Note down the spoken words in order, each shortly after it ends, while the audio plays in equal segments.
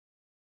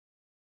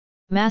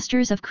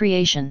Masters of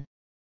Creation.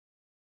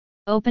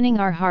 Opening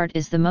our heart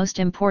is the most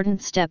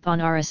important step on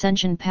our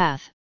ascension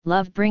path.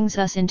 Love brings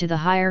us into the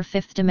higher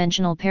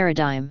fifth-dimensional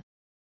paradigm.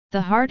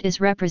 The heart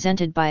is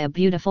represented by a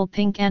beautiful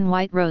pink and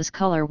white rose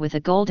color with a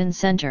golden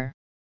center.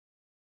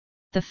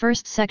 The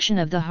first section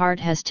of the heart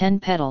has 10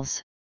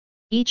 petals.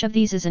 Each of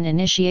these is an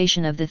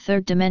initiation of the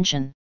third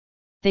dimension.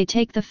 They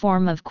take the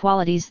form of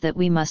qualities that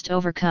we must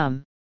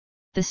overcome.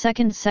 The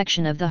second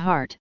section of the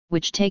heart,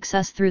 which takes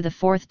us through the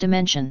fourth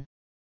dimension,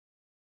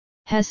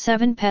 has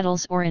 7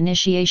 petals or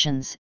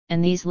initiations,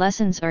 and these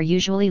lessons are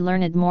usually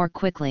learned more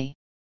quickly.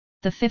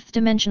 The fifth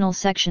dimensional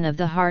section of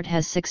the heart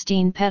has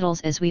 16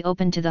 petals as we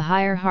open to the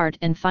higher heart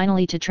and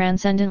finally to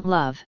transcendent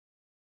love.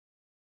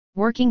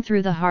 Working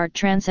through the heart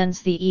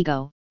transcends the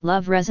ego.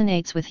 Love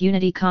resonates with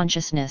unity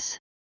consciousness.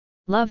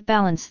 Love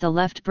balances the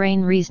left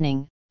brain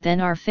reasoning, then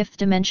our fifth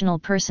dimensional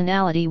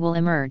personality will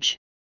emerge.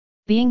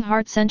 Being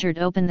heart-centered,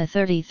 open the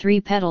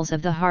 33 petals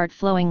of the heart.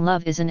 Flowing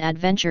love is an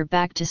adventure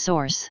back to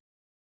source.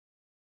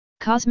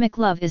 Cosmic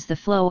love is the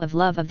flow of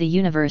love of the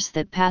universe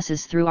that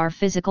passes through our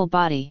physical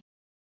body.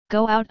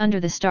 Go out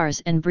under the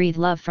stars and breathe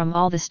love from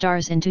all the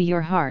stars into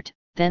your heart,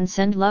 then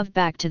send love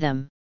back to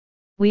them.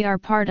 We are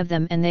part of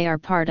them and they are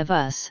part of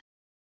us.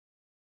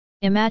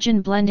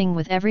 Imagine blending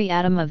with every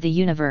atom of the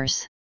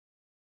universe.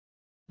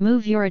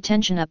 Move your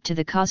attention up to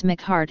the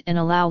cosmic heart and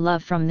allow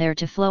love from there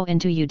to flow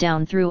into you,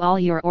 down through all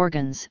your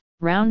organs,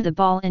 round the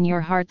ball in your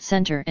heart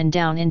center and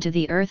down into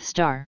the Earth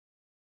star.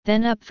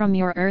 Then up from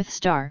your Earth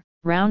star,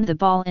 round the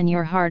ball in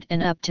your heart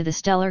and up to the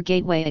stellar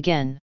gateway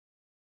again.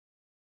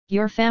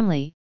 Your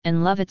family,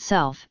 and love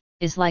itself,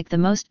 is like the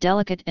most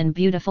delicate and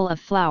beautiful of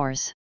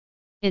flowers.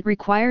 It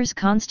requires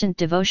constant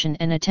devotion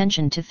and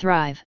attention to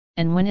thrive,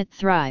 and when it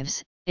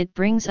thrives, it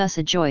brings us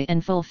a joy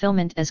and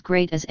fulfillment as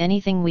great as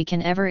anything we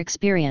can ever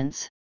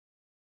experience.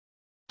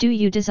 Do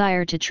you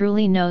desire to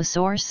truly know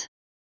Source?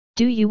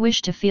 Do you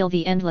wish to feel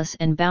the endless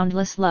and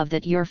boundless love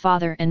that your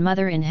Father and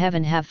Mother in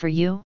heaven have for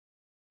you?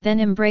 Then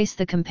embrace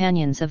the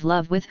companions of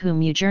love with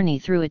whom you journey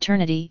through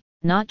eternity,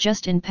 not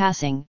just in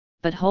passing,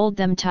 but hold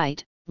them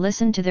tight.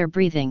 Listen to their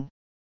breathing,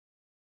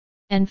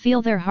 and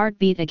feel their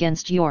heartbeat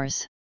against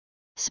yours.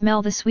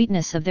 Smell the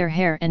sweetness of their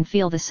hair and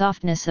feel the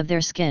softness of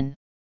their skin.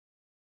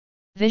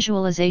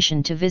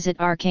 Visualization to visit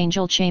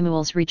Archangel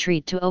Chamuel's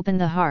retreat to open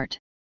the heart.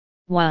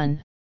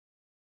 1.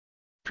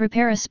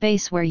 Prepare a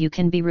space where you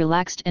can be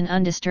relaxed and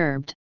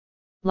undisturbed.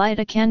 Light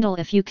a candle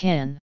if you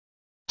can.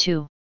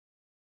 2.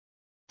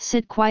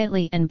 Sit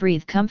quietly and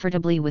breathe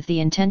comfortably with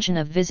the intention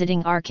of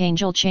visiting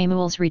Archangel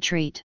Chamuel's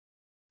retreat.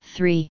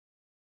 3.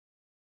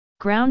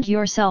 Ground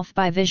yourself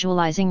by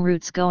visualizing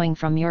roots going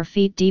from your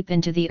feet deep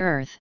into the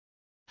earth.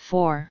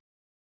 4.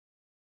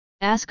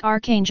 Ask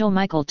Archangel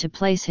Michael to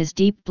place his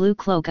deep blue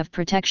cloak of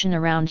protection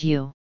around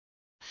you.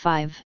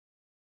 5.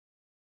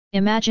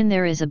 Imagine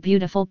there is a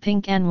beautiful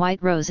pink and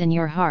white rose in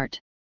your heart.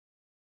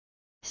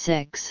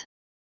 6.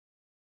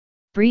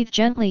 Breathe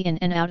gently in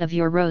and out of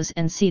your rose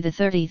and see the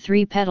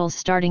 33 petals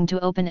starting to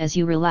open as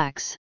you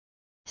relax.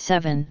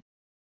 7.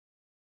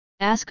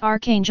 Ask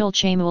Archangel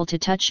Chamuel to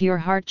touch your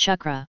heart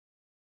chakra.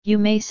 You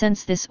may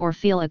sense this or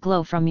feel a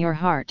glow from your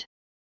heart.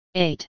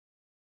 8.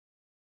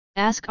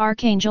 Ask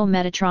Archangel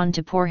Metatron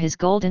to pour his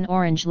golden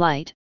orange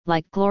light,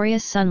 like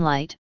glorious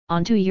sunlight,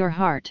 onto your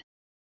heart.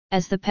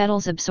 As the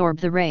petals absorb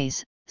the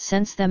rays,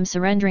 sense them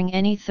surrendering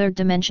any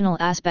third-dimensional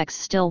aspects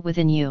still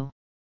within you.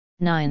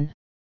 9.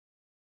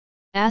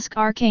 Ask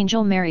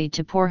Archangel Mary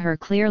to pour her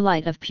clear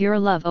light of pure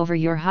love over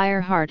your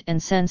higher heart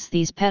and sense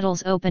these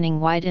petals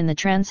opening wide in the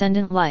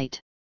transcendent light.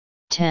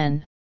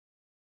 10.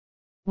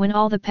 When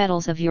all the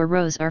petals of your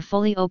rose are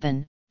fully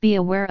open, be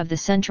aware of the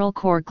central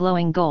core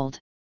glowing gold.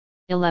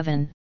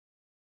 11.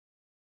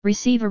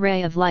 Receive a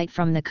ray of light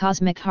from the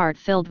cosmic heart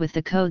filled with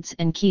the codes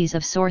and keys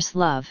of Source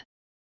love.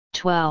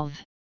 12.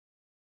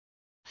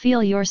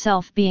 Feel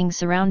yourself being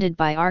surrounded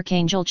by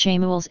Archangel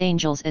Chamuel's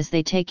angels as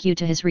they take you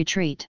to his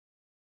retreat.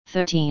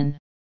 13.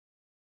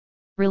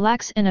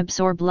 Relax and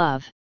absorb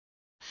love.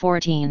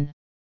 14.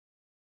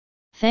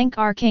 Thank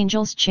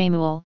Archangels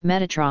Chamuel,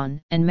 Metatron,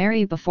 and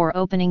Mary before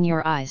opening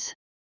your eyes.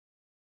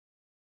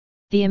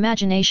 The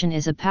imagination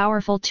is a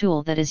powerful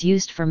tool that is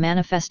used for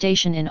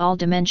manifestation in all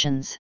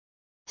dimensions.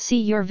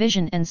 See your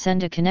vision and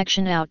send a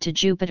connection out to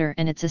Jupiter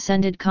and its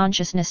ascended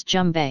consciousness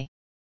Jumbe.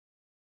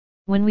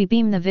 When we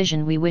beam the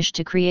vision we wish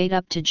to create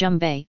up to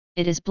Jumbe,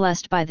 it is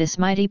blessed by this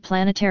mighty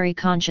planetary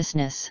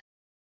consciousness.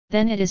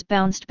 Then it is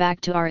bounced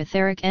back to our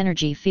etheric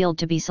energy field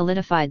to be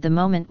solidified the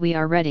moment we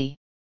are ready.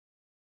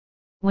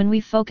 When we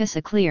focus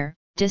a clear,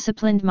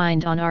 disciplined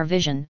mind on our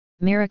vision,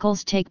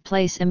 miracles take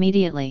place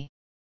immediately.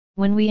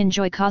 When we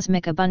enjoy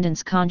cosmic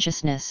abundance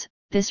consciousness,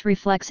 this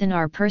reflects in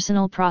our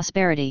personal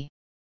prosperity.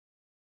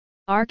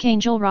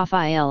 Archangel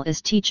Raphael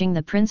is teaching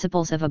the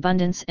principles of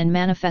abundance and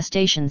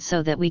manifestation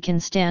so that we can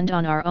stand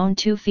on our own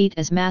 2 feet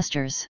as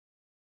masters.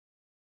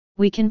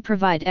 We can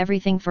provide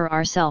everything for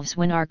ourselves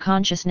when our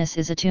consciousness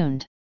is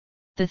attuned.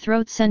 The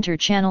throat center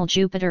channel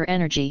Jupiter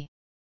energy.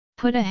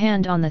 Put a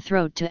hand on the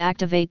throat to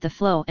activate the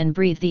flow and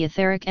breathe the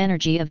etheric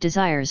energy of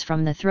desires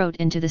from the throat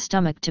into the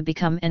stomach to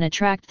become and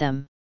attract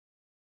them.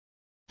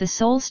 The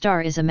soul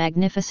star is a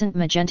magnificent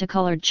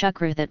magenta-colored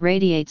chakra that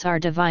radiates our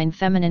divine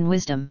feminine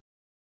wisdom.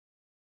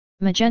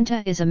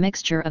 Magenta is a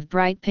mixture of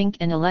bright pink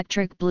and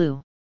electric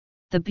blue.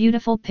 The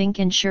beautiful pink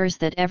ensures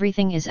that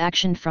everything is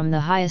actioned from the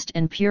highest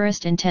and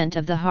purest intent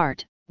of the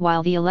heart,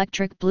 while the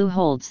electric blue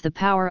holds the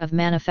power of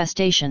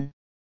manifestation.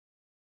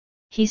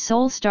 He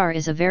soul star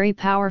is a very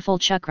powerful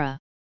chakra.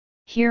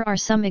 Here are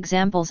some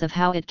examples of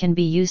how it can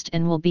be used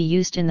and will be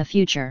used in the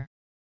future.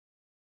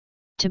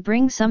 To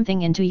bring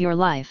something into your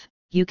life,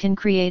 you can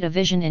create a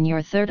vision in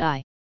your third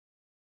eye.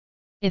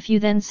 If you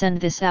then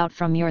send this out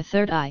from your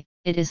third eye,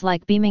 it is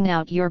like beaming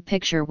out your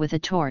picture with a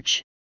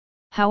torch.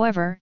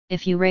 However,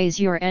 if you raise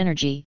your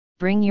energy,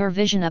 bring your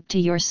vision up to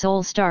your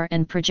soul star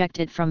and project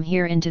it from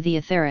here into the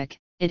etheric,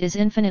 it is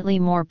infinitely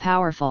more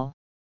powerful.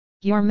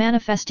 Your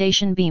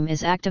manifestation beam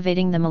is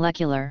activating the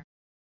molecular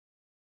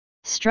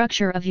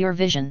structure of your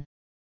vision.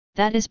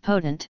 That is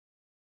potent.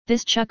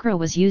 This chakra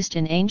was used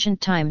in ancient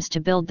times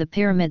to build the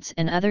pyramids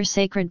and other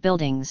sacred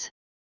buildings.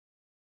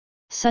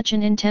 Such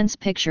an intense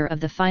picture of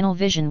the final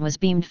vision was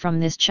beamed from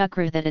this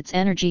chakra that its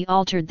energy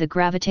altered the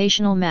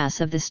gravitational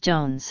mass of the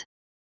stones.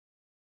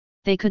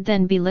 They could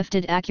then be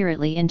lifted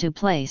accurately into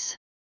place.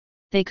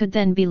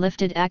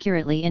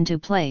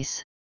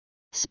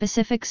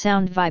 Specific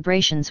sound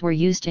vibrations were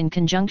used in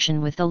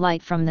conjunction with the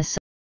light from the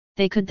sun.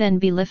 They could then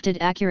be lifted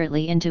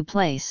accurately into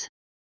place.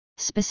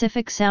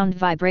 Specific sound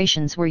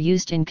vibrations were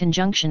used in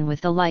conjunction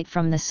with the light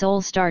from the soul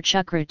star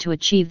chakra to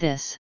achieve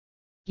this.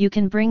 You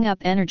can bring up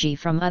energy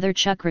from other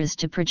chakras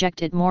to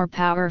project it more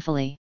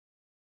powerfully.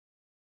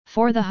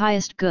 For the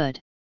highest good.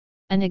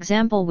 An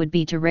example would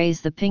be to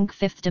raise the pink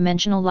fifth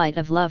dimensional light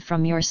of love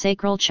from your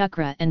sacral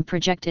chakra and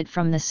project it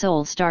from the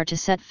soul star to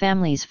set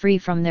families free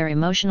from their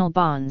emotional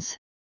bonds.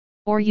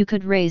 Or you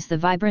could raise the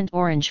vibrant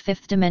orange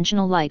fifth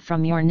dimensional light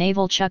from your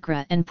navel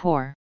chakra and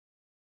pour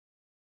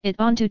it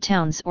onto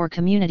towns or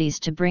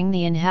communities to bring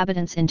the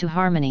inhabitants into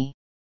harmony.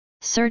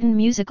 Certain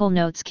musical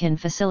notes can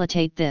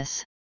facilitate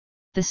this.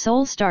 The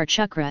soul star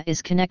chakra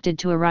is connected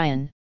to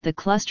Orion, the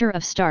cluster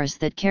of stars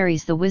that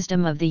carries the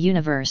wisdom of the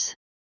universe.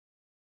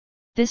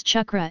 This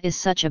chakra is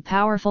such a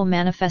powerful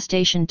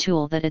manifestation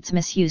tool that its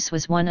misuse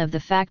was one of the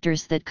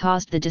factors that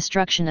caused the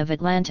destruction of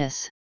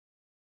Atlantis.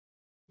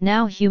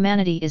 Now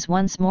humanity is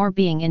once more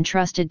being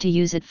entrusted to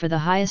use it for the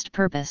highest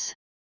purpose.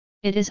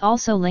 It is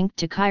also linked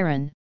to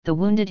Chiron, the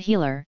wounded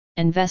healer,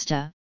 and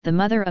Vesta, the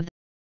mother of the...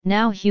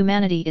 Now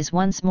humanity is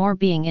once more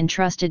being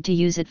entrusted to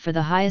use it for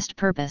the highest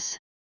purpose.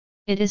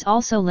 It is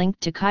also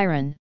linked to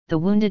Chiron, the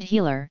wounded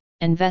healer,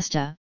 and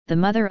Vesta, the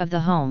mother of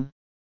the home.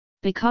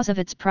 Because of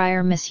its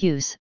prior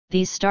misuse,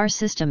 these star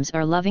systems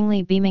are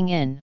lovingly beaming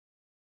in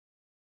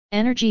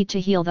energy to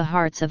heal the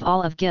hearts of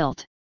all of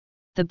guilt.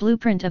 The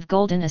blueprint of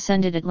golden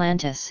ascended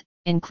Atlantis,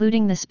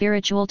 including the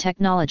spiritual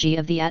technology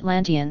of the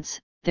Atlanteans,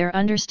 their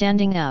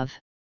understanding of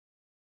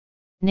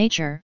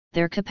nature,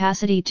 their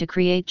capacity to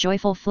create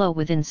joyful flow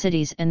within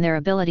cities and their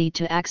ability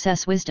to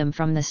access wisdom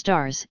from the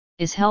stars,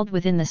 is held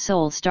within the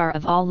soul star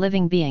of all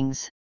living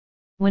beings.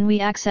 When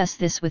we access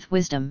this with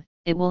wisdom,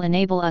 it will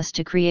enable us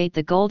to create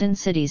the golden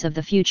cities of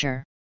the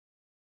future.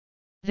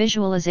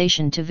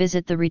 Visualization to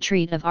visit the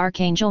retreat of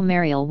Archangel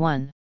Mariel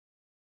 1.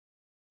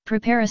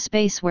 Prepare a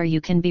space where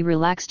you can be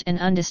relaxed and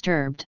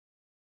undisturbed.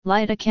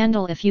 Light a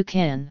candle if you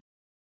can.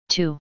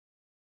 2.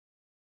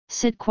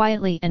 Sit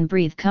quietly and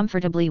breathe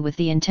comfortably with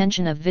the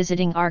intention of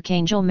visiting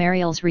Archangel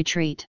Mariel's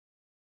retreat.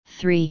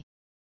 3.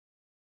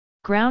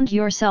 Ground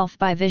yourself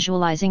by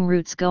visualizing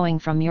roots going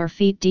from your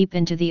feet deep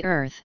into the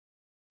earth.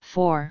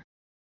 4.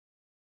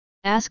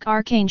 Ask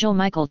Archangel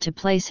Michael to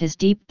place his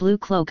deep blue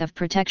cloak of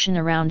protection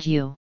around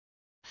you.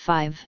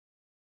 5.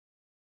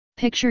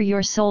 Picture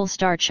your soul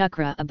star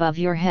chakra above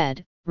your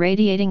head,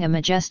 radiating a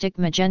majestic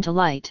magenta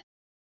light.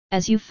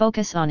 As you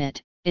focus on it,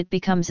 it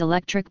becomes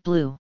electric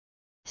blue.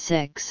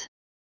 6.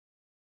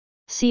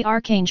 See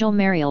Archangel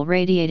Mariel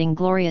radiating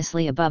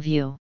gloriously above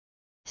you.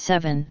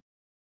 7.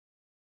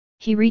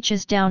 He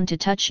reaches down to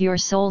touch your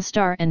soul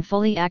star and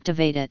fully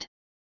activate it.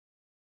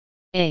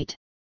 8.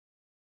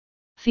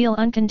 Feel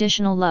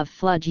unconditional love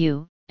flood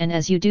you, and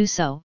as you do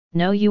so,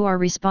 know you are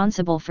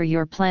responsible for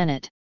your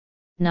planet.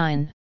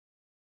 9.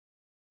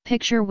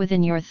 Picture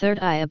within your third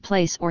eye a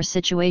place or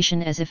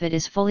situation as if it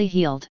is fully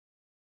healed.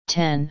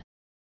 10.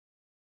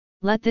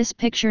 Let this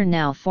picture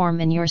now form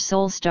in your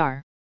soul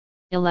star.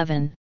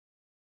 11.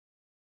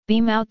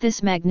 Beam out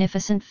this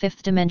magnificent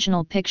fifth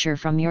dimensional picture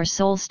from your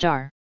soul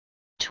star.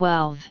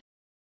 12.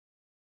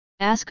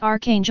 Ask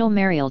Archangel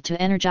Mariel to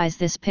energize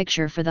this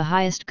picture for the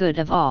highest good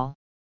of all.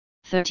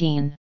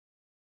 13.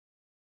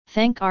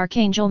 Thank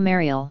Archangel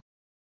Mariel.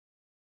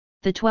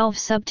 The 12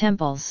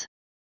 sub-temples.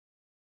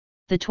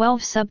 The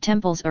 12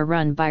 sub-temples are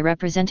run by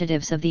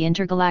representatives of the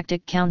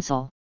Intergalactic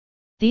Council.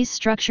 These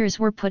structures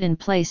were put in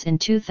place in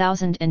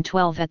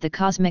 2012 at the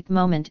cosmic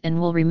moment and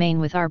will remain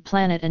with our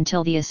planet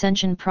until the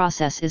ascension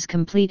process is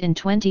complete in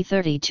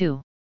 2032.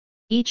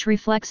 Each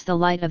reflects the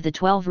light of the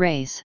 12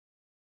 rays.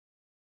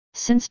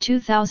 Since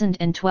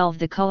 2012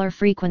 the color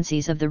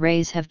frequencies of the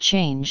rays have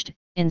changed,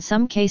 in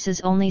some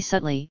cases only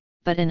subtly,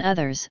 but in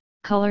others,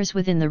 colors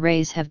within the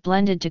rays have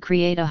blended to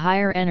create a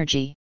higher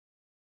energy.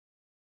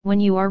 When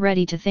you are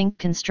ready to think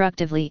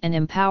constructively and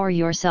empower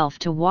yourself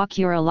to walk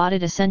your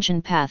allotted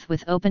ascension path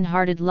with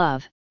open-hearted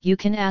love, you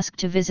can ask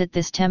to visit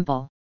this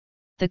temple.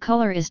 The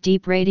color is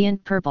deep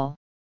radiant purple.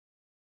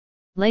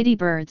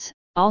 Ladybirds,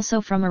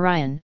 also from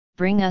Orion,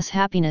 bring us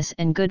happiness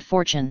and good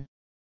fortune.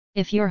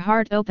 If your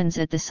heart opens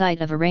at the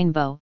sight of a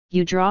rainbow,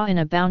 you draw in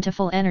a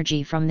bountiful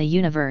energy from the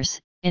universe,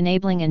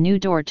 enabling a new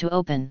door to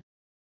open.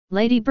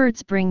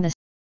 Ladybirds,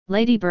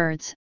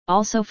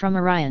 also from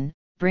Orion,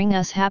 bring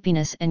us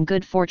happiness and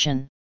good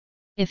fortune.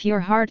 If your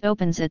heart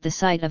opens at the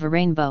sight of a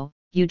rainbow,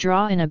 you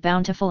draw in a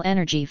bountiful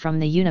energy from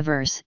the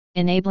universe,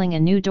 enabling a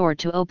new door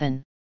to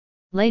open.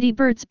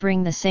 Ladybirds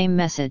bring the same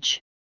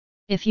message.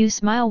 If you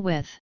smile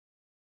with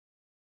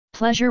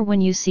pleasure when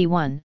you see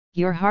one,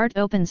 your heart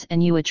opens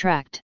and you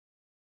attract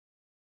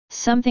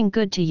something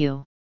good to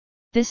you.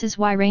 This is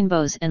why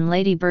rainbows and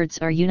ladybirds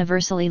are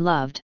universally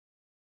loved.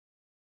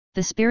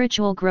 The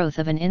spiritual growth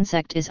of an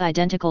insect is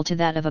identical to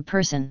that of a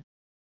person.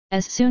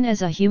 As soon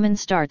as a human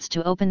starts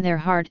to open their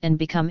heart and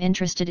become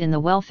interested in the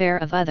welfare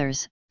of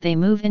others, they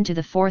move into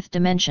the fourth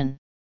dimension.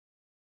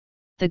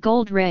 The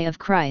gold ray of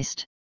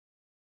Christ.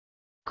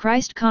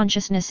 Christ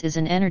consciousness is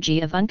an energy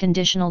of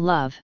unconditional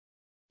love.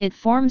 It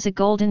forms a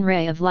golden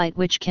ray of light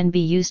which can be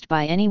used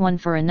by anyone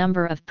for a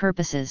number of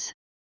purposes.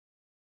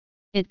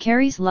 It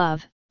carries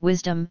love,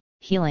 wisdom,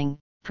 healing,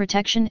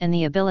 protection and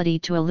the ability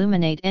to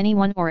illuminate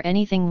anyone or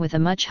anything with a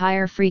much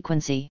higher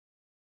frequency.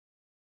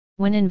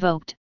 When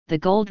invoked, the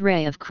gold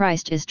ray of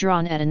Christ is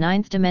drawn at a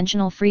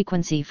ninth-dimensional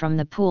frequency from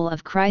the pool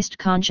of Christ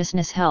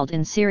consciousness held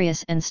in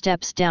Sirius and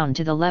steps down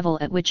to the level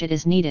at which it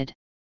is needed.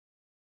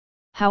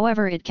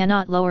 However, it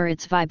cannot lower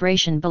its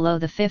vibration below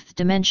the fifth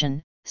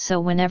dimension, so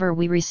whenever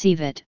we receive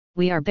it,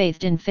 we are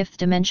bathed in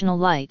fifth-dimensional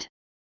light.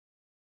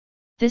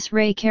 This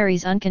ray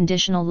carries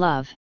unconditional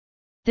love.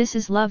 This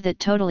is love that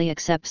totally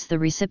accepts the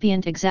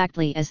recipient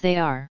exactly as they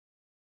are.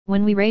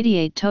 When we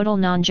radiate total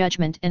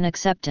non-judgment and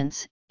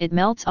acceptance, it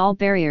melts all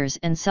barriers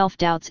and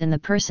self-doubts in the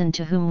person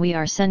to whom we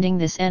are sending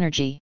this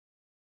energy.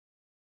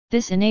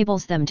 This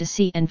enables them to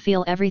see and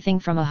feel everything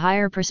from a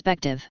higher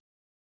perspective.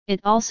 It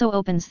also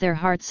opens their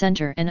heart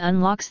center and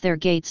unlocks their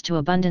gates to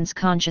abundance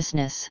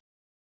consciousness.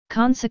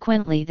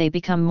 Consequently, they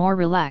become more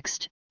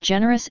relaxed,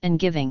 generous and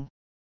giving.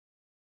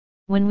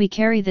 When we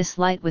carry this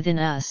light within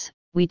us,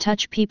 we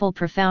touch people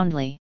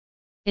profoundly.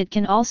 It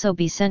can also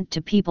be sent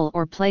to people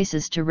or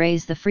places to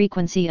raise the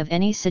frequency of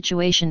any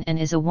situation and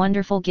is a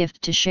wonderful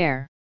gift to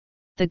share.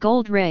 The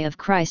gold ray of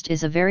Christ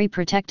is a very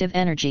protective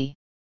energy.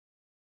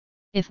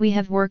 If we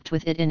have worked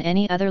with it in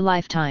any other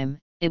lifetime,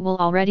 it will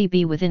already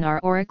be within our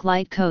auric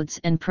light codes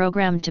and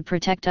programmed to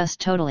protect us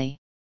totally.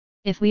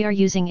 If we are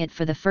using it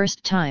for the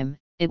first time,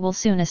 it will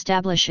soon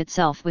establish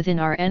itself within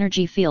our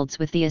energy fields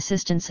with the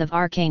assistance of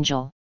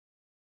Archangel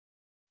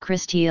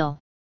Christiel.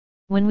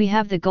 When we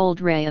have the gold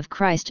ray of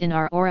Christ in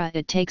our aura,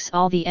 it takes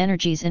all the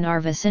energies in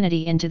our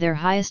vicinity into their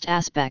highest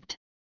aspect.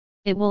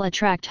 It will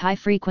attract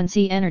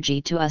high-frequency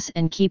energy to us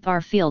and keep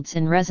our fields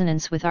in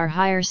resonance with our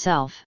higher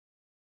self.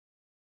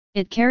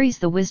 It carries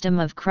the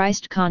wisdom of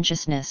Christ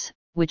consciousness,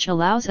 which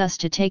allows us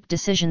to take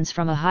decisions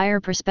from a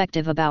higher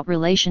perspective about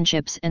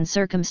relationships and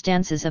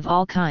circumstances of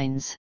all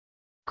kinds.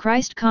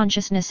 Christ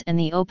consciousness and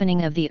the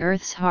opening of the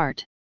Earth's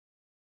heart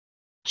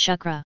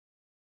chakra.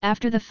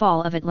 After the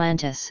fall of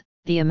Atlantis,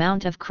 the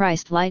amount of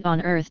Christ light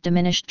on Earth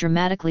diminished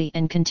dramatically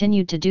and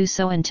continued to do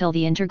so until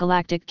the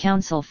Intergalactic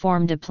Council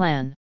formed a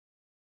plan.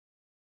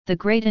 The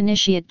great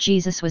initiate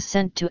Jesus was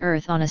sent to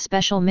Earth on a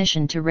special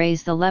mission to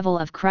raise the level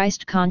of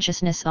Christ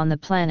consciousness on the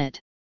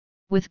planet.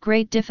 With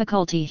great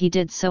difficulty he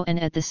did so and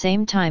at the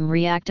same time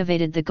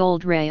reactivated the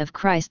gold ray of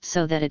Christ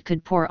so that it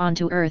could pour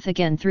onto Earth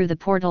again through the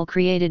portal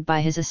created by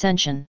his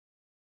ascension.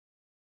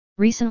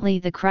 Recently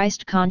the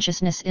Christ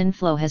consciousness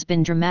inflow has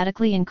been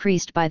dramatically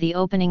increased by the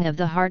opening of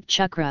the heart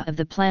chakra of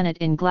the planet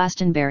in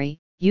Glastonbury,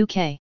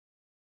 UK.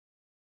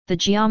 The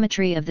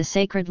geometry of the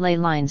sacred ley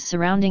lines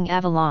surrounding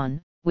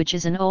Avalon, which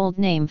is an old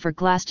name for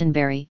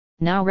Glastonbury,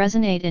 now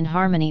resonate in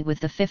harmony with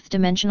the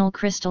fifth-dimensional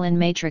crystalline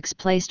matrix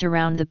placed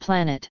around the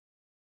planet.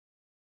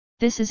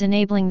 This is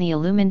enabling the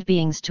illumined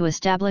beings to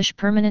establish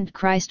permanent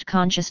Christ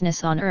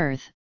consciousness on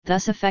Earth,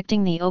 thus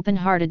affecting the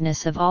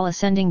open-heartedness of all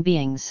ascending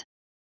beings.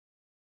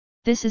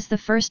 This is the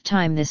first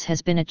time this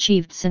has been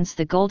achieved since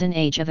the Golden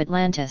Age of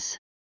Atlantis.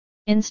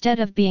 Instead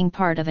of being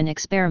part of an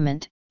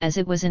experiment, as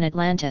it was in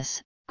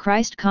Atlantis,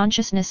 Christ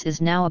consciousness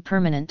is now a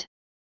permanent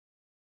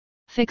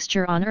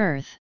fixture on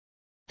Earth.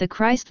 The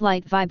Christ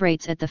light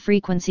vibrates at the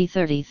frequency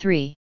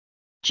 33.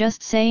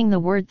 Just saying the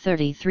word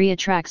 33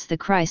 attracts the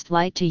Christ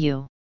light to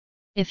you.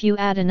 If you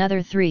add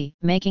another 3,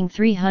 making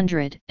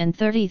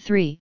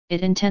 333,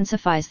 it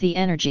intensifies the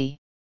energy.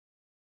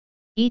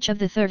 Each of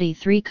the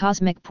 33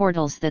 cosmic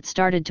portals that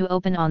started to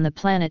open on the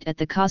planet at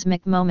the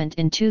cosmic moment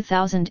in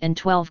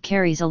 2012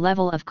 carries a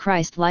level of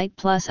Christ light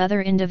plus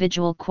other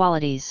individual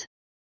qualities.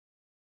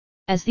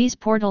 As these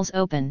portals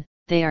open,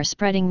 they are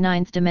spreading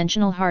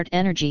ninth-dimensional heart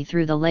energy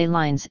through the ley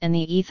lines and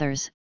the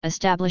ethers,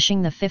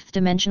 establishing the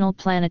fifth-dimensional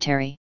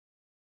planetary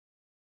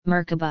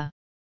Merkaba.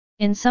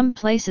 In some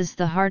places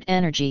the heart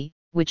energy,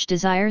 which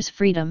desires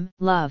freedom,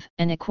 love,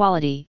 and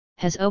equality,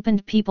 has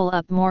opened people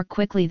up more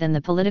quickly than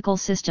the political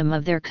system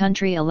of their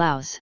country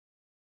allows.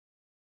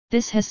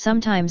 This has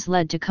sometimes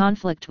led to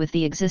conflict with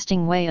the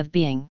existing way of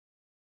being.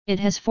 It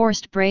has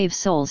forced brave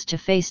souls to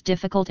face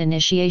difficult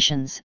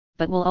initiations,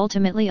 but will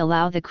ultimately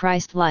allow the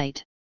Christ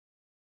light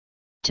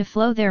to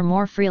flow there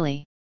more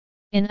freely.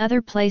 In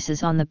other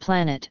places on the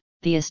planet,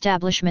 the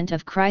establishment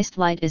of Christ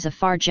light is a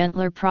far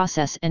gentler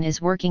process and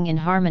is working in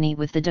harmony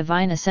with the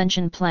divine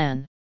ascension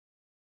plan.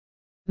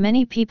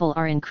 Many people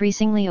are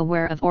increasingly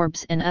aware of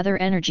orbs and other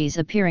energies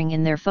appearing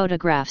in their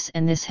photographs,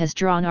 and this has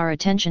drawn our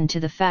attention to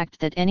the fact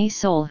that any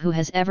soul who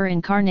has ever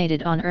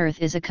incarnated on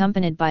earth is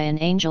accompanied by an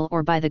angel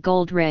or by the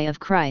gold ray of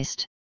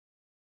Christ.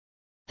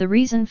 The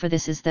reason for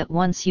this is that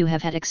once you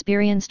have had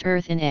experienced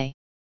earth in a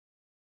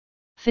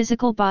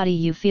physical body,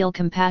 you feel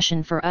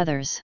compassion for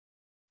others.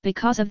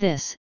 Because of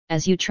this,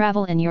 as you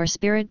travel in your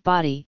spirit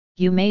body,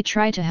 you may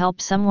try to help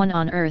someone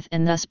on earth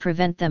and thus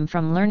prevent them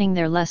from learning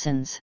their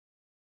lessons.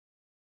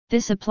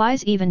 This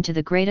applies even to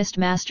the greatest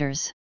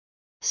masters.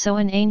 So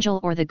an angel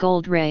or the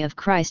gold ray of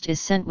Christ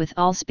is sent with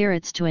all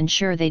spirits to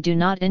ensure they do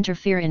not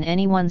interfere in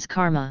anyone's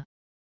karma.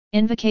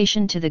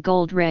 Invocation to the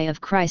gold ray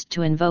of Christ.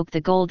 To invoke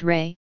the gold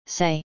ray,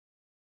 say,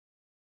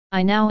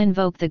 I now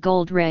invoke the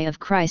gold ray of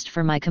Christ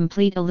for my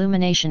complete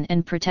illumination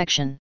and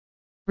protection.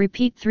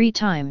 Repeat 3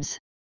 times.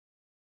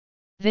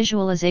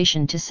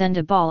 Visualization to send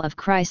a ball of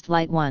Christ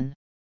light. 1.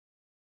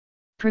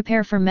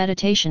 Prepare for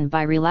meditation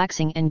by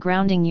relaxing and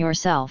grounding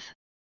yourself.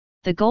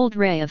 The gold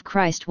ray of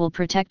Christ will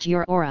protect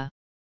your aura.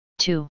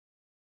 2.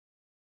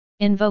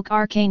 Invoke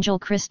Archangel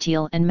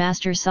Christiel and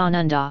Master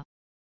Sananda.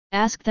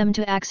 Ask them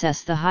to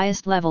access the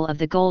highest level of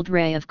the gold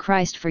ray of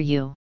Christ for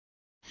you.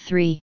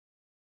 3.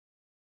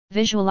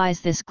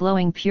 Visualize this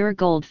glowing pure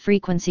gold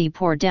frequency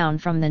pour down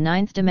from the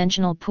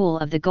ninth-dimensional pool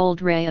of the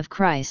gold ray of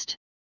Christ.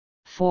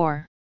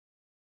 4.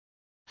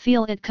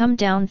 Feel it come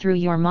down through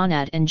your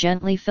monad and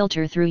gently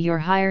filter through your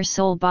higher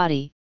soul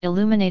body,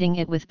 illuminating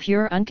it with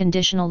pure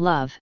unconditional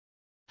love.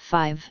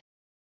 5.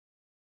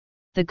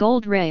 The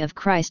gold ray of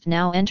Christ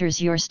now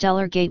enters your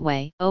stellar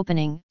gateway,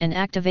 opening and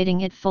activating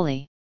it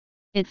fully.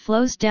 It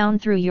flows down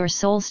through your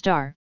soul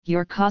star,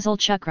 your causal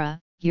chakra,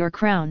 your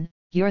crown,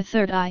 your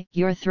third eye,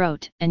 your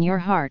throat, and your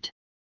heart.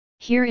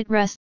 Here it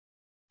rests.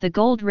 The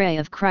gold ray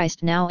of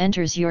Christ now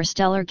enters your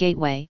stellar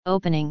gateway,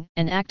 opening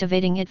and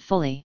activating it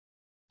fully.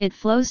 It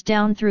flows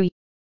down through.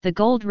 The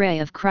gold ray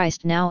of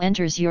Christ now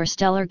enters your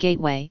stellar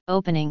gateway,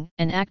 opening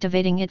and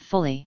activating it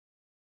fully.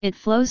 It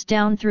flows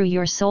down through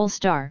your soul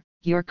star,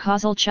 your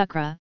causal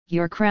chakra,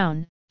 your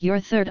crown, your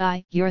third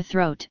eye, your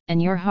throat,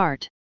 and your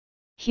heart.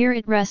 Here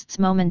it rests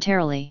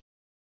momentarily.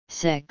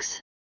 6.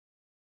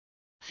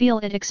 Feel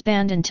it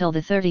expand until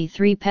the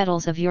 33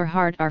 petals of your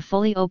heart are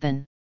fully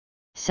open.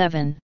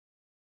 7.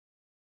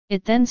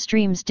 It then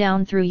streams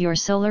down through your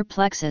solar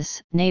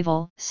plexus,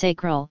 navel,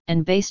 sacral,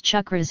 and base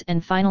chakras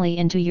and finally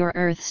into your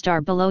earth star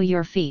below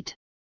your feet.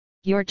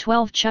 Your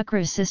 12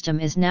 chakra system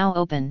is now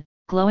open,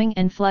 glowing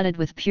and flooded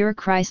with pure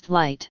Christ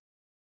light.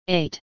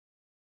 8.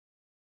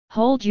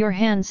 Hold your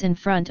hands in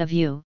front of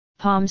you,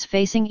 palms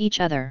facing each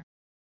other.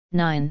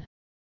 9.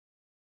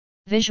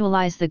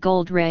 Visualize the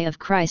gold ray of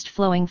Christ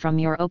flowing from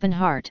your open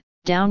heart,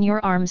 down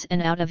your arms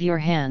and out of your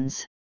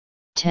hands.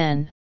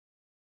 10.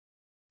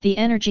 The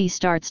energy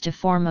starts to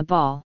form a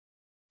ball.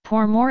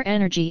 Pour more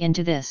energy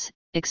into this,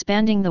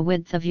 expanding the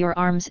width of your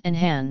arms and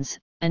hands,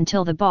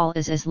 until the ball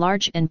is as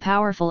large and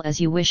powerful as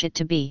you wish it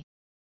to be.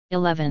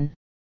 11.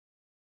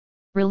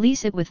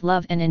 Release it with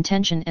love and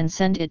intention and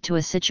send it to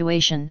a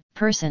situation,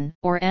 person,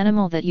 or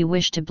animal that you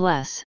wish to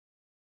bless.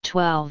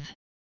 12.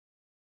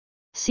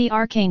 See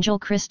Archangel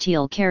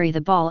Christiel carry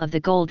the ball of the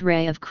gold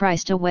ray of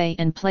Christ away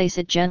and place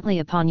it gently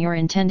upon your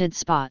intended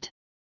spot.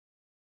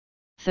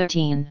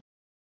 13.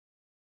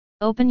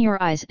 Open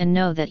your eyes and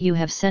know that you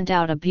have sent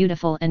out a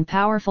beautiful and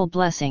powerful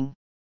blessing.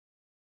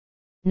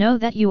 Know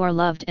that you are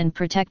loved and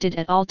protected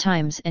at all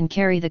times and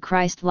carry the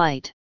Christ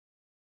light.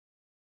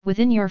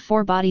 Within your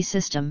 4-body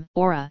system,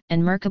 aura,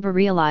 and Merkaba,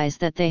 realize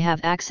that they have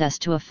access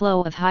to a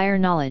flow of higher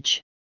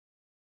knowledge.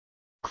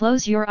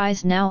 Close your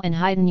eyes now and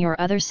heighten your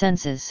other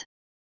senses.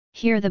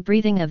 Hear the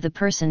breathing of the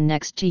person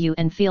next to you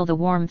and feel the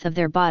warmth of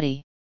their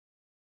body.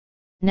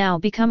 Now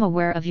become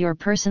aware of your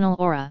personal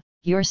aura,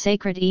 your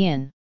sacred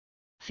Ian.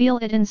 Feel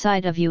it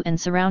inside of you and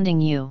surrounding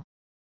you.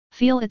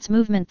 Feel its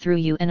movement through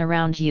you and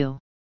around you.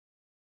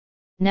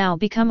 Now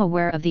become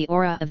aware of the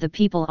aura of the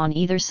people on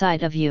either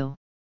side of you.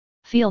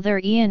 Feel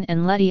their Ian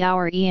and let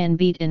our Ian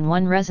beat in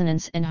one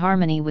resonance and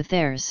harmony with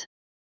theirs.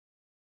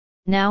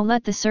 Now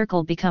let the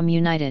circle become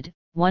united,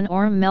 one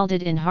aura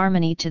melded in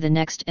harmony to the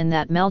next and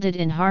that melded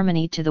in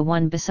harmony to the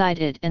one beside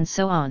it and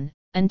so on,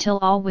 until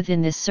all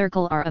within this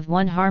circle are of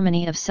one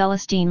harmony of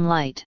Celestine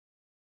light.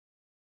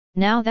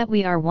 Now that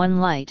we are one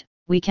light,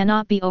 we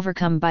cannot be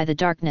overcome by the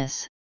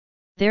darkness.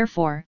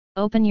 Therefore,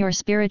 Open your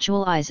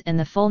spiritual eyes and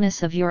the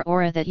fullness of your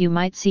aura that you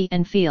might see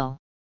and feel.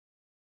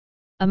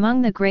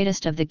 Among the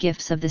greatest of the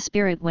gifts of the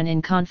spirit when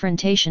in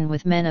confrontation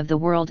with men of the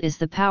world is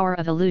the power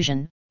of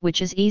illusion,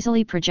 which is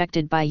easily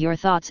projected by your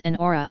thoughts and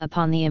aura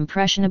upon the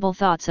impressionable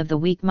thoughts of the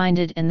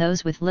weak-minded and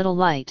those with little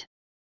light.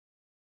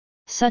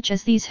 Such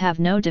as these have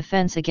no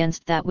defense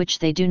against that which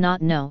they do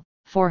not know,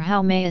 for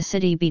how may a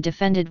city be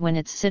defended when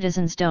its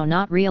citizens do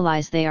not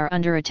realize they are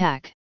under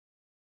attack?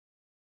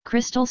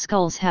 Crystal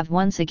skulls have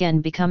once again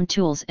become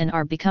tools and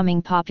are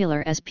becoming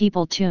popular as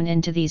people tune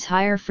into these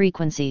higher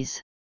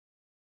frequencies.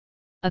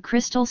 A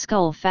crystal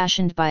skull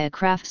fashioned by a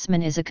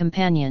craftsman is a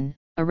companion,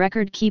 a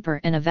record keeper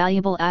and a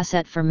valuable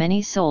asset for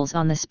many souls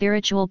on the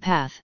spiritual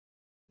path.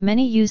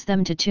 Many use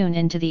them to tune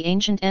into the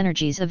ancient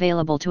energies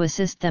available to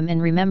assist them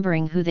in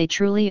remembering who they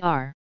truly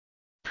are.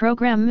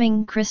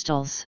 Programming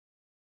crystals.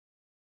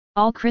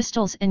 All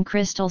crystals and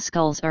crystal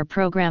skulls are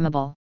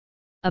programmable.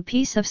 A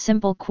piece of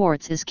simple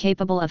quartz is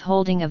capable of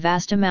holding a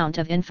vast amount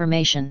of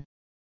information.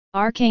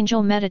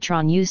 Archangel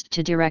Metatron used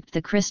to direct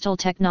the crystal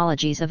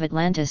technologies of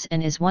Atlantis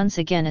and is once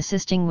again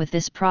assisting with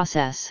this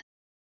process.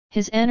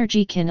 His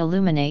energy can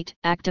illuminate,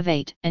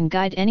 activate, and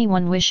guide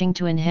anyone wishing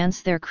to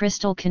enhance their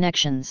crystal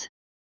connections.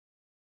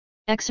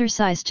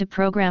 Exercise to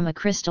program a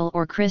crystal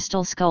or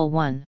crystal skull.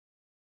 1.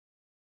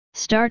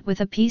 Start with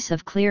a piece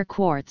of clear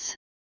quartz.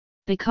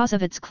 Because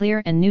of its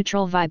clear and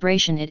neutral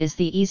vibration, it is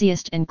the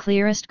easiest and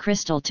clearest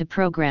crystal to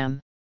program.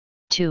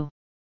 2.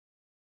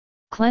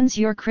 Cleanse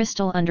your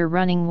crystal under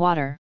running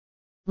water.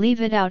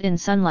 Leave it out in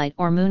sunlight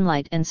or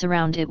moonlight and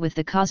surround it with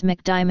the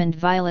cosmic diamond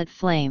violet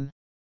flame.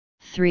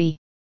 3.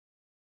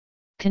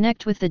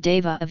 Connect with the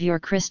deva of your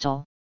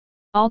crystal.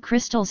 All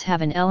crystals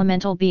have an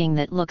elemental being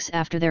that looks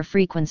after their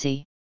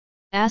frequency.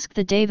 Ask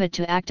the deva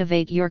to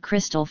activate your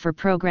crystal for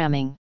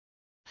programming.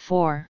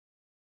 4.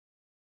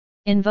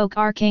 Invoke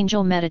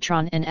Archangel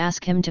Metatron and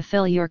ask him to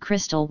fill your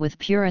crystal with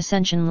pure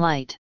ascension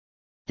light.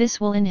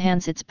 This will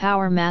enhance its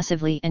power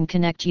massively and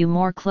connect you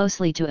more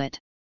closely to it.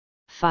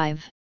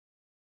 5.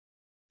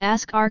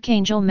 Ask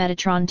Archangel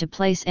Metatron to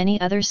place any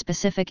other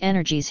specific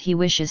energies he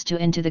wishes to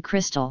into the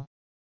crystal.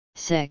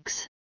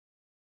 6.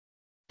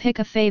 Pick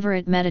a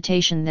favorite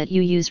meditation that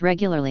you use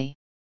regularly.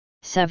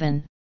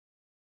 7.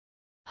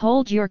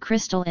 Hold your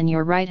crystal in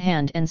your right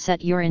hand and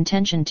set your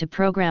intention to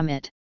program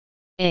it.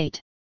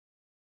 8.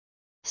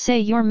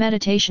 Say your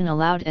meditation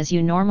aloud as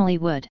you normally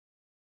would.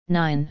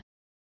 9.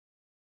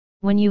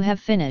 When you have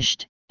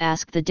finished,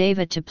 ask the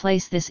deva to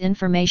place this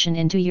information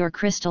into your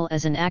crystal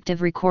as an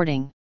active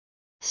recording.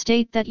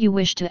 State that you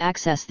wish to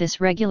access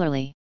this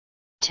regularly.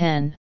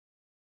 10.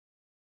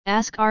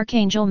 Ask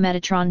Archangel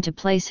Metatron to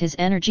place his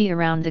energy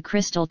around the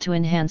crystal to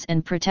enhance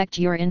and protect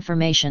your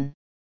information.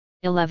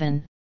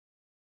 11.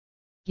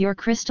 Your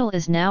crystal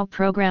is now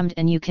programmed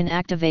and you can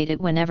activate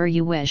it whenever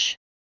you wish.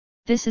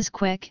 This is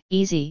quick,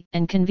 easy,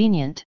 and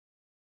convenient.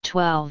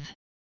 12.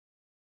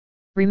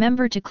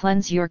 Remember to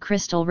cleanse your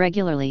crystal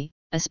regularly,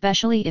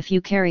 especially if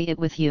you carry it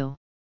with you.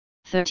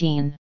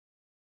 13.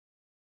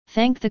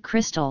 Thank the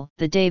crystal,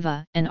 the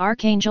deva, and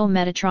Archangel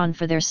Metatron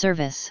for their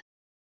service.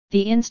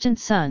 The instant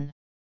sun.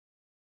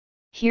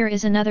 Here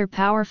is another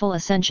powerful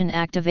ascension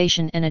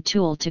activation and a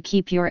tool to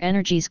keep your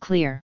energies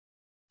clear.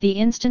 The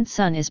instant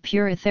sun is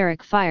pure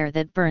etheric fire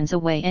that burns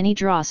away any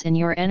dross in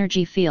your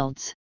energy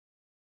fields.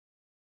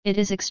 It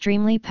is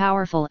extremely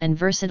powerful and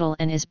versatile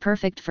and is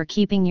perfect for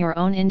keeping your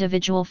own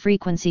individual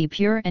frequency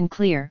pure and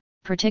clear,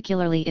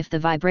 particularly if the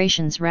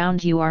vibrations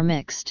round you are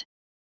mixed.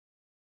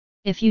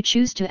 If you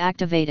choose to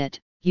activate it,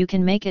 you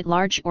can make it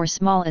large or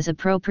small as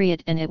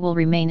appropriate and it will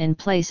remain in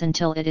place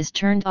until it is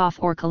turned off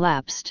or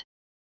collapsed.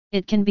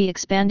 It can be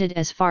expanded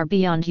as far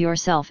beyond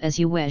yourself as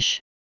you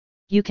wish.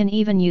 You can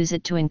even use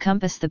it to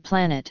encompass the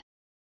planet.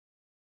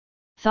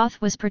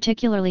 Thoth was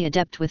particularly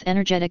adept with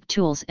energetic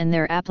tools and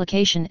their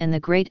application, and the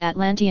great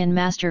Atlantean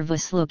master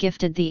Vuslu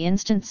gifted the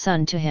instant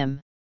sun to him.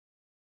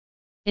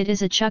 It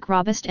is a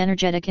robust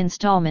energetic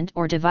installment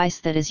or device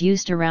that is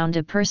used around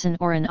a person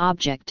or an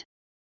object.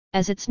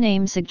 As its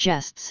name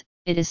suggests,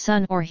 it is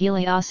sun or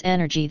Helios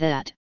energy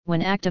that,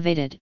 when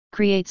activated,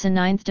 creates a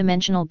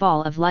ninth-dimensional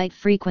ball of light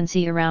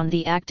frequency around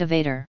the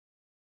activator.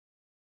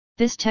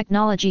 This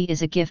technology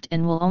is a gift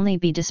and will only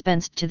be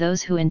dispensed to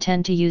those who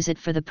intend to use it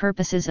for the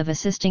purposes of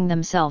assisting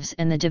themselves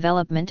and the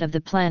development of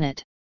the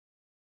planet.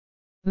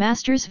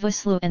 Masters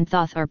Vuslu and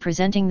Thoth are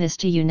presenting this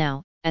to you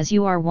now, as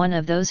you are one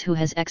of those who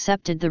has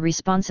accepted the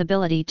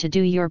responsibility to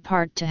do your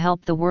part to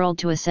help the world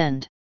to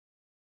ascend.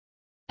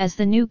 As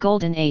the new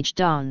Golden Age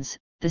dawns,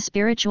 the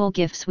spiritual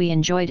gifts we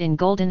enjoyed in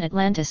Golden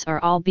Atlantis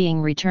are all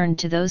being returned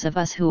to those of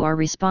us who are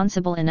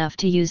responsible enough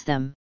to use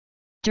them.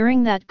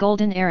 During that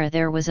golden era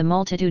there was a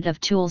multitude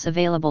of tools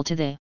available to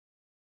the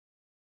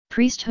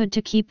priesthood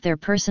to keep their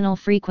personal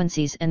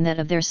frequencies and that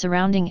of their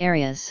surrounding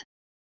areas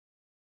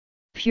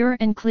pure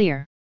and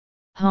clear.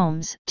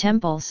 Homes,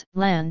 temples,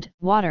 land,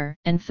 water,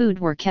 and food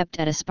were kept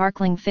at a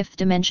sparkling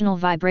fifth-dimensional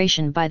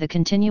vibration by the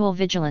continual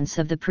vigilance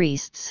of the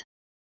priests.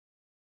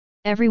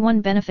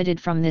 Everyone benefited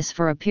from this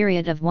for a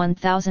period of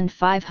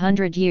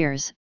 1,500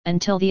 years,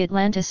 until the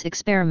Atlantis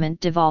experiment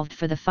devolved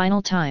for the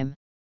final time.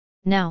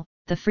 Now,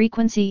 the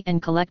frequency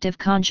and collective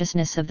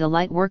consciousness of the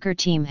Lightworker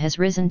team has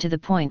risen to the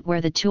point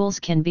where the tools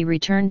can be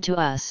returned to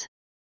us.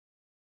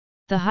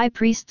 The High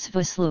Priests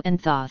Vuslu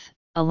and Thoth,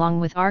 along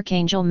with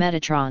Archangel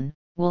Metatron,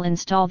 will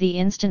install the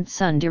instant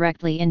sun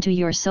directly into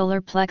your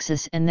solar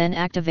plexus and then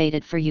activate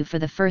it for you for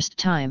the first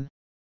time.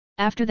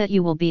 After that,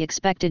 you will be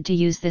expected to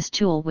use this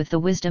tool with the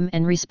wisdom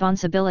and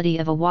responsibility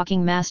of a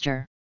walking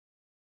master.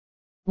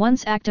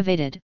 Once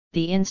activated,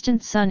 the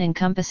instant sun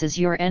encompasses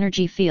your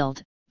energy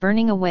field,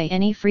 burning away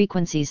any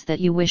frequencies that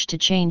you wish to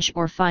change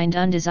or find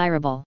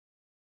undesirable.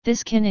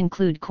 This can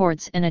include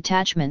cords and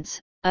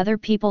attachments, other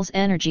people's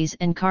energies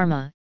and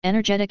karma,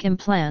 energetic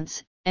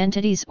implants,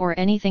 entities, or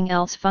anything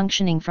else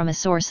functioning from a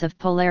source of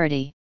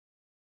polarity.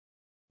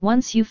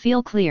 Once you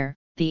feel clear,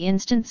 the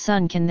instant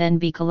sun can then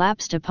be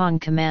collapsed upon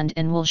command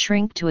and will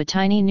shrink to a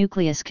tiny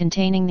nucleus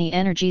containing the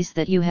energies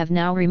that you have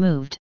now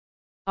removed.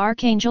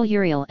 Archangel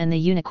Uriel and the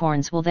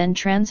unicorns will then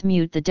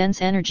transmute the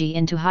dense energy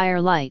into higher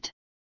light.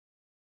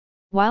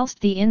 Whilst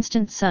the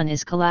instant sun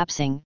is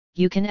collapsing,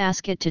 you can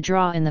ask it to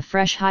draw in the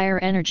fresh higher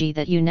energy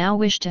that you now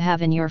wish to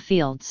have in your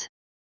fields.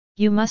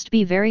 You must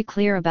be very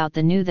clear about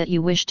the new that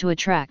you wish to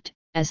attract,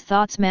 as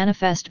thoughts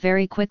manifest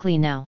very quickly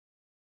now.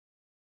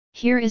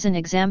 Here is an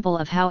example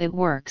of how it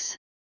works.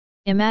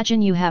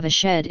 Imagine you have a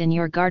shed in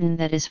your garden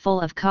that is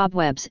full of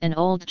cobwebs and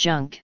old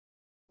junk.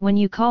 When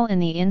you call in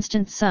the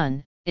instant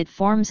sun, it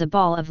forms a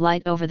ball of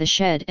light over the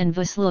shed and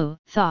Vuslu,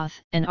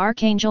 Thoth, and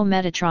Archangel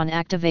Metatron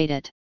activate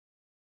it.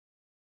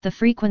 The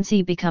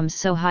frequency becomes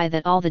so high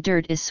that all the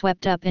dirt is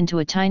swept up into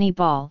a tiny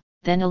ball,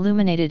 then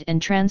illuminated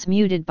and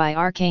transmuted by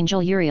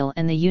Archangel Uriel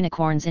and the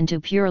unicorns into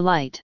pure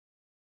light.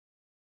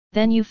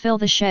 Then you fill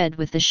the shed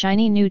with the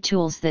shiny new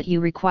tools that you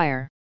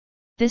require.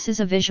 This is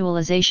a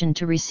visualization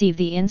to receive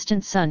the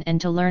instant sun and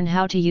to learn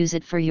how to use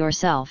it for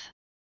yourself.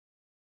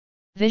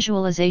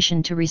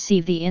 Visualization to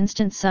receive the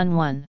instant sun.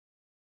 1.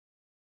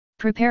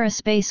 Prepare a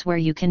space where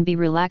you can be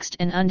relaxed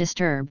and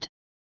undisturbed.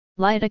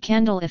 Light a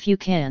candle if you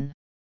can.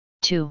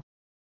 2.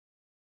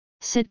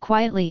 Sit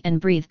quietly and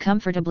breathe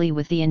comfortably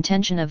with the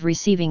intention of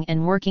receiving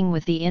and working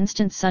with the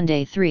instant sun.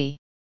 3.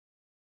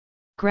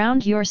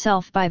 Ground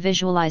yourself by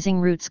visualizing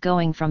roots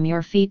going from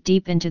your feet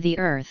deep into the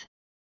earth.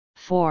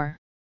 4.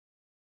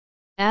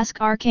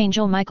 Ask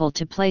Archangel Michael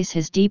to place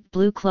his deep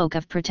blue cloak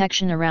of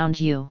protection around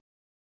you.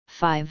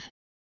 5.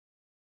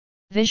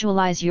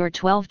 Visualize your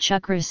 12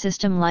 chakra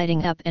system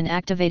lighting up and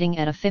activating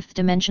at a 5th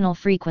dimensional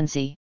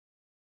frequency.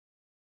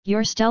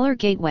 Your stellar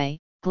gateway,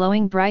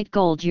 glowing bright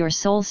gold your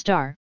soul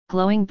star,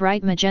 glowing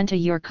bright magenta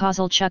your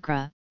causal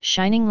chakra,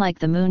 shining like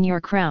the moon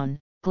your crown,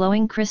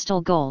 glowing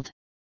crystal gold.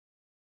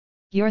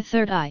 Your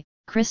third eye,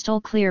 crystal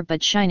clear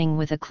but shining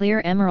with a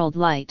clear emerald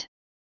light.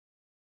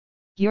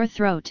 Your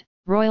throat,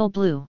 royal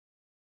blue.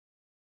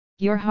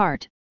 Your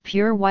heart,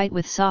 pure white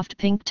with soft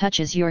pink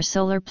touches your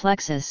solar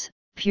plexus,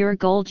 pure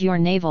gold your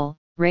navel,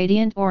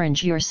 radiant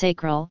orange your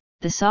sacral,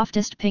 the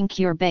softest pink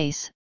your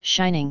base,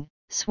 shining,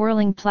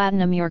 swirling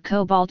platinum your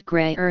cobalt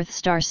gray earth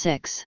star.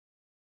 6.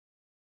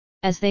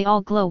 As they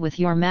all glow with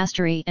your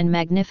mastery and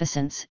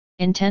magnificence,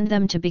 intend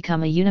them to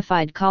become a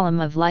unified column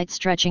of light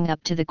stretching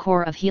up to the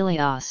core of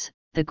Helios,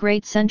 the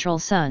great central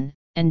sun,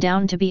 and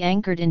down to be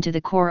anchored into the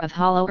core of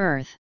hollow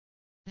earth.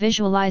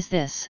 Visualize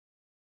this.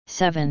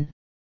 7.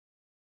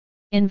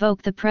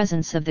 Invoke the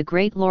presence of the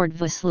great Lord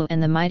Vuslu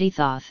and the mighty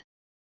Thoth.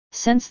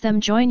 Sense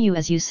them join you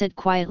as you sit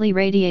quietly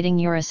radiating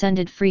your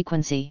ascended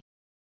frequency.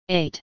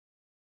 8.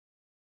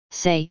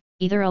 Say,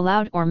 either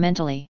aloud or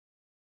mentally,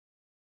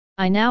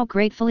 I now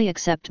gratefully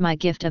accept my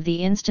gift of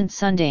the instant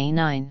sun.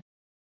 9.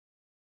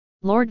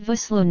 Lord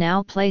Vuslu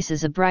now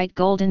places a bright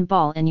golden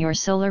ball in your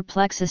solar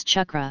plexus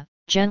chakra,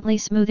 gently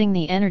smoothing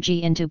the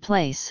energy into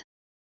place.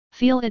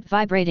 Feel it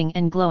vibrating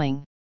and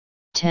glowing.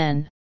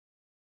 10.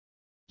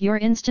 Your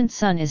instant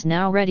sun is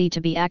now ready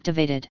to be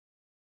activated.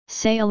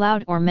 Say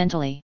aloud or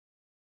mentally,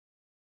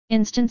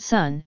 instant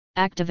sun,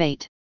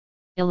 activate.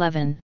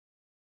 11.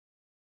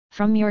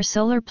 From your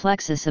solar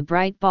plexus a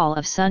bright ball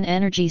of sun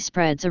energy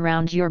spreads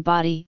around your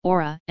body,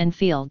 aura, and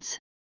fields.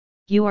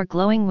 You are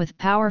glowing with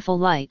powerful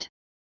light.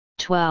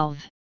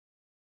 12.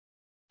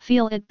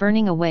 Feel it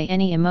burning away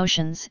any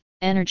emotions,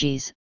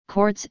 energies,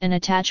 cords and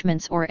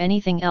attachments or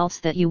anything else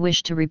that you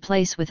wish to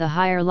replace with a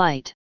higher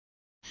light.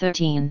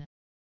 13.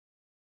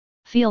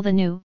 Feel the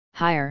new,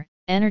 higher,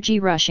 energy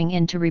rushing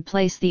in to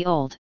replace the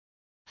old.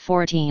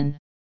 14.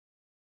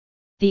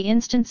 The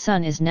instant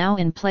sun is now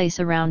in place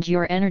around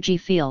your energy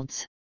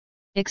fields.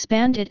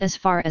 Expand it as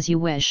far as you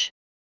wish.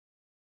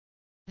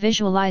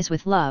 Visualize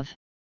with love.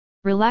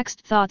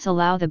 Relaxed thoughts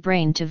allow the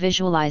brain to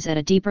visualize at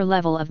a deeper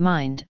level of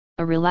mind.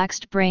 A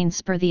relaxed brain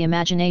spurs the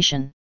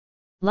imagination.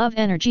 Love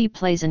energy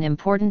plays an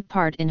important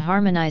part in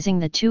harmonizing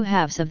the two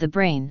halves of the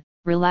brain.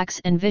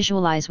 Relax and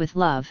visualize with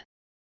love.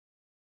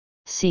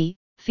 See,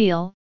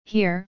 feel,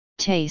 hear,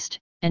 taste,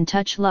 and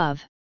touch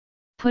love.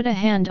 Put a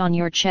hand on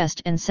your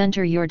chest and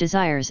center your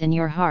desires in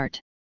your heart.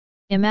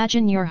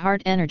 Imagine your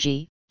heart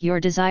energy, your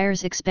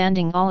desires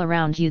expanding all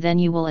around you, then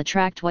you will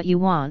attract what you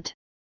want.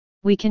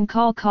 We can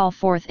call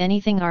forth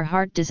anything our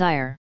heart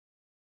desire.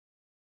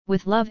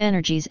 With love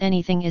energies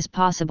anything is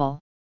possible.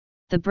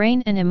 The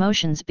brain and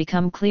emotions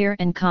become clear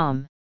and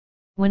calm.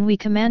 When we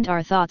command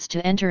our thoughts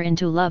to enter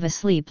into love, a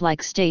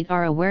sleep-like state,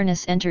 our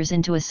awareness enters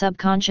into a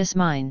subconscious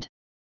mind.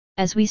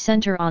 As we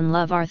center on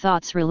love, our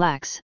thoughts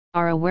relax,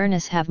 our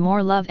awareness have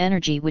more love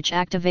energy which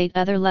activate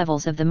other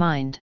levels of the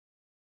mind.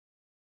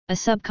 A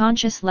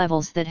subconscious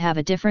levels that have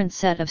a different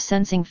set of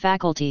sensing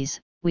faculties,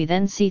 we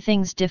then see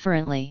things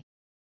differently.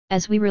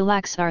 As we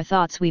relax our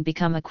thoughts, we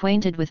become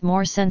acquainted with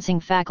more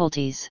sensing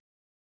faculties.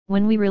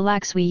 When we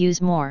relax, we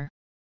use more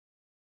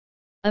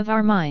of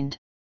our mind.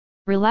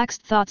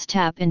 Relaxed thoughts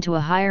tap into a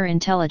higher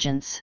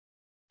intelligence.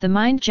 The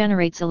mind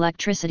generates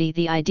electricity.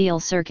 The ideal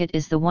circuit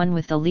is the one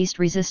with the least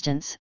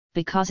resistance,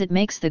 because it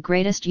makes the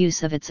greatest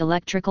use of its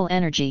electrical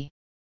energy.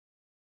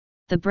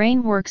 The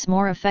brain works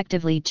more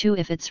effectively too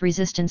if its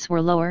resistance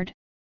were lowered.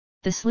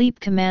 The sleep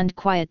command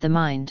quiet the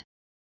mind.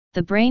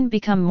 The brain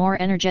become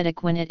more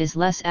energetic when it is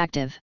less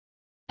active.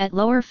 At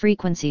lower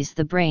frequencies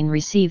the brain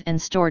receive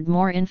and stored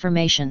more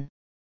information.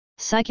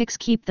 Psychics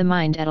keep the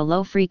mind at a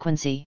low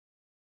frequency,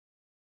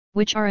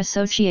 which are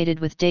associated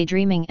with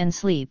daydreaming and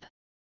sleep.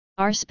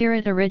 Our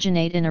spirit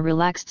originate in a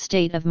relaxed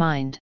state of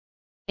mind.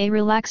 A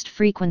relaxed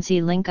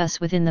frequency link us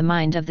within the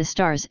mind of the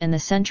stars and the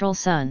central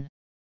sun.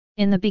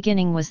 In the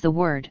beginning was the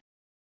word.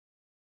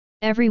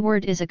 Every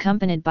word is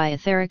accompanied by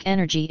etheric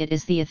energy. It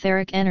is the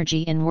etheric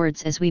energy in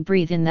words as we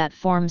breathe in that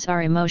forms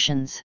our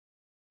emotions.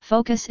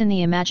 Focus in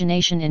the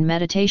imagination in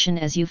meditation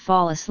as you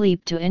fall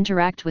asleep to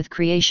interact with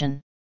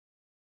creation.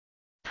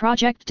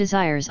 Project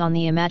desires on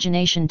the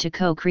imagination to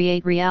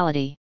co-create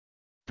reality.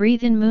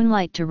 Breathe in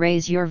moonlight to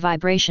raise your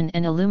vibration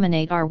and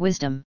illuminate our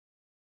wisdom.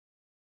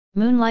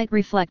 Moonlight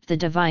reflect the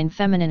divine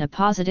feminine, a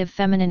positive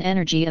feminine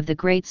energy of the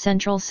great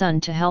central sun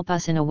to help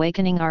us in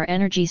awakening our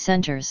energy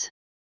centers.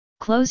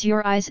 Close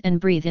your eyes and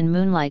breathe in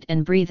moonlight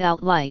and breathe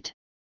out light.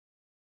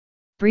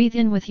 Breathe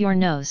in with your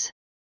nose.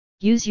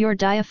 Use your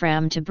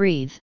diaphragm to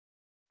breathe.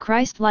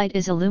 Christ light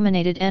is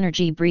illuminated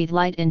energy. Breathe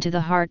light into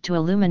the heart to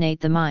illuminate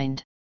the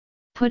mind.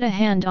 Put a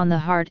hand on the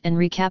heart and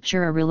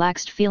recapture a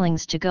relaxed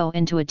feelings to go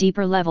into a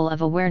deeper level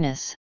of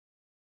awareness.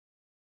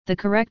 The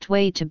correct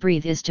way to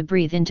breathe is to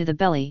breathe into the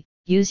belly.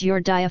 Use your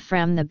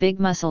diaphragm, the big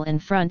muscle in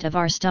front of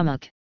our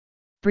stomach.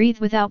 Breathe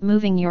without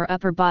moving your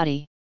upper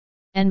body.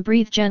 And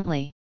breathe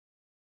gently.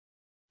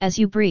 As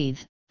you breathe,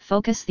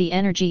 focus the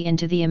energy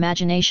into the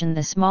imagination,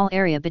 the small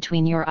area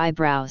between your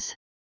eyebrows.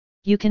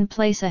 You can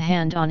place a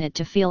hand on it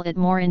to feel it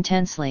more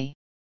intensely.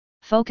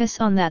 Focus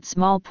on that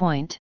small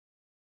point.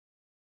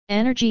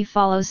 Energy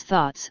follows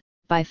thoughts.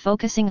 By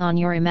focusing on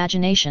your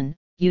imagination,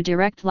 you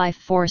direct life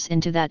force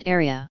into that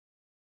area.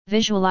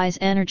 Visualize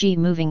energy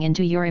moving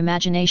into your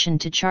imagination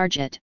to charge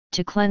it,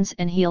 to cleanse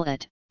and heal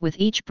it, with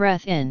each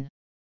breath in.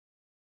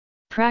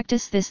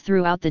 Practice this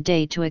throughout the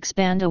day to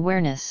expand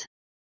awareness.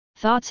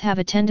 Thoughts have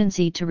a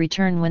tendency to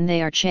return when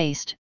they are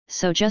chased,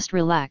 so just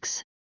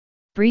relax.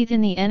 Breathe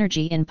in the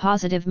energy in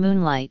positive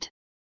moonlight.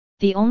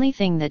 The only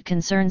thing that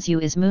concerns you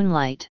is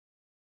moonlight.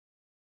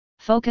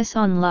 Focus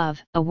on love,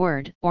 a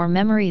word or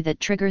memory that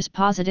triggers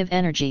positive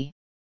energy.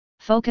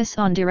 Focus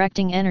on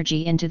directing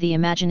energy into the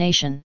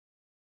imagination.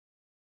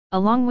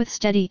 Along with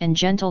steady and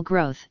gentle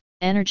growth,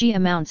 energy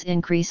amounts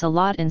increase a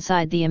lot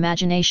inside the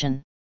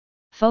imagination.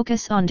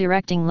 Focus on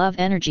directing love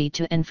energy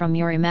to and from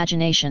your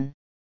imagination.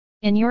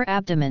 In your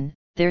abdomen,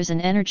 there's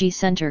an energy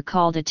center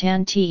called a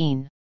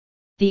Tan-Tien.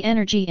 The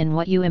energy in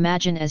what you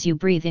imagine as you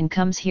breathe in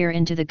comes here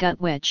into the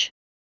gut, which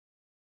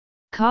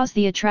cause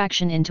the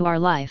attraction into our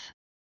life.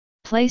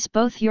 Place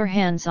both your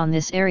hands on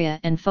this area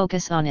and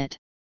focus on it.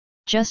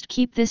 Just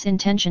keep this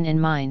intention in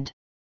mind.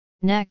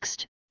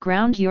 Next,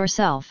 ground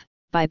yourself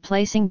by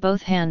placing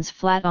both hands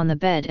flat on the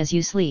bed as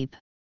you sleep.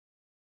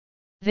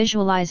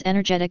 Visualize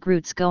energetic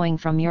roots going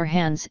from your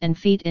hands and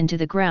feet into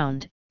the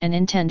ground, and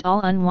intend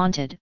all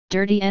unwanted,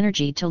 dirty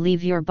energy to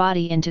leave your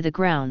body into the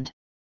ground.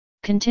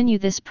 Continue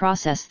this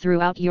process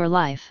throughout your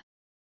life.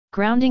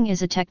 Grounding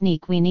is a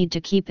technique we need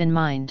to keep in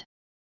mind.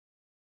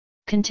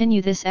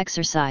 Continue this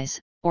exercise,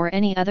 or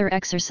any other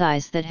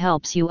exercise that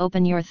helps you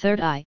open your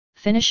third eye,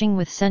 finishing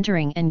with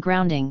centering and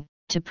grounding,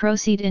 to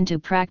proceed into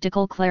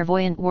practical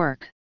clairvoyant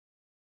work.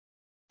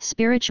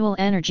 Spiritual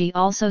energy,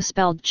 also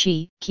spelled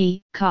chi,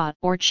 ki, ka,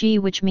 or chi,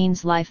 which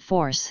means life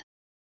force.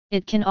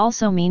 It can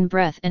also mean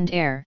breath and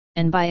air,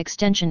 and by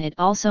extension it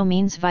also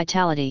means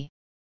vitality.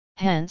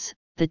 Hence,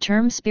 the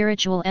term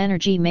spiritual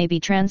energy may be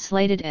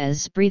translated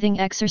as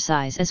breathing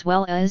exercise as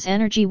well as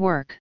energy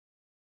work.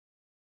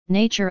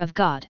 Nature of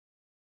God.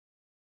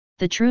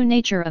 The true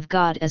nature of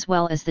God as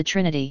well as the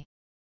Trinity.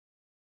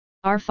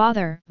 Our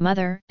Father,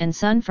 Mother, and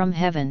Son from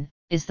heaven,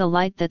 is the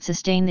light that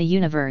sustain the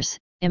universe.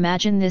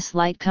 Imagine this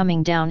light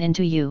coming down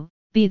into you,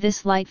 be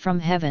this light from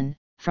heaven,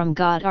 from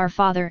God our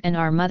Father and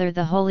our Mother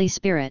the Holy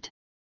Spirit.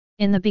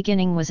 In the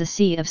beginning was a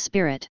sea of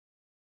spirit.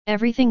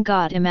 Everything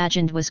God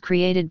imagined was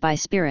created by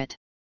Spirit.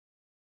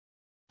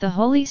 The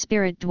Holy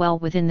Spirit dwell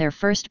within their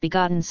first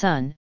begotten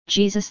Son,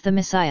 Jesus the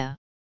Messiah.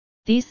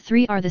 These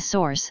three are the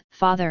source,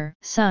 Father,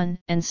 Son,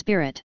 and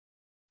Spirit.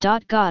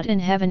 God in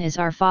heaven is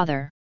our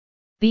Father.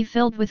 Be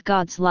filled with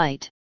God's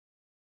light.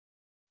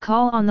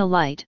 Call on the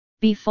light,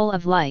 be full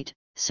of light,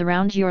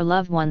 surround your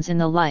loved ones in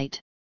the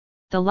light.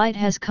 The light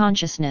has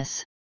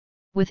consciousness.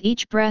 With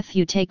each breath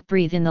you take,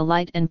 breathe in the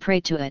light and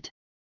pray to it.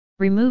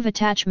 Remove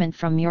attachment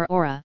from your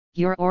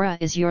aura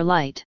is your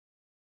light.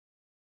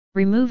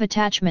 Remove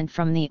attachment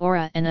from the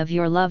aura and of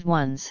your loved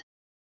ones.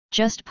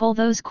 Just pull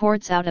those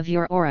cords out of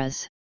your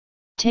auras.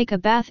 Take a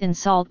bath in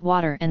salt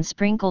water and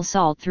sprinkle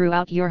salt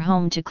throughout your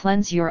home to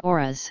cleanse your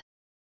auras.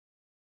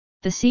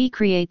 The sea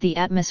create the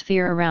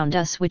atmosphere around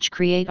us which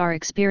create our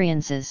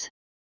experiences.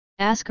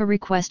 Ask a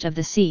request of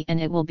the sea and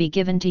it will be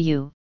given to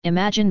you.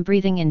 Imagine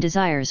breathing in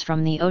desires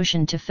from the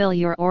ocean to fill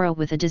your aura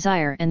with a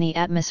desire and the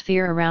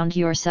atmosphere around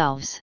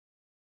yourselves.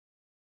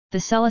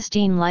 The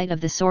celestine light of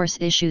the source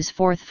issues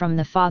forth from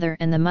the Father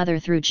and the Mother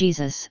through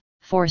Jesus,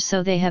 for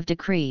so they have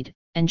decreed,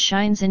 and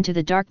shines into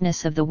the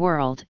darkness of the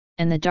world,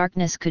 and the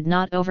darkness could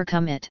not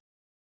overcome it.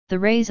 The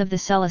rays of the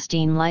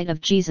celestine light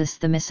of Jesus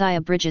the Messiah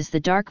bridges the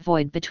dark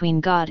void between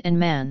God and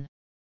man.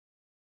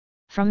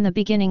 From the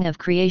beginning of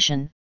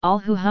creation, all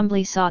who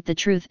humbly sought the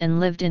truth and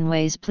lived in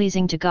ways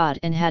pleasing to God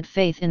and had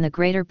faith in the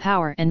greater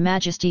power and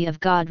majesty of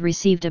God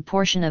received a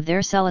portion of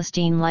their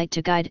celestine light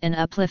to guide and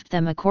uplift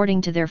them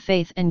according to their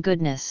faith and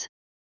goodness.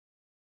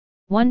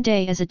 One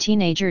day as a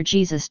teenager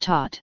Jesus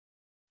taught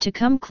to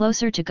come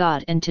closer to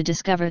God and to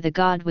discover the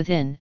God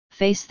within.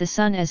 Face the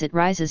sun as it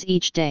rises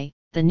each day.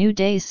 The new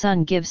day's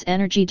sun gives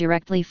energy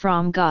directly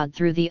from God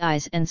through the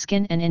eyes and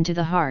skin and into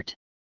the heart.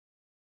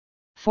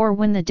 For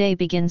when the day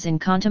begins in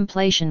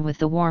contemplation with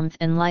the warmth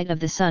and light of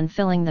the sun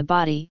filling the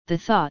body, the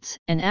thoughts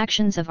and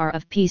actions are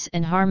of peace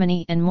and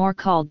harmony and more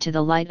called to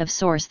the light of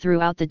source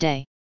throughout the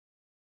day.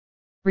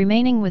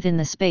 Remaining within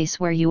the space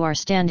where you are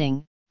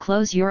standing,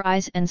 close your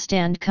eyes and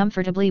stand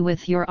comfortably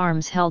with your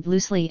arms held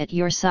loosely at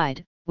your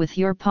side, with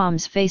your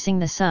palms facing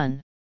the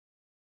sun.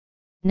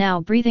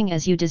 Now breathing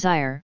as you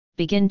desire,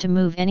 begin to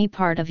move any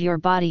part of your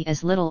body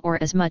as little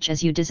or as much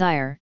as you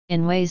desire,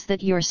 in ways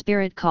that your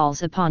spirit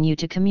calls upon you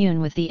to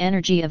commune with the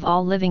energy of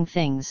all living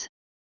things.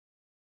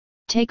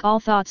 Take all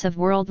thoughts of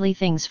worldly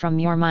things from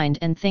your mind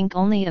and think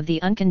only of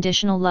the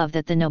unconditional love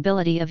that the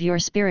nobility of your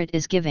spirit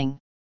is giving.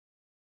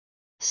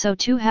 So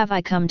too have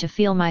I come to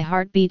feel my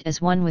heart beat as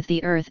one with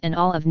the earth and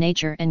all of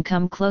nature and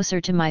come closer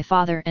to my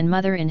Father and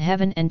Mother in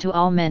heaven and to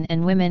all men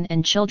and women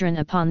and children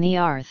upon the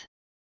earth.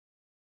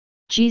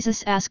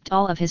 Jesus asked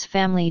all of his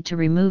family to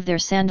remove their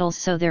sandals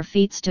so their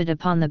feet stood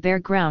upon the bare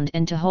ground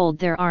and to hold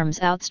their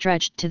arms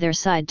outstretched to their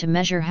side to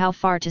measure how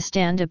far to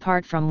stand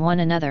apart from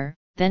one another,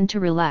 then to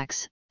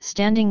relax,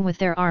 standing with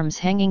their arms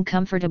hanging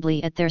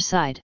comfortably at their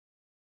side.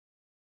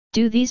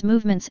 Do these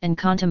movements and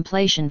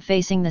contemplation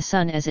facing the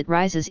sun as it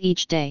rises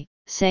each day,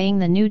 saying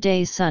the new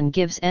day's sun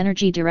gives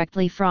energy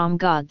directly from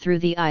God through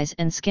the eyes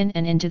and skin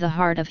and into the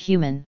heart of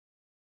human.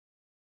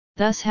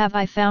 Thus have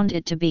I found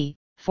it to be.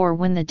 For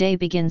when the day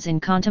begins in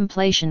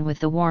contemplation with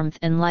the warmth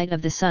and light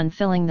of the sun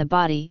filling the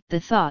body, the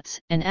thoughts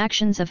and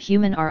actions of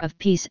human are of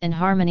peace and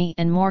harmony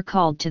and more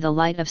called to the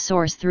light of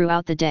source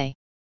throughout the day.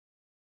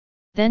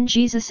 Then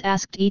Jesus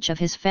asked each of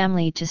his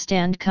family to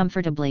stand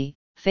comfortably,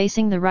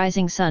 facing the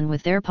rising sun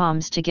with their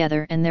palms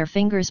together and their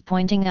fingers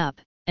pointing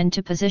up, and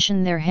to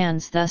position their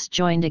hands thus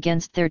joined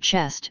against their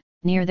chest,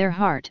 near their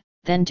heart,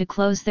 then to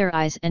close their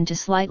eyes and to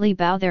slightly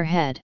bow their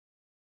head.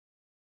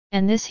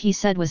 And this he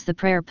said was the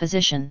prayer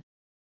position.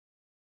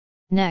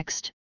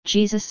 Next,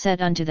 Jesus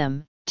said unto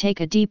them, Take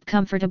a deep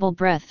comfortable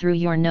breath through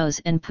your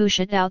nose and push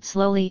it out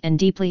slowly and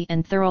deeply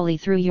and thoroughly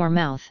through your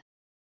mouth.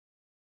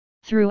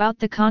 Throughout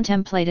the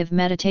contemplative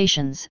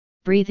meditations,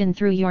 breathe in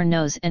through your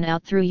nose and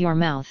out through your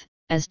mouth,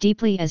 as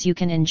deeply as you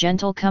can in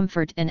gentle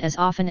comfort and as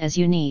often as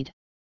you need.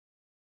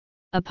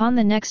 Upon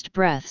the next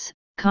breaths,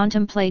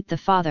 contemplate the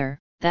Father,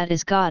 that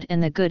is God,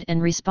 and the good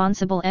and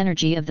responsible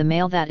energy of the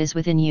male that is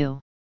within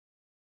you.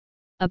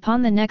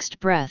 Upon the next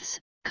breaths,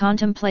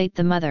 contemplate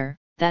the Mother,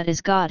 that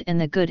is God,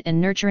 and the good and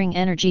nurturing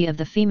energy of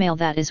the female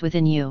that is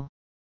within you.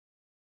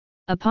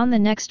 Upon the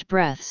next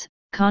breaths,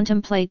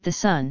 contemplate the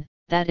Son,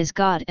 that is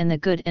God, and the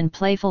good and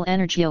playful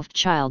energy of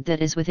child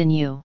that is within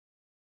you.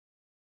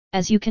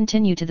 As you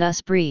continue to thus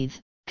breathe,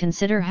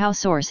 consider how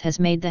Source has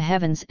made the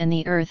heavens and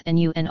the earth and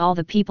you and all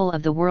the people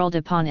of the world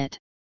upon it.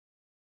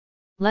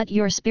 Let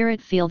your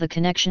spirit feel the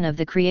connection of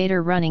the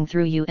Creator running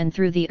through you and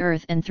through the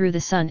earth and through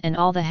the sun and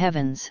all the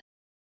heavens.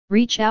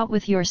 Reach out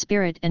with your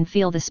spirit and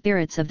feel the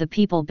spirits of the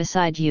people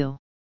beside you.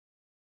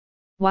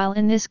 While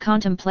in this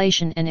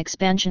contemplation and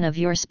expansion of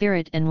your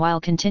spirit and while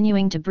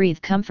continuing to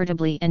breathe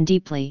comfortably and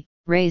deeply,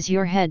 raise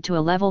your head to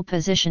a level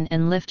position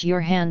and lift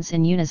your hands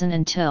in unison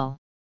until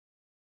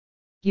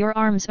your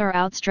arms are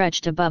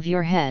outstretched above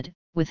your head,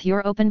 with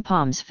your open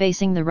palms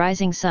facing the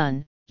rising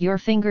sun, your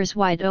fingers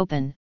wide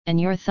open, and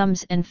your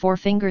thumbs and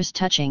forefingers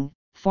touching,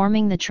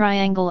 forming the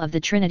triangle of the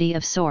Trinity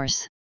of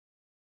Source.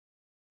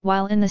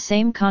 While in the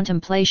same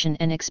contemplation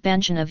and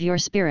expansion of your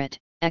spirit,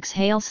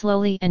 exhale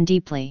slowly and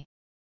deeply.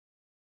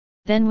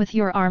 Then with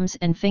your arms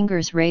and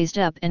fingers raised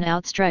up and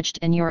outstretched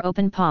and your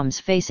open palms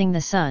facing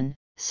the sun,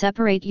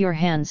 separate your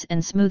hands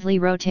and smoothly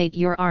rotate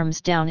your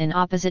arms down in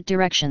opposite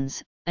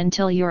directions,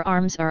 until your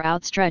arms are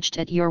outstretched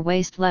at your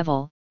waist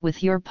level,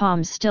 with your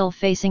palms still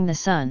facing the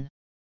sun.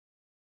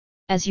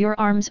 As your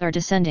arms are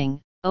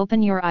descending,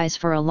 open your eyes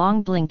for a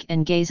long blink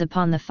and gaze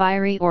upon the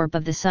fiery orb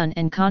of the sun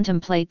and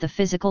contemplate the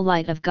physical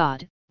light of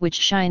God, which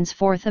shines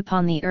forth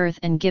upon the earth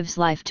and gives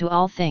life to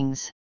all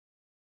things.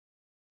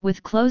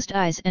 With closed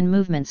eyes and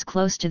movements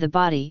close to the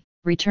body,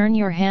 return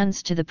your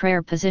hands to the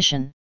prayer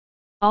position.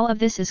 All of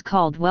this is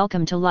called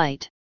Welcome to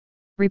Light.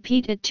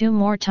 Repeat it 2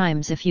 more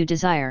times if you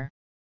desire.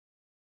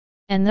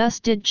 And thus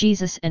did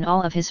Jesus and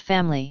all of his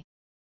family.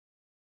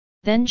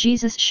 Then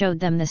Jesus showed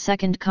them the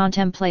second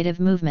contemplative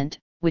movement,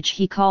 which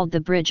he called the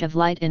Bridge of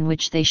Light, in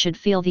which they should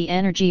feel the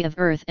energy of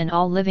earth and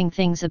all living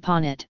things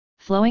upon it,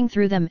 flowing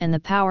through them, and the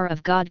power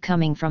of God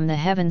coming from the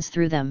heavens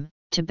through them,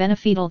 to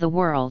benefit all the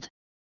world.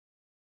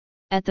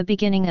 At the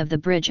beginning of the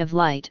Bridge of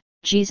Light,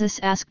 Jesus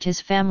asked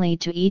his family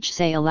to each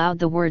say aloud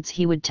the words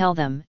he would tell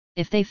them,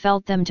 if they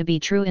felt them to be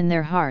true in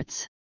their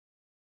hearts.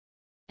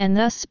 And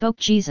thus spoke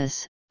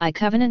Jesus, I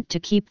covenant to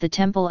keep the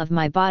temple of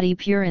my body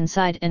pure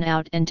inside and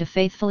out, and to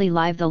faithfully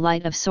live the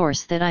light of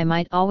source, that I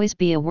might always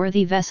be a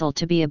worthy vessel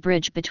to be a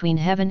bridge between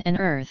heaven and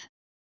earth.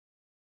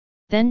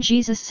 Then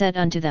Jesus said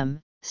unto them,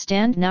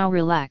 Stand now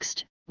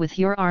relaxed, with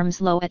your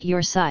arms low at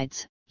your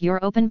sides,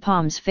 your open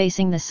palms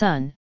facing the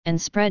sun, and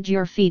spread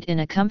your feet in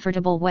a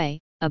comfortable way,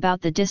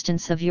 about the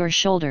distance of your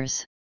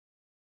shoulders.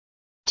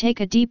 Take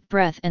a deep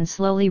breath and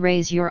slowly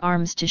raise your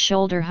arms to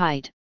shoulder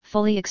height,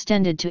 fully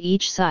extended to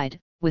each side,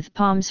 with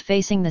palms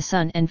facing the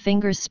sun and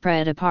fingers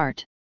spread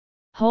apart.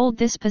 Hold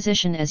this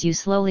position as you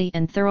slowly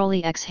and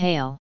thoroughly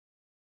exhale.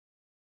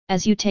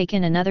 As you take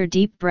in another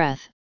deep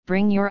breath,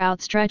 bring your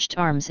outstretched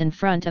arms in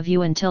front of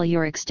you until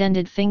your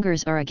extended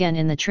fingers are again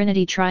in the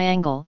Trinity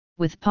triangle,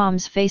 with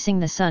palms facing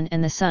the sun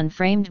and the sun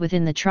framed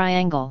within the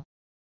triangle.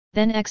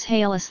 Then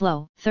exhale a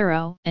slow,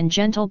 thorough, and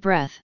gentle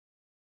breath.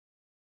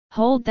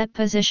 Hold that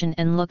position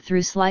and look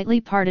through slightly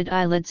parted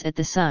eyelids at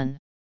the sun.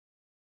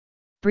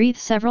 Breathe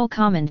several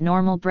calm and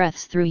normal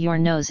breaths through your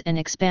nose and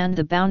expand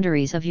the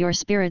boundaries of your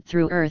spirit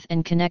through earth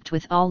and connect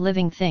with all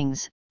living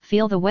things.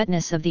 Feel the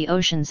wetness of the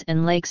oceans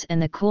and lakes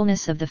and the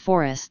coolness of the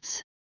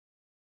forests.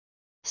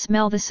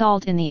 Smell the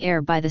salt in the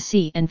air by the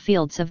sea and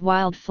fields of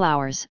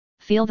wildflowers.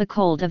 Feel the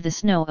cold of the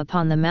snow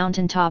upon the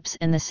mountain tops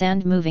and the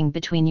sand moving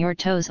between your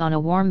toes on a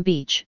warm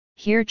beach.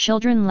 Hear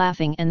children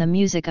laughing and the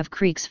music of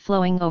creeks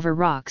flowing over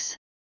rocks.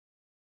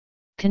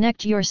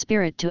 Connect your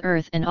spirit to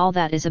earth and all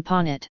that is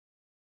upon it.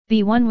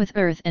 Be one with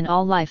earth and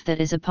all life that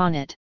is upon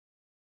it.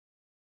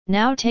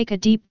 Now take a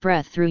deep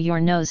breath through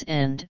your nose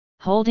and,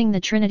 holding the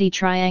Trinity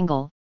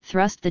triangle,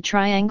 thrust the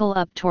triangle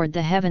up toward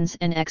the heavens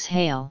and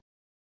exhale.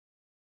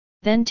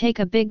 Then take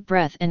a big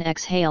breath and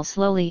exhale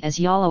slowly as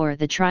you lower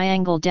the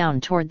triangle down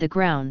toward the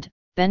ground,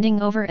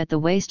 bending over at the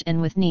waist and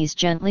with knees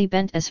gently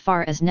bent as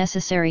far as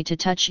necessary to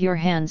touch your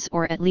hands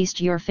or at least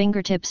your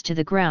fingertips to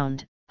the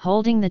ground,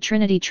 holding the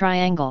Trinity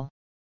triangle.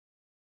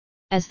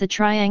 As the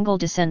triangle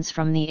descends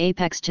from the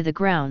apex to the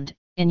ground,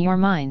 in your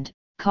mind,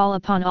 call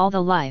upon all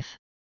the life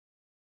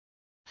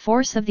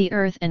force of the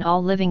earth and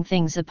all living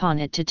things upon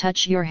it to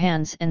touch your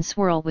hands and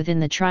swirl within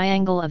the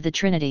triangle of the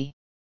Trinity.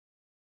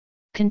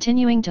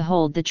 Continuing to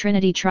hold the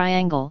Trinity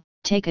triangle,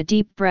 take a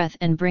deep breath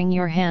and bring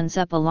your hands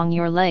up along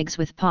your legs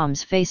with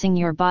palms facing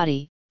your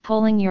body,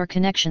 pulling your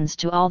connections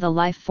to all the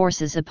life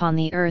forces upon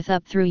the earth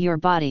up through your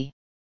body.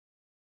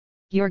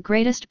 Your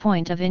greatest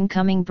point of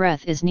incoming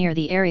breath is near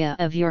the area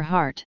of your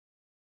heart.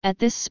 At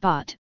this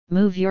spot,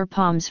 move your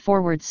palms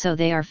forward so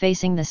they are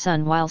facing the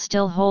sun while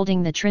still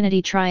holding the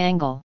Trinity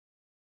triangle.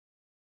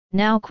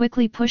 Now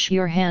quickly push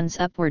your hands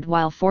upward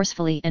while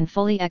forcefully and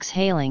fully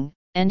exhaling,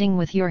 ending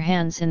with your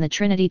hands in the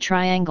Trinity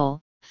triangle,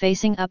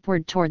 facing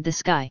upward toward the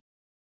sky.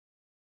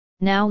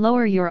 Now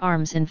lower your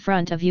arms in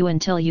front of you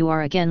until you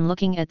are again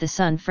looking at the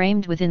sun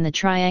framed within the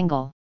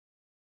triangle.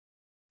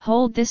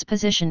 Hold this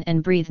position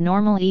and breathe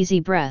normal easy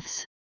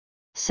breaths.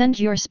 Send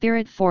your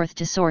spirit forth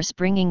to Source,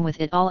 bringing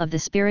with it all of the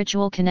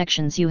spiritual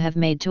connections you have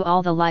made to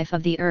all the life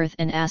of the earth,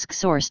 and ask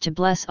Source to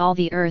bless all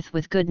the earth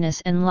with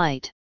goodness and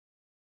light.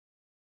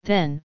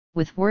 Then,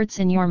 with words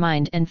in your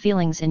mind and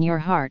feelings in your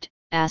heart,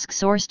 ask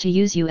Source to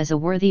use you as a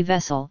worthy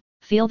vessel.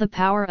 Feel the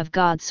power of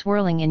God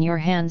swirling in your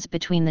hands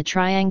between the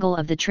triangle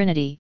of the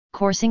Trinity,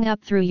 coursing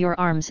up through your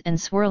arms and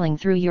swirling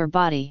through your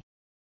body,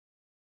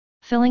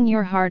 filling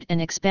your heart and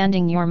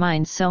expanding your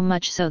mind so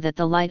much so that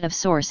the light of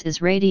Source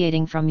is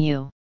radiating from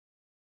you.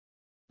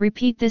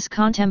 Repeat this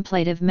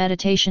contemplative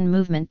meditation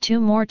movement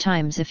 2 more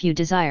times if you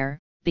desire,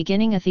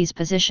 beginning at this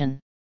position.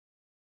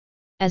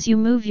 As you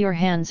move your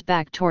hands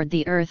back toward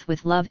the earth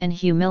with love and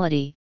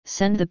humility,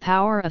 send the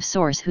power of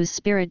Source, whose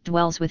spirit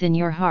dwells within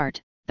your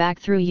heart, back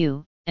through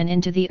you, and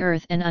into the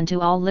earth and unto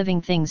all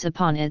living things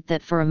upon it,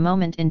 that for a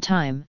moment in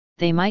time,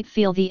 they might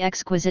feel the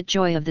exquisite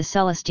joy of the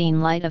Celestine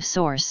light of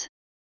Source.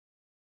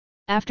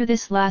 After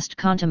this last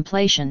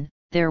contemplation,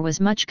 there was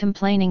much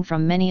complaining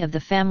from many of the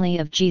family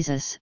of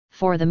Jesus,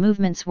 for the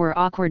movements were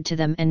awkward to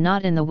them and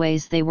not in the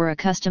ways they were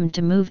accustomed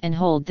to move and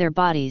hold their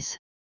bodies.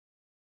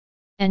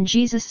 And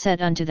Jesus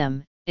said unto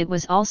them, It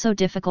was also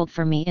difficult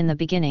for me in the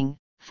beginning,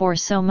 for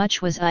so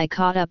much was I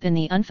caught up in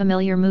the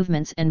unfamiliar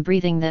movements and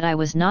breathing that I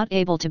was not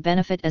able to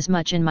benefit as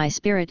much in my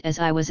spirit as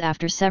I was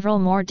after several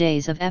more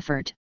days of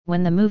effort,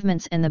 when the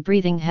movements and the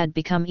breathing had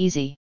become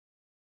easy.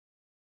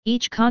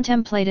 Each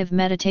contemplative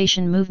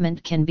meditation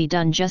movement can be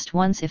done just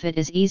once if it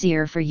is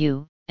easier for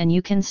you, and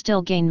you can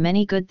still gain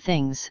many good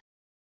things.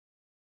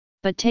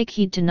 But take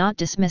heed to not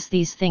dismiss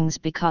these things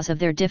because of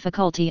their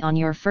difficulty on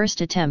your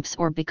first attempts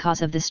or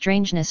because of the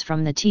strangeness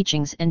from the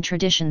teachings and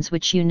traditions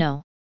which you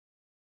know.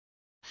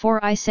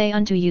 For I say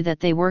unto you that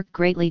they work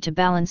greatly to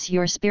balance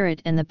your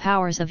spirit and the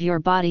powers of your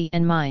body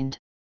and mind.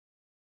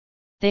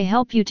 They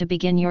help you to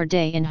begin your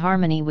day in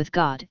harmony with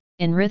God,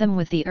 in rhythm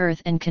with the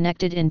earth and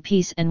connected in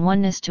peace and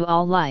oneness to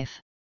all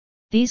life.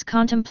 These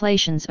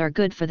contemplations are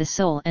good for the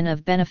soul and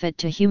of benefit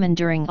to human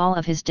during all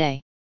of his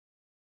day.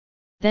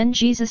 Then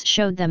Jesus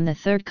showed them the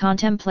third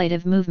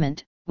contemplative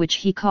movement, which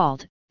he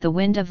called, the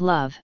wind of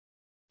love.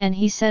 And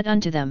he said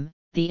unto them,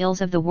 The ills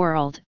of the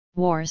world,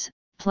 wars,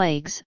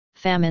 plagues,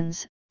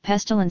 famines,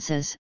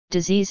 pestilences,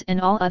 disease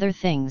and all other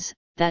things,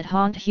 that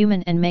haunt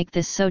human and make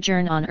this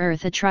sojourn on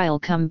earth a trial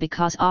come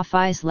because of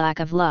is lack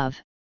of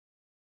love.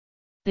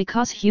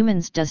 Because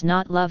humans does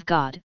not love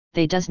God,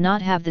 they does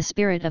not have the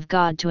Spirit of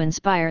God to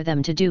inspire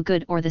them to do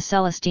good or the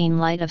Celestine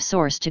light of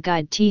source to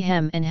guide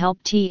him and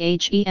help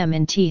them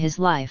in his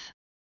life.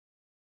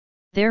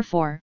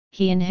 Therefore,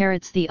 he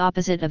inherits the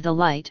opposite of the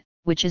light,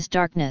 which is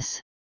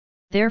darkness.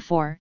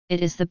 Therefore,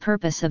 it is the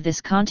purpose of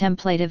this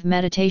contemplative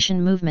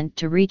meditation movement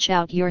to reach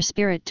out your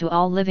spirit to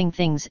all living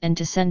things and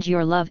to send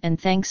your love and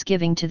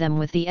thanksgiving to them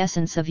with the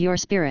essence of your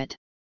spirit.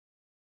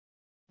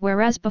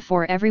 Whereas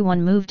before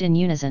everyone moved in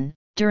unison,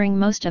 during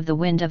most of the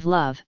wind of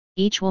love,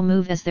 each will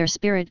move as their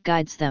spirit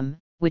guides them,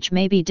 which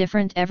may be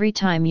different every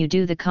time you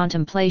do the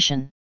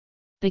contemplation.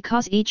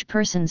 Because each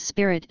person's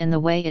spirit and the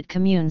way it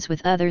communes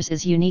with others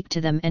is unique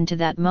to them and to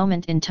that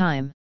moment in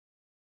time.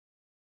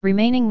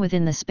 Remaining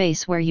within the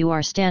space where you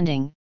are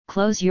standing,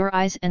 close your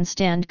eyes and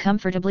stand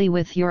comfortably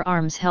with your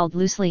arms held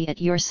loosely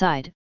at your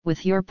side,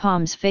 with your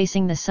palms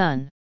facing the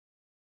sun.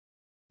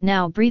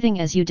 Now breathing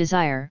as you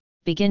desire,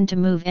 begin to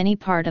move any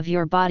part of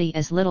your body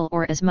as little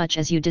or as much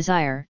as you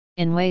desire,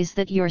 in ways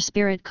that your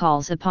spirit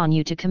calls upon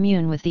you to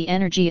commune with the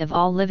energy of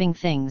all living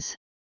things.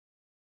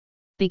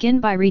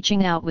 Begin by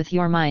reaching out with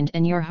your mind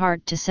and your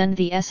heart to send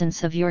the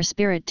essence of your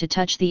spirit to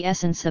touch the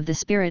essence of the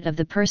spirit of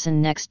the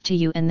person next to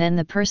you and then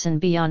the person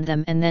beyond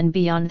them and then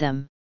beyond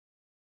them.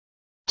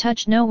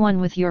 Touch no one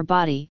with your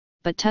body,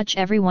 but touch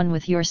everyone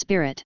with your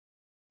spirit.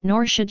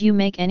 Nor should you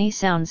make any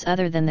sounds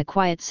other than the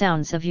quiet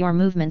sounds of your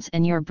movements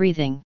and your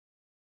breathing.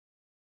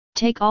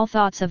 Take all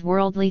thoughts of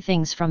worldly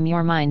things from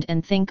your mind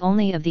and think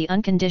only of the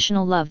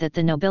unconditional love that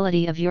the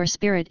nobility of your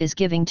spirit is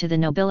giving to the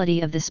nobility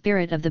of the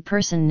spirit of the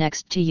person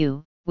next to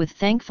you, with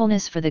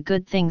thankfulness for the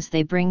good things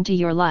they bring to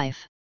your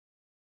life.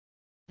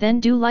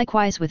 Then do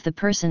likewise with the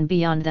person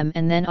beyond them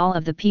and then all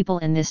of the people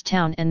in this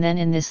town and then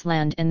in this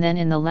land and then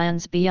in the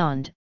lands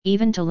beyond,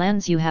 even to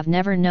lands you have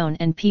never known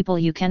and people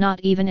you cannot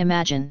even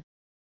imagine.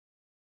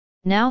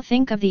 Now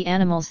think of the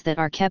animals that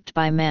are kept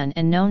by man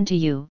and known to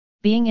you,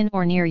 being in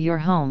or near your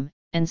home,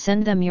 and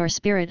send them your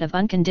spirit of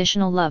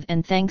unconditional love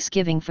and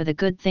thanksgiving for the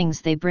good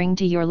things they bring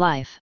to your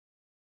life.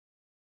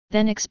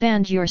 Then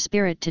expand your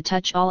spirit to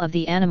touch all of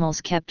the animals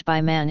kept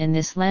by man in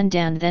this land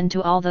and then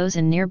to all those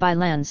in nearby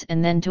lands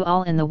and then to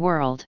all in the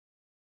world.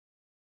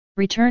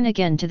 Return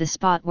again to the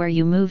spot where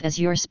you move as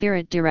your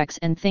spirit directs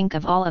and think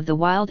of all of the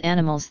wild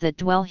animals that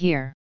dwell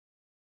here.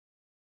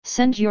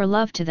 Send your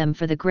love to them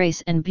for the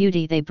grace and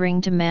beauty they bring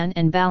to man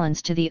and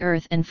balance to the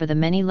earth and for the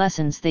many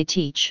lessons they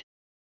teach.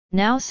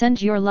 Now send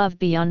your love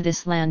beyond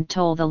this land to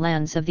all the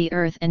lands of the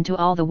earth and to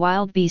all the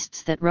wild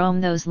beasts that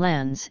roam those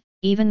lands,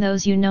 even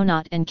those you know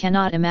not and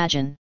cannot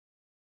imagine.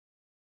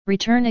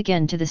 Return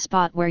again to the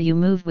spot where you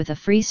move with a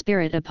free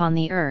spirit upon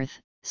the earth,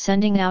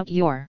 sending out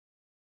your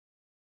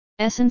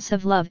essence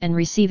of love and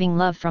receiving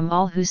love from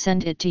all who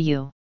send it to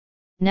you.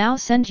 Now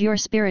send your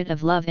spirit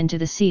of love into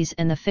the seas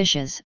and the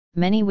fishes,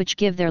 many which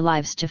give their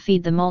lives to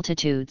feed the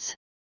multitudes.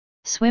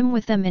 Swim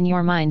with them in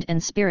your mind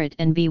and spirit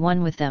and be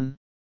one with them.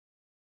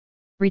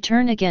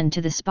 Return again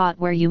to the spot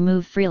where you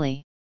move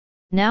freely.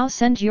 Now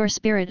send your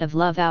spirit of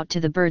love out to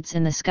the birds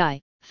in the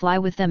sky, fly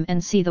with them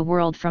and see the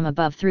world from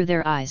above through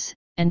their eyes,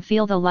 and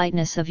feel the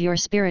lightness of your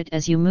spirit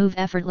as you move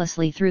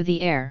effortlessly through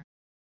the air.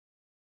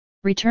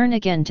 Return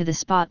again to the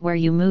spot where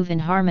you move in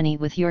harmony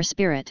with your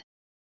spirit.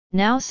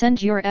 Now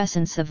send your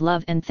essence of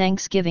love and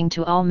thanksgiving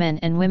to all men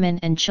and women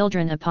and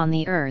children upon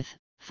the earth,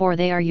 for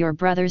they are your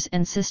brothers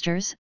and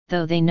sisters,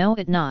 though they know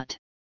it not.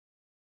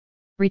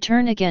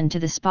 Return again to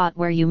the spot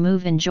where you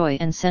move in joy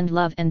and send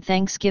love and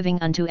thanksgiving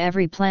unto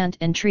every plant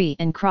and tree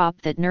and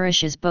crop that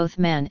nourishes both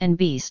man and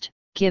beast,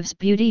 gives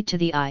beauty to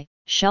the eye,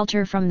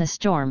 shelter from the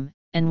storm,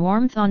 and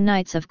warmth on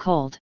nights of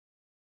cold.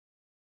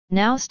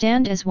 Now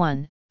stand as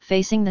one,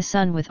 facing the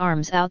sun with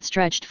arms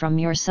outstretched from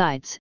your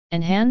sides,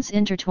 and hands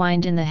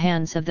intertwined in the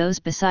hands of those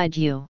beside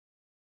you.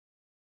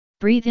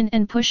 Breathe in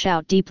and push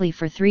out deeply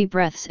for 3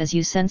 breaths as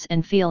you sense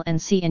and feel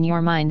and see in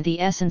your mind the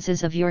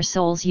essences of your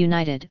souls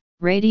united,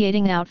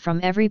 radiating out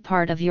from every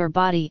part of your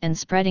body and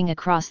spreading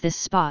across this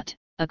spot,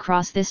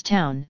 across this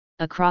town,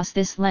 across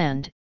this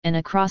land, and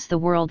across the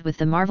world with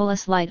the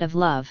marvelous light of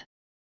love.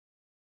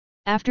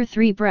 After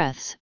 3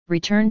 breaths,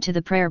 return to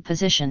the prayer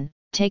position,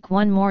 take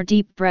one more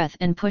deep breath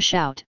and push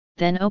out,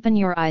 then open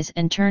your eyes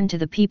and turn to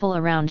the people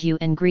around you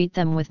and greet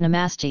them with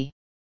Namaste.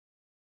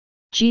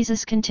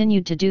 Jesus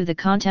continued to do the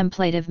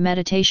contemplative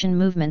meditation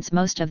movements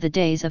most of the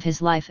days of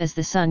his life as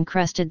the sun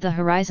crested the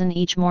horizon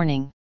each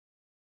morning.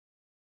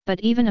 But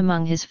even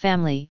among his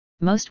family,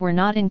 most were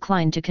not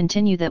inclined to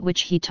continue that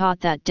which he taught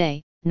that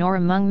day, nor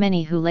among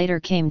many who later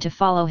came to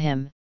follow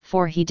him,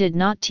 for he did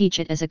not teach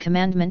it as a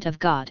commandment of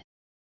God.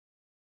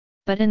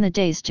 But in the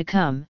days to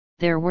come,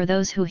 there were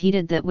those who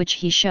heeded that which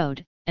he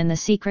showed, and the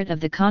secret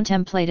of the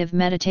contemplative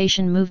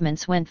meditation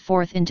movements went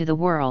forth into the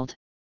world.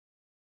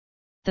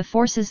 The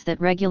forces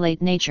that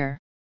regulate nature.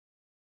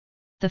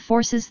 The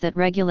forces that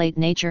regulate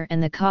nature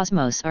and the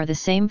cosmos are the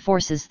same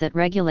forces that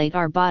regulate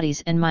our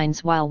bodies and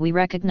minds. While we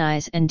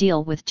recognize and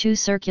deal with 2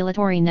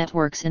 circulatory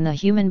networks in the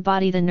human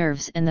body, the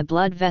nerves and the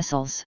blood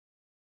vessels.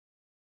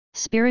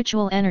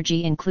 Spiritual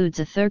energy includes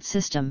a 3rd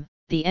system,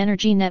 the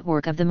energy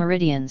network of the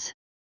meridians.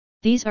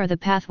 These are the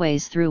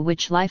pathways through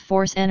which life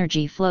force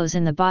energy flows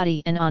in the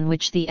body and on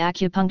which the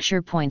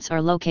acupuncture points are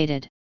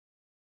located.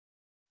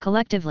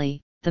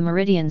 Collectively, the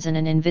meridians are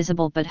an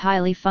invisible but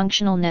highly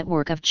functional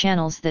network of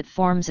channels that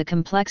forms a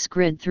complex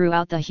grid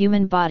throughout the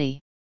human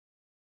body.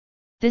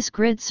 This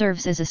grid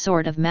serves as a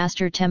sort of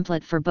master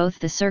template for both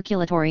the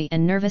circulatory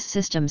and nervous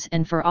systems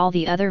and for all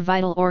the other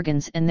vital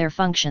organs and their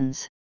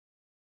functions.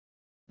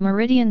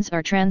 Meridians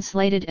are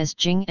translated as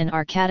Jing and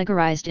are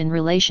categorized in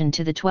relation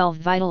to the 12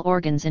 vital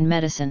organs in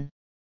medicine.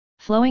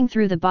 Flowing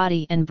through the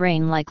body and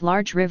brain like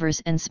large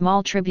rivers and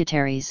small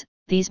tributaries,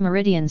 these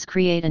meridians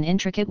create an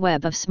intricate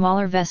web of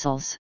smaller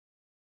vessels,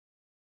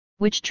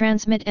 which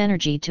transmit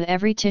energy to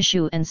every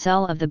tissue and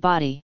cell of the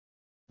body.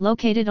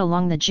 Located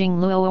along the Jing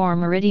Luo or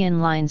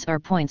meridian lines are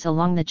points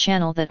along the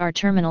channel that are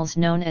terminals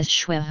known as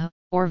shui,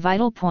 or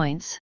vital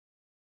points.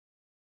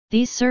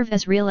 These serve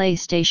as relay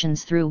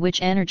stations through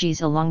which energies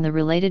along the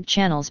related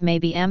channels may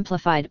be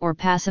amplified or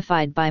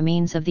pacified by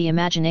means of the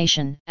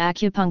imagination,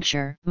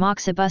 acupuncture,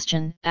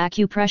 moxibustion,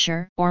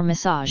 acupressure, or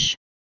massage.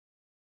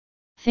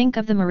 Think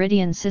of the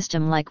meridian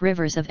system like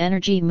rivers of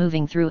energy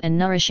moving through and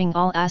nourishing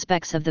all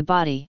aspects of the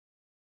body.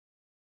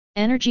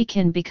 Energy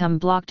can become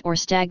blocked or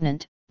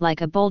stagnant,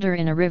 like a boulder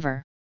in a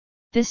river.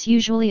 This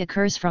usually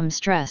occurs from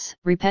stress,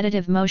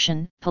 repetitive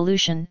motion,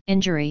 pollution,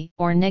 injury,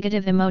 or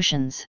negative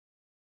emotions.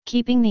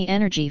 Keeping the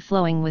energy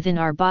flowing within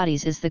our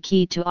bodies is the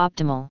key to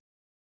optimal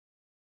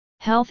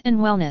health and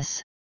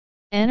wellness.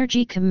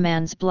 Energy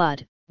commands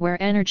blood, where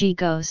energy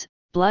goes,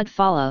 blood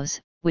follows,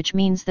 which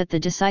means that the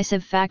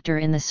decisive factor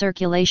in the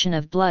circulation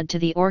of blood to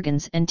the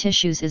organs and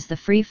tissues is the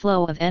free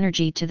flow of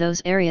energy to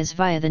those areas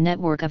via the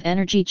network of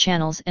energy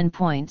channels and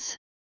points.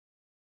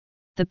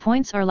 The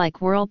points are like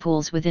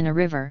whirlpools within a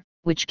river,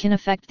 which can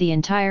affect the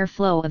entire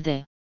flow of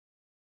the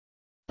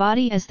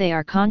body as they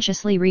are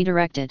consciously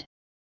redirected.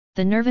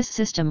 The nervous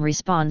system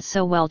responds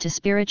so well to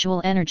spiritual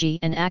energy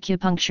and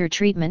acupuncture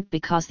treatment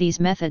because these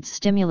methods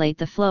stimulate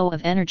the flow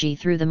of energy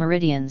through the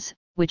meridians,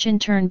 which in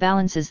turn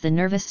balances the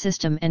nervous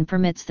system and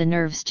permits the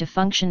nerves to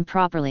function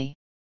properly.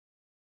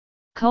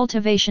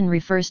 Cultivation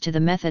refers to the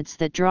methods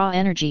that draw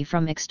energy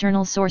from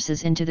external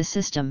sources into the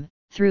system,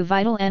 through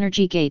vital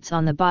energy gates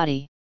on the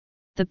body.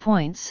 The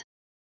points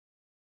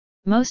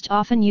most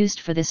often used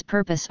for this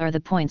purpose are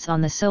the points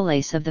on the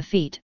soles of the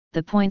feet,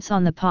 the points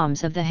on the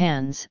palms of the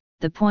hands,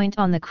 the point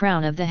on the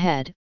crown of the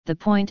head, the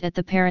point at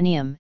the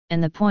perineum,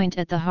 and the point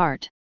at the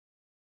heart.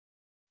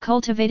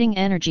 Cultivating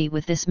energy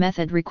with this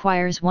method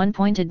requires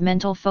one-pointed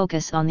mental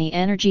focus on the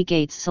energy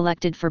gates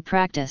selected for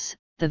practice,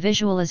 the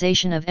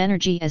visualization of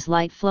energy as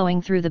light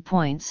flowing through the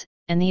points,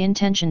 and the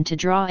intention to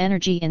draw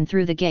energy in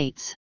through the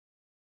gates.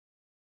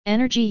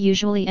 Energy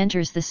usually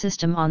enters the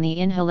system on the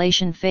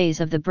inhalation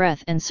phase of the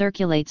breath and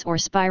circulates or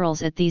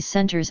spirals at these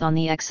centers on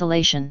the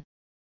exhalation.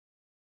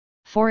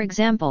 For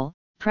example,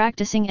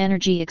 practicing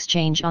energy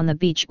exchange on the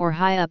beach or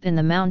high up in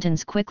the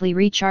mountains quickly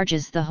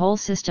recharges the whole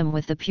system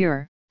with the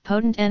pure,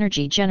 potent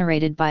energy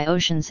generated by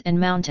oceans and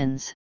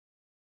mountains.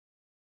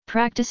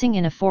 Practicing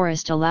in a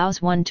forest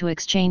allows one to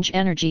exchange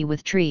energy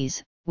with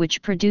trees,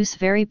 which produce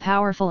very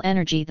powerful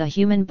energy. The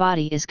human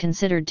body is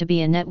considered to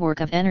be a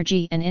network of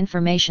energy and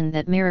information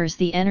that mirrors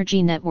the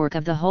energy network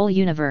of the whole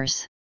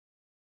universe.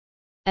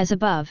 As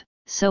above,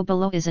 so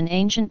below is an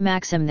ancient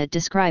maxim that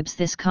describes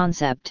this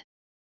concept.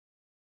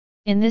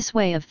 In this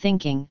way of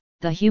thinking,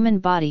 the human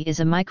body is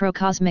a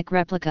microcosmic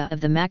replica of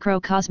the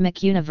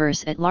macrocosmic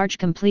universe at large,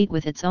 complete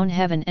with its own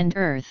heaven and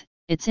earth,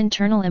 its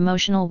internal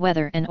emotional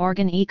weather and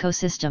organ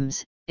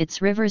ecosystems,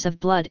 its rivers of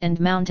blood and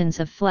mountains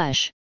of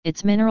flesh,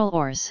 its mineral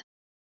ores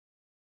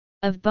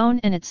of bone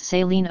and its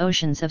saline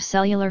oceans of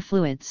cellular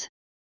fluids.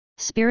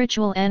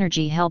 Spiritual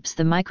energy helps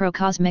the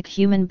microcosmic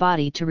human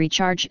body to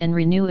recharge and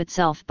renew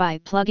itself by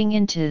plugging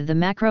into the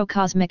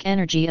macrocosmic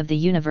energy of the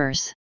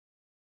universe.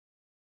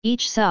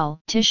 Each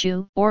cell,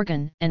 tissue,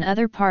 organ, and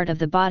other part of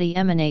the body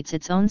emanates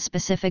its own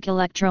specific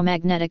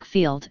electromagnetic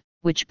field,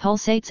 which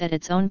pulsates at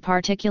its own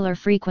particular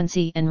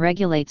frequency and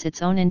regulates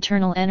its own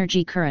internal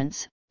energy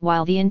currents,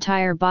 while the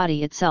entire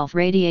body itself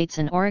radiates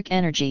an auric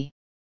energy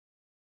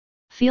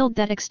field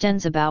that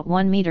extends about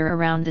 1 meter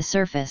around the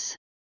surface.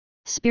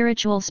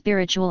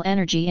 Spiritual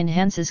energy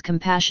enhances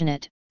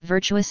compassionate,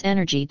 virtuous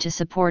energy to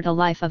support a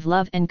life of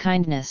love and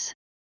kindness.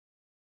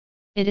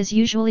 It is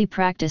usually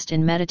practiced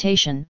in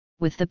meditation,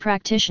 with the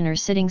practitioner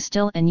sitting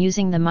still and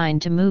using the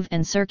mind to move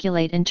and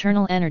circulate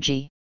internal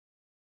energy.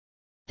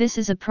 This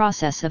is a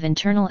process of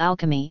internal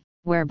alchemy,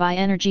 whereby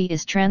energy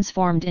is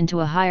transformed into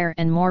a higher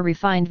and more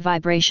refined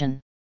vibration.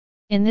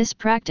 In this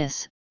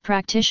practice,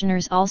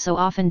 practitioners also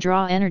often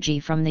draw energy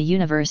from the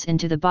universe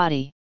into the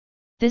body.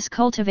 This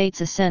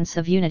cultivates a sense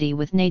of unity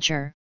with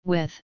nature,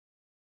 with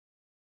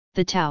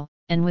the Tao,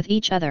 and with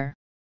each other.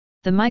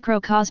 The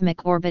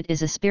microcosmic orbit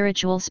is a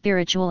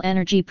spiritual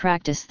energy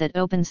practice that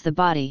opens the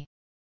body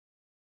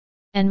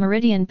and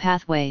meridian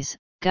pathways,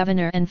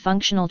 governor and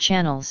functional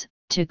channels,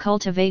 to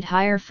cultivate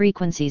higher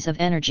frequencies of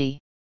energy.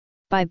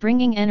 By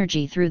bringing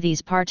energy through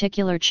these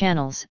particular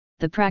channels,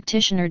 the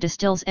practitioner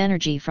distills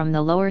energy from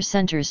the lower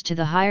centers to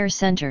the higher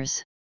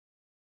centers,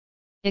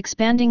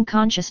 expanding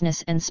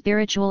consciousness and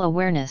spiritual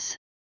awareness.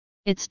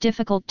 It's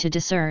difficult to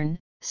discern,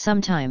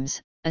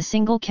 sometimes, a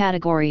single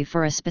category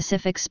for a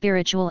specific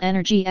spiritual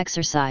energy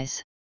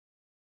exercise.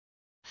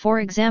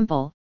 For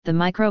example, the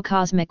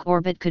microcosmic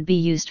orbit could be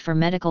used for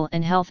medical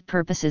and health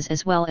purposes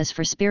as well as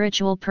for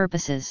spiritual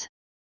purposes.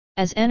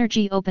 As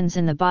energy opens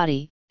in the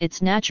body, it's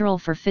natural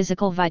for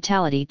physical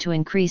vitality to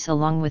increase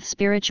along with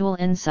spiritual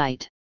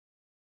insight.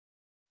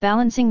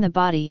 Balancing the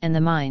body and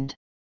the mind.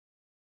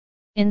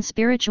 In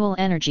spiritual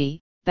energy,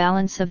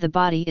 balance of the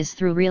body is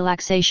through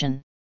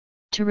relaxation.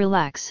 To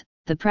relax,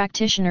 the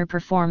practitioner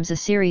performs a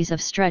series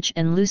of stretch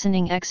and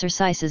loosening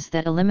exercises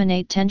that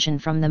eliminate tension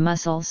from the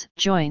muscles,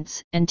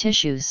 joints, and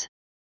tissues.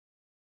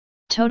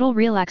 Total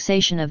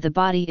relaxation of the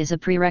body is a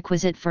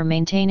prerequisite for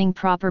maintaining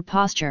proper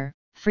posture,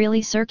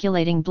 freely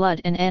circulating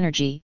blood and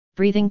energy,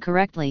 breathing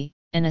correctly,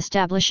 and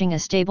establishing a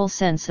stable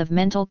sense of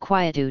mental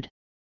quietude.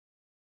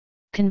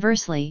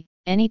 Conversely,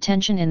 any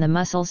tension in the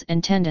muscles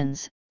and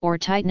tendons, or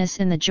tightness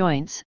in the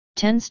joints,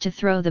 tends to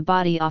throw the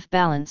body off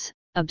balance,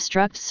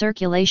 obstruct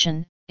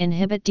circulation,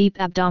 inhibit deep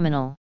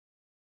abdominal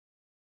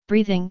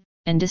breathing,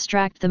 and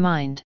distract the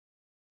mind.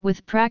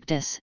 With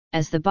practice,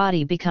 as the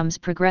body becomes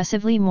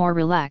progressively more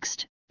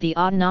relaxed, the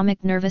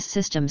autonomic nervous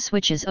system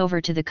switches over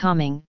to the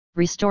calming,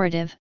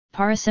 restorative,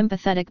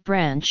 parasympathetic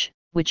branch,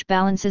 which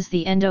balances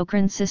the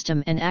endocrine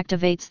system and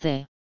activates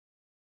the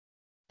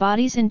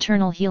body's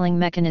internal healing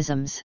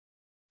mechanisms.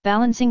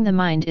 Balancing the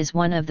mind is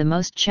one of the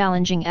most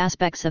challenging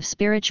aspects of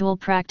spiritual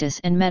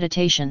practice and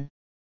meditation.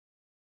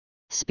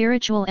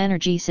 Spiritual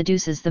energy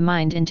seduces the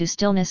mind into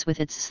stillness with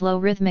its slow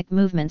rhythmic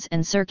movements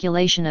and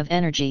circulation of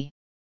energy.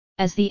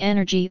 As the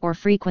energy or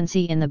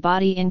frequency in the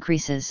body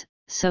increases,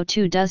 so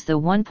too does the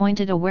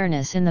one-pointed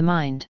awareness in the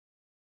mind.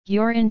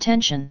 Your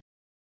intention.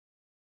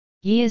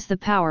 Yi is the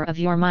power of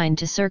your mind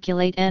to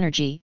circulate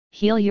energy,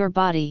 heal your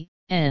body,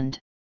 and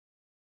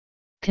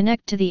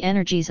connect to the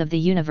energies of the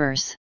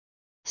universe.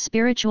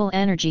 Spiritual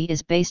energy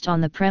is based on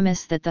the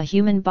premise that the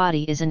human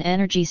body is an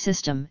energy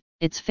system,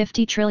 its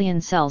 50 trillion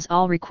cells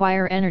all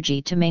require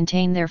energy to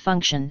maintain their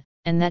function,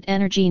 and that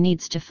energy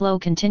needs to flow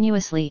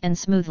continuously and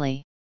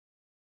smoothly.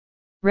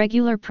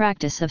 Regular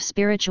practice of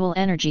spiritual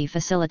energy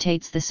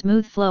facilitates the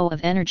smooth flow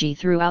of energy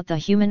throughout the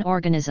human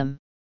organism.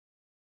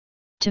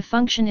 To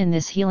function in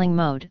this healing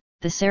mode,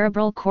 the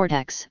cerebral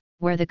cortex,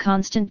 where the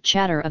constant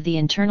chatter of the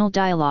internal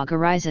dialogue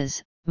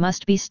arises,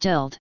 must be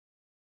stilled.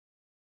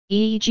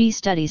 EEG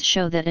studies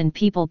show that in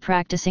people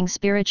practicing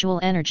spiritual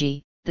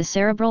energy, the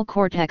cerebral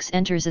cortex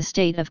enters a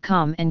state of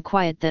calm and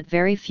quiet that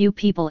very few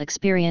people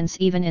experience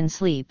even in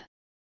sleep.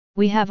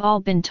 We have all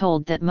been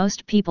told that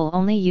most people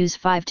only use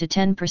 5 to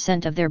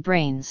 10% of their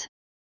brains.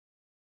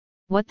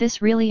 What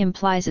this really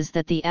implies is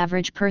that the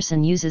average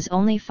person uses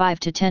only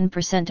 5 to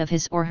 10% of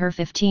his or her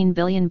 15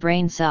 billion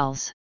brain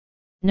cells.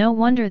 No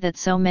wonder that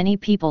so many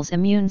people's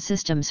immune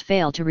systems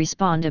fail to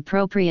respond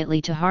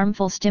appropriately to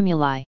harmful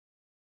stimuli.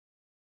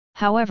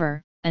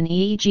 However, an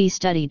EEG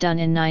study done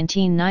in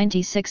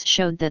 1996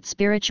 showed that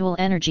spiritual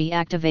energy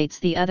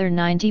activates the other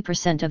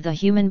 90% of the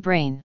human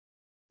brain.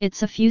 It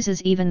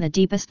suffuses even the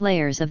deepest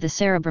layers of the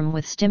cerebrum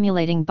with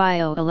stimulating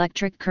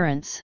bioelectric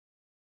currents.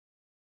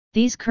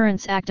 These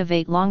currents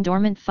activate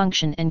long-dormant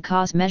function and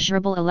cause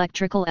measurable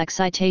electrical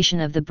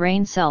excitation of the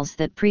brain cells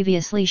that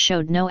previously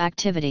showed no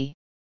activity.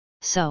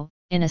 So,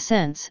 in a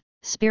sense,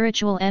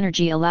 spiritual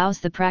energy allows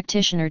the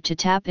practitioner to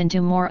tap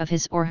into more of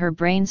his or her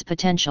brain's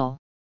potential.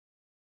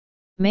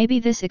 Maybe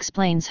this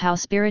explains how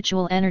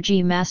spiritual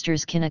energy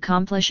masters can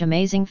accomplish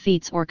amazing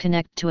feats or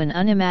connect to an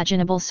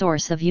unimaginable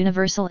source of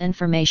universal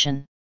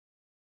information.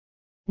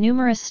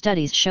 Numerous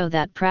studies show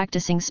that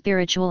practicing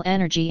spiritual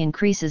energy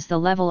increases the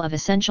level of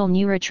essential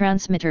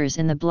neurotransmitters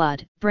in the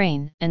blood,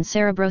 brain, and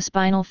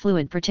cerebrospinal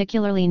fluid,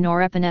 particularly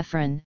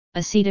norepinephrine,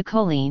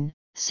 acetylcholine,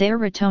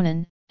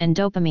 serotonin, and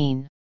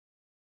dopamine.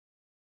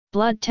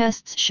 Blood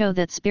tests show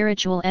that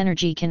spiritual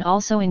energy can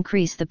also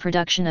increase the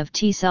production of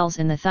T cells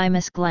in the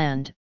thymus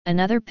gland,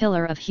 another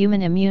pillar of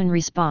human immune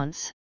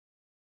response.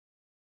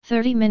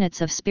 30 minutes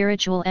of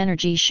spiritual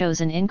energy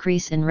shows an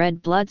increase in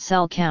red blood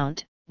cell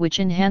count, which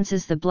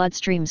enhances the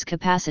bloodstream's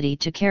capacity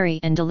to carry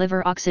and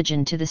deliver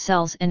oxygen to the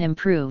cells and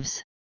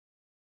improves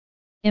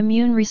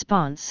immune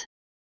response.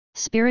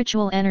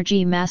 Spiritual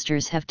energy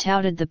masters have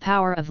touted the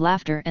power of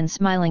laughter and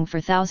smiling for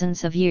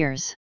thousands of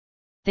years.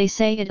 They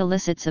say it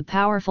elicits a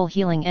powerful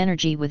healing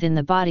energy within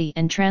the body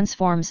and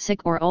transforms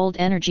sick or old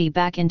energy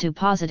back into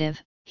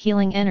positive,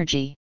 healing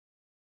energy.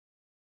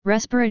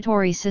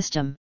 Respiratory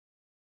system.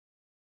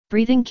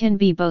 Breathing can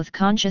be both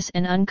conscious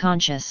and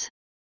unconscious.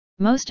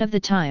 Most of the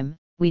time,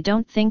 we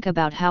don't think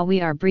about how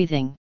we are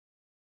breathing.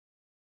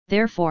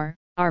 Therefore,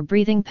 our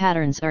breathing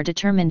patterns are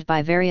determined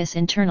by various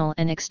internal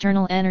and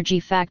external energy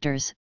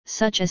factors,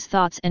 such as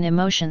thoughts and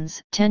emotions,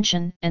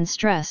 tension and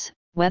stress,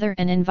 weather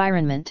and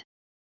environment.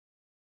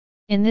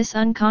 In this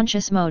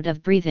unconscious mode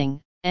of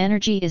breathing,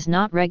 energy is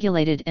not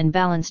regulated and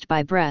balanced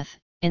by breath,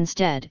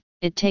 instead,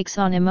 it takes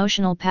on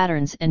emotional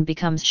patterns and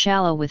becomes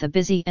shallow with a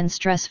busy and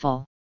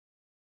stressful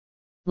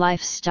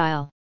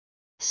lifestyle.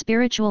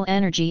 Spiritual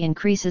energy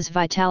increases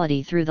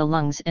vitality through the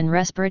lungs and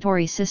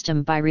respiratory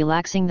system by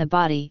relaxing the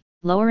body,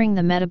 lowering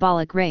the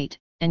metabolic rate,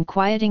 and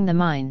quieting the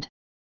mind.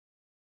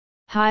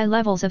 High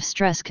levels of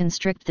stress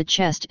constrict the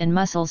chest and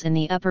muscles in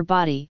the upper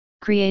body,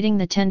 creating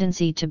the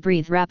tendency to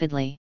breathe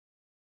rapidly.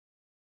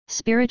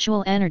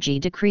 Spiritual energy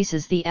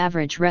decreases the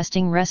average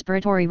resting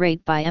respiratory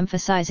rate by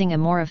emphasizing a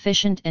more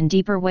efficient and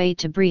deeper way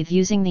to breathe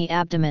using the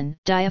abdomen,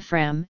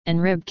 diaphragm, and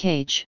rib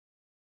cage.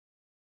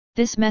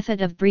 This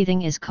method of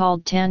breathing is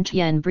called Tan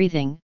Tien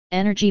breathing,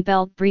 energy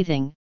belt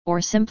breathing,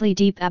 or simply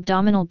deep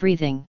abdominal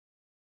breathing.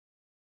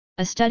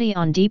 A study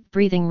on deep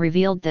breathing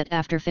revealed that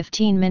after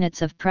 15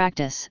 minutes of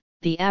practice,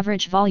 the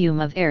average volume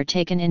of air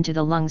taken into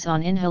the lungs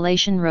on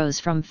inhalation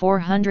rose from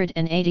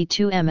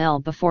 482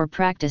 ml before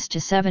practice to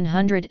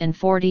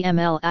 740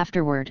 ml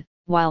afterward,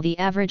 while the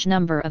average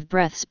number of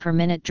breaths per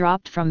minute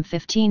dropped from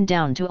 15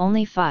 down to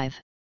only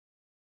 5.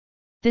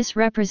 This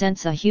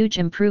represents a huge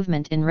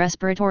improvement in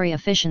respiratory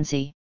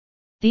efficiency.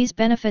 These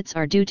benefits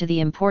are due to the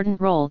important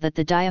role that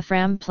the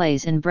diaphragm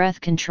plays in breath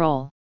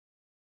control.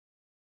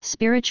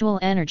 Spiritual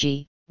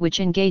energy, which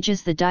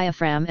engages the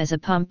diaphragm as a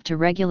pump to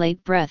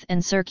regulate breath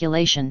and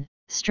circulation,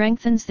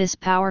 strengthens this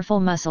powerful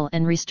muscle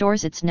and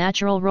restores its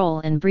natural role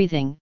in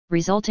breathing,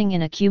 resulting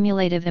in a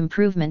cumulative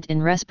improvement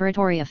in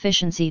respiratory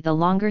efficiency the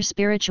longer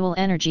spiritual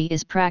energy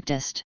is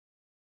practiced.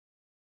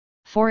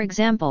 For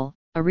example,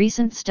 a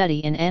recent study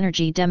in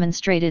energy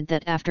demonstrated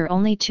that after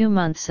only 2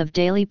 months of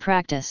daily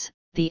practice,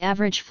 the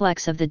average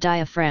flex of the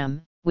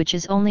diaphragm, which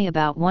is only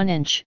about 1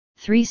 inch,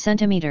 3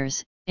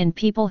 centimeters, in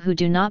people who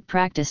do not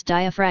practice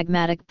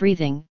diaphragmatic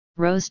breathing,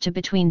 rose to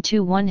between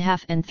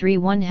 2½ and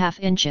 3½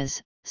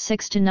 inches,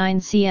 6 to 9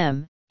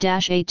 cm,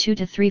 a 2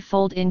 to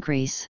 3-fold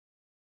increase.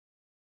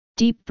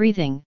 Deep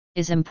breathing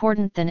is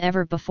important than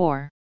ever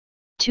before.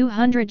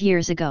 200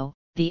 years ago,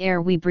 the air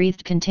we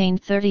breathed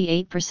contained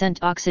 38%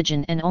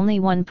 oxygen and only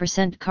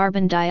 1%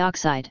 carbon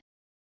dioxide.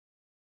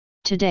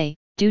 Today,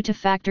 due to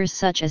factors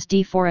such as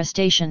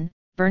deforestation,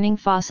 burning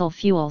fossil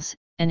fuels,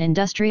 and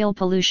industrial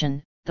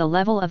pollution, the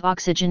level of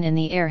oxygen in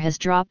the air has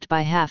dropped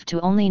by half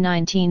to only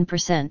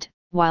 19%,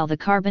 while the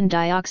carbon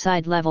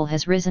dioxide level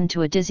has risen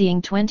to a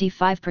dizzying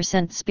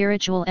 25%.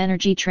 Spiritual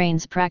energy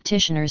trains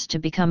practitioners to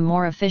become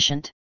more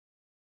efficient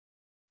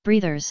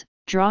breathers,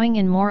 drawing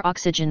in more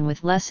oxygen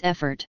with less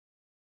effort.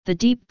 The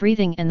deep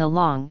breathing and the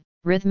long,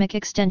 rhythmic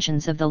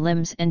extensions of the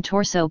limbs and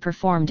torso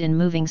performed in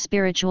moving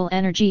spiritual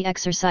energy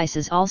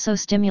exercises also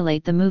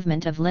stimulate the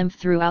movement of lymph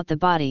throughout the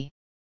body.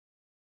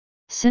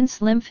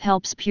 Since lymph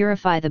helps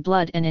purify the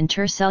blood and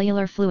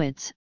intercellular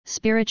fluids,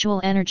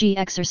 spiritual energy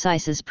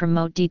exercises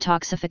promote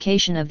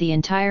detoxification of the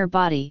entire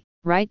body,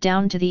 right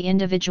down to the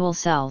individual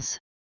cells.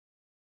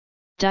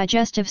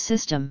 Digestive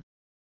system.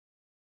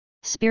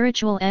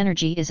 Spiritual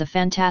energy is a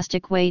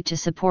fantastic way to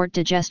support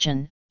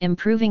digestion,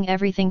 improving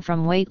everything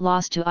from weight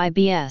loss to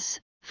IBS,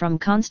 from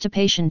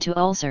constipation to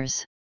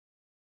ulcers.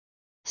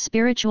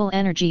 Spiritual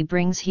energy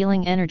brings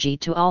healing energy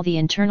to all the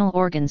internal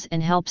organs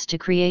and helps to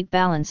create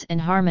balance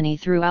and harmony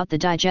throughout the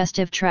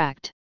digestive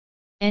tract.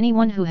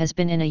 Anyone who has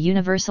been in a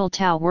Universal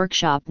Tao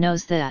workshop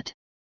knows that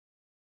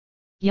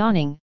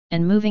yawning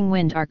and moving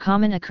wind are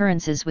common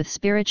occurrences with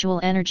spiritual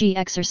energy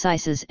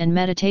exercises and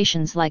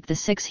meditations like the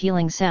 6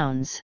 healing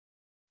sounds.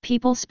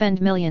 People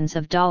spend millions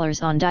of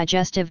dollars on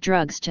digestive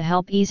drugs to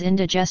help ease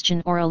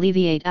indigestion or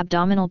alleviate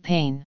abdominal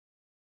pain.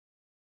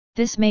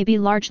 This may be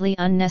largely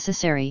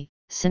unnecessary,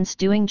 since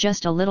doing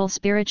just a little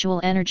spiritual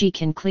energy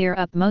can clear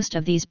up most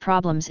of these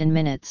problems in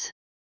minutes.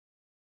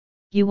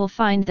 You will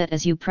find that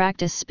as you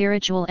practice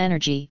spiritual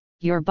energy,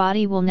 your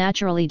body will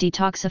naturally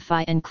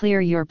detoxify and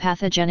clear your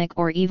pathogenic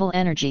or evil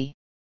energy.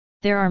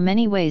 There are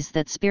many ways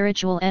that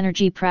spiritual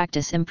energy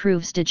practice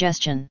improves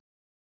digestion.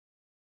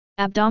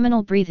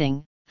 Abdominal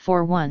breathing,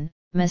 for one,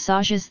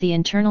 massages the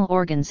internal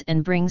organs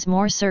and brings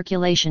more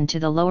circulation to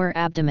the lower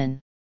abdomen.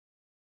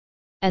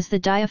 As the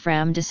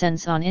diaphragm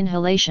descends on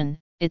inhalation,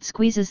 it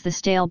squeezes the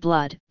stale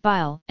blood,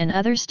 bile, and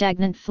other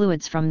stagnant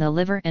fluids from the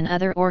liver and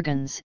other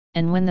organs,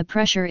 and when the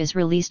pressure is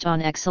released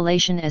on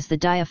exhalation as the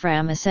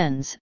diaphragm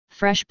ascends,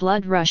 fresh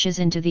blood rushes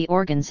into the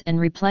organs and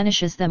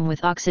replenishes them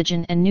with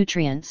oxygen and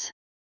nutrients.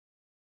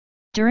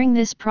 During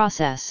this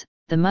process,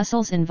 the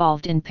muscles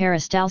involved in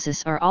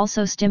peristalsis are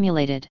also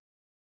stimulated.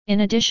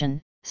 In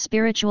addition,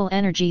 spiritual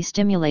energy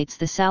stimulates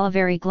the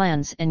salivary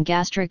glands and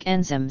gastric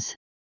enzymes.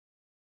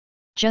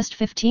 Just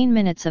 15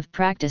 minutes of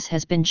practice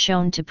has been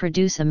shown to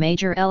produce a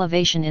major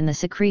elevation in the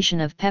secretion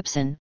of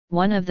pepsin,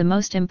 one of the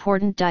most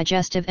important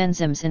digestive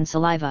enzymes in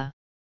saliva.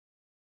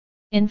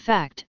 In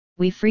fact,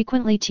 we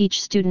frequently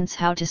teach students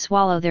how to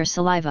swallow their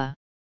saliva.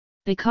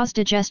 Because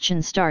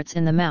digestion starts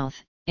in the mouth,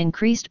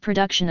 increased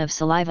production of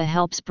saliva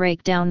helps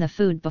break down the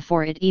food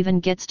before it even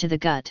gets to the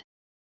gut.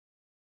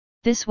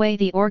 This way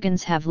the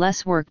organs have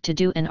less work to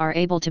do and are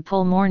able to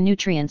pull more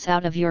nutrients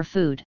out of your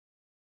food.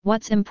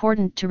 What's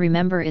important to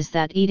remember is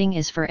that eating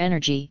is for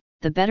energy.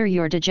 The better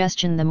your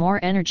digestion, the more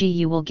energy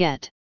you will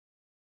get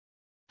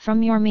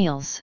from your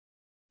meals.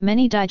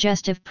 Many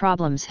digestive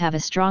problems have a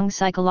strong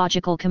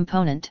psychological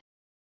component.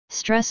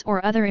 Stress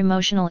or other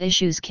emotional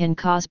issues can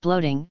cause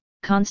bloating,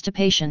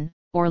 constipation,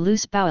 or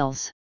loose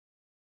bowels.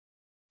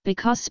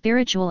 Because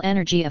spiritual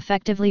energy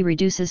effectively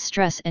reduces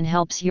stress and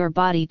helps your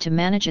body to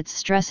manage its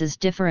stresses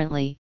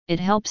differently, it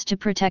helps to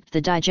protect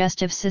the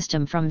digestive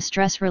system from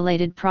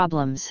stress-related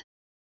problems.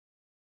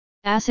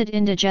 Acid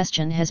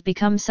indigestion has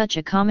become such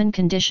a common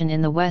condition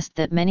in the West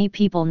that many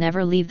people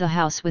never leave the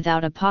house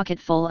without a pocket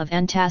full of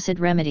antacid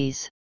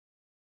remedies.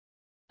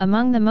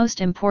 Among the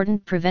most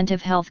important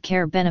preventive health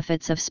care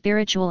benefits of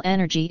spiritual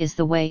energy is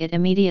the way it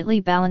immediately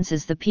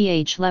balances the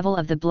pH level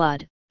of the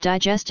blood,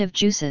 digestive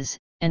juices,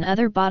 and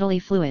other bodily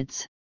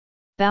fluids.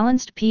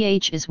 Balanced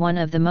pH is one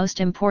of the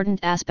most important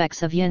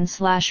aspects of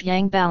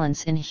yin/yang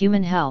balance in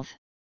human health.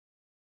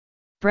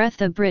 Breath,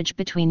 the bridge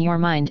between your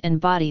mind and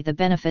body. The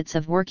benefits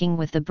of working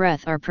with the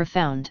breath are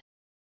profound.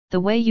 The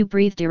way you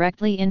breathe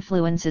directly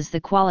influences the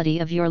quality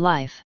of your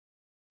life.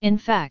 In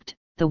fact,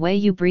 the way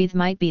you breathe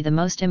might be the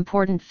most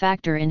important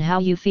factor in how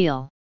you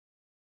feel.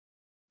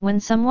 When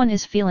someone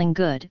is feeling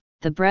good,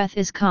 the breath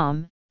is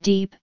calm,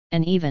 deep,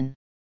 and even.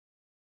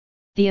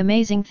 The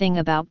amazing thing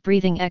about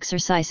breathing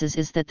exercises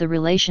is that the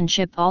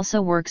relationship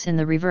also works in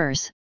the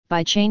reverse.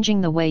 By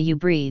changing the way you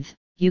breathe,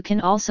 you can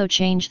also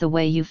change the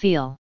way you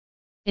feel.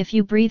 If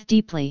you breathe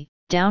deeply,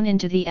 down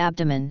into the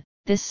abdomen,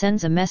 this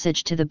sends a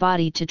message to the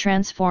body to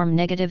transform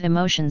negative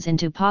emotions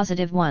into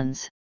positive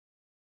ones.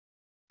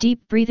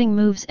 Deep breathing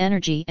moves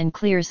energy and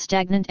clears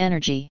stagnant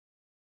energy.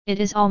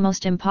 It is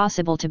almost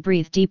impossible to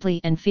breathe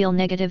deeply and feel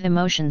negative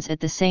emotions at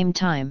the same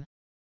time.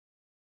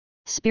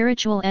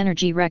 Spiritual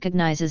energy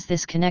recognizes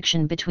this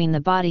connection between the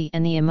body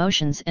and the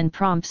emotions and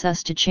prompts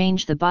us to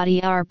change the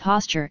body, our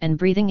posture and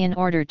breathing in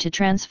order to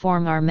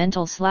transform our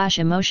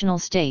mental/emotional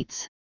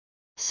states.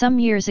 Some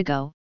years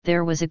ago,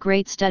 there was a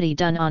great study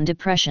done on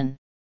depression.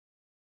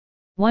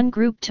 One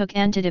group took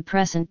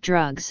antidepressant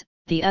drugs,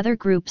 the other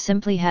group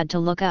simply had to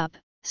look up,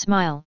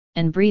 smile,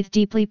 and breathe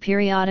deeply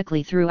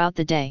periodically throughout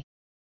the day.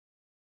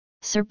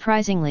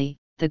 Surprisingly,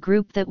 the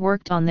group that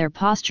worked on their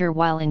posture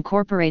while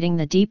incorporating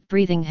the deep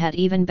breathing had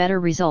even better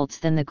results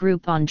than the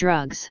group on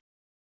drugs.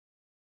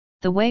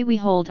 The way we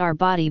hold our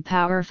body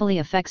powerfully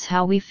affects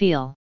how we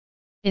feel.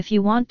 If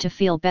you want to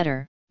feel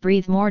better,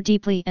 breathe more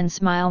deeply and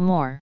smile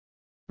more.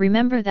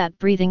 Remember that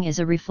breathing is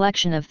a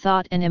reflection of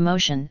thought and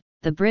emotion,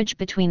 the bridge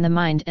between the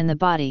mind and the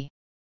body.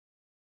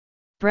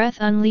 Breath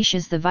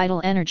unleashes the vital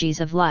energies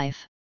of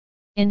life.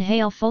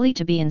 Inhale fully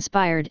to be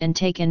inspired and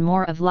take in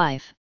more of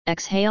life.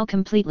 Exhale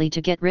completely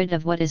to get rid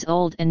of what is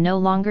old and no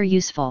longer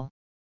useful.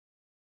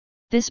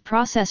 This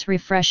process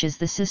refreshes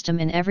the system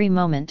in every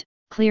moment,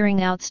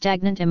 clearing out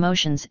stagnant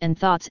emotions and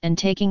thoughts and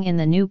taking in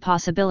the new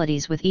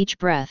possibilities with each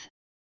breath.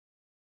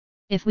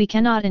 If we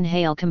cannot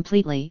inhale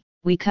completely,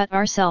 we cut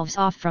ourselves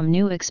off from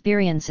new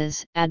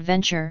experiences,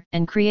 adventure,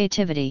 and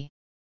creativity.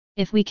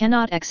 If we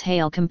cannot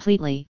exhale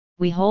completely,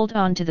 we hold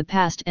on to the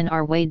past and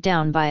are weighed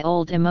down by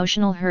old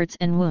emotional hurts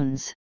and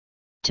wounds.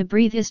 To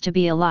breathe is to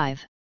be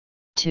alive.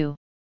 2.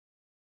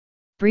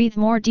 Breathe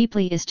more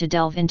deeply is to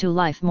delve into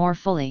life more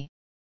fully.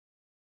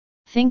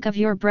 Think of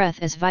your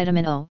breath as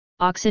vitamin O,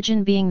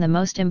 oxygen being the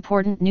most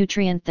important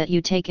nutrient that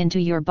you take into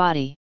your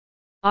body.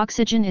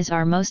 Oxygen is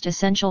our most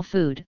essential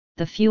food,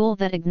 the fuel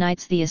that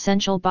ignites the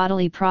essential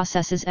bodily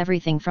processes,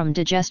 everything from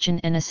digestion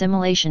and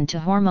assimilation to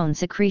hormone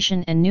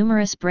secretion and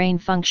numerous brain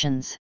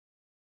functions.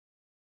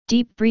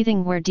 Deep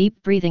breathing, where deep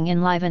breathing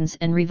enlivens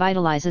and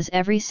revitalizes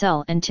every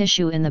cell and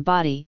tissue in the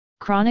body.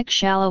 Chronic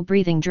shallow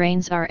breathing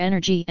drains our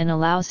energy and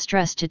allows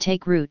stress to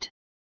take root.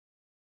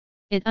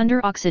 It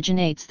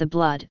under-oxygenates the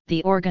blood,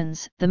 the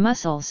organs, the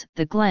muscles,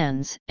 the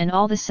glands, and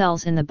all the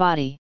cells in the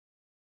body.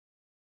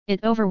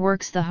 It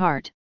overworks the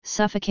heart,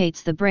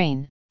 suffocates the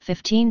brain.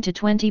 15 to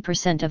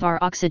 20% of our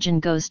oxygen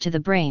goes to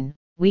the brain,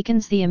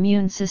 weakens the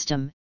immune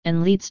system,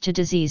 and leads to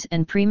disease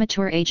and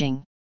premature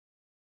aging.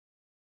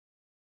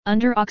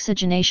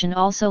 Under-oxygenation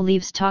also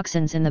leaves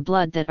toxins in the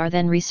blood that are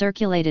then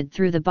recirculated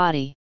through the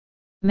body.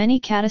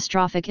 Many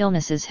catastrophic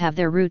illnesses have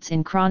their roots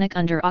in chronic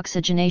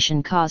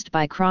under-oxygenation caused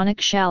by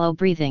chronic shallow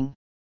breathing.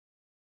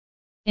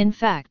 In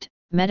fact,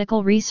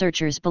 medical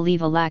researchers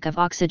believe a lack of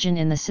oxygen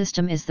in the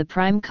system is the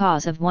prime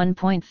cause of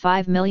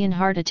 1.5 million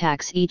heart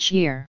attacks each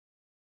year.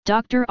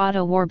 Dr.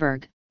 Otto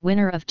Warburg,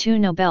 winner of 2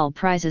 Nobel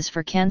Prizes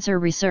for cancer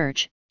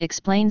research,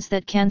 explains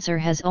that cancer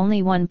has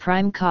only one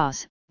prime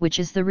cause, which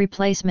is the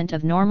replacement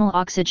of normal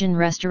oxygen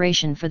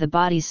restoration for the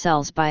body's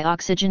cells by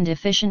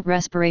oxygen-deficient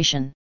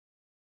respiration.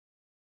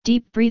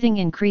 Deep breathing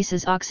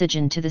increases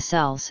oxygen to the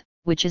cells,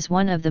 which is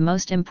one of the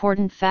most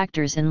important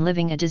factors in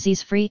living a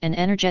disease-free and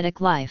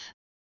energetic life.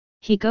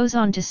 He goes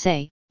on to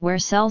say, where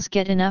cells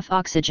get enough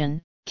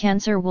oxygen,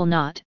 cancer will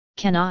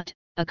cannot,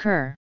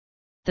 occur.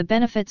 The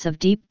benefits of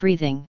deep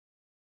breathing: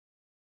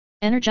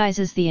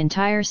 energizes the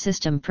entire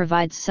system,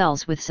 provides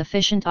cells with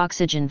sufficient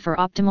oxygen for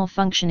optimal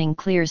functioning,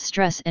 clears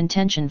stress and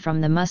tension from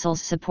the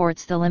muscles,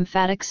 supports the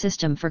lymphatic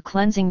system for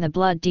cleansing the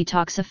blood,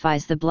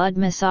 detoxifies the blood,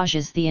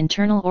 massages the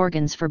internal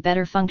organs for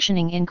better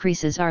functioning,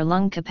 increases our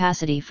lung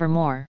capacity for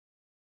more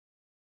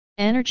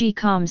energy,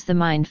 calms the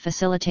mind,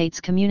 facilitates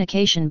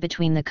communication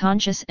between the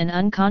conscious and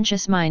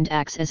unconscious mind,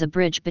 acts as a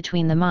bridge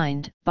between the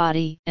mind,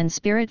 body, and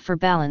spirit for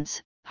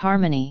balance,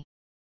 harmony,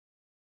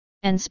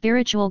 and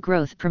spiritual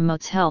growth,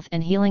 promotes health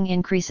and healing,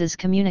 increases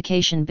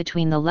communication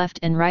between the left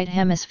and right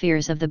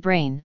hemispheres of the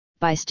brain,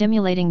 by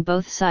stimulating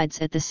both sides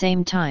at the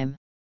same time.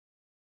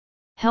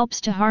 Helps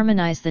to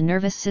harmonize the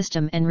nervous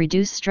system and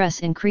reduce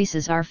stress,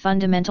 increases our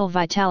fundamental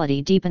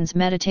vitality, deepens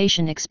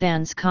meditation,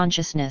 expands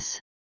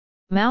consciousness.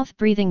 Mouth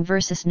breathing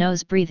versus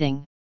nose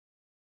breathing.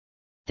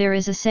 There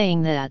is a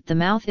saying that the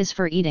mouth is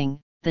for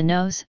eating, the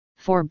nose,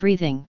 for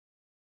breathing.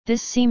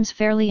 This seems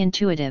fairly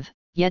intuitive,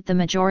 yet the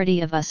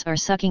majority of us are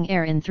sucking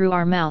air in through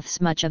our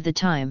mouths much of the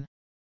time.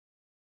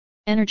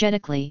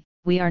 Energetically,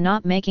 we are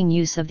not making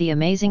use of the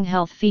amazing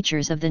health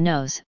features of the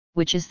nose,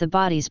 which is the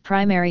body's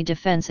primary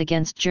defense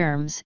against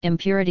germs,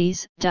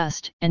 impurities,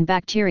 dust, and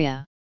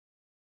bacteria.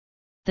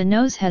 The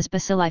nose has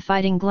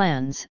bacilli-fighting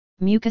glands,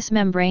 mucous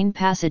membrane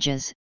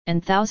passages,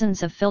 and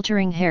thousands of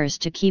filtering hairs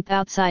to keep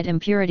outside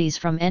impurities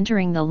from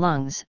entering the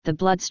lungs, the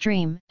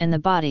bloodstream, and the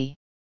body.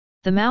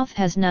 The mouth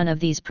has none of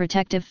these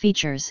protective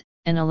features,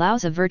 and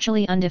allows a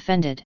virtually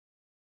undefended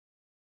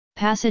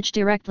passage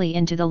directly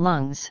into the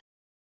lungs.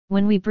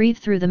 When we breathe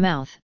through the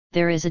mouth,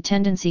 there is a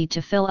tendency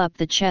to fill up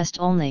the chest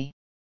only.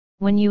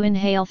 When you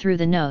inhale through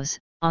the nose,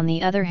 on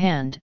the other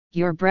hand,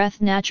 your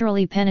breath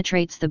naturally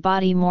penetrates the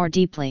body more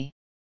deeply.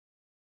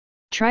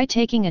 Try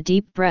taking a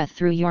deep breath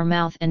through your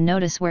mouth and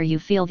notice where you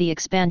feel the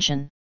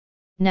expansion.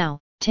 Now,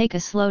 take a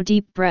slow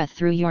deep breath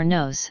through your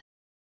nose.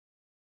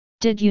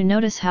 Did you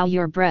notice how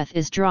your breath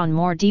is drawn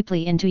more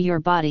deeply into your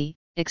body,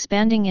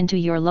 expanding into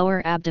your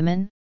lower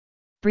abdomen?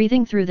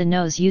 Breathing through the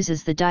nose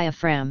uses the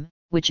diaphragm,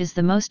 which is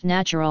the most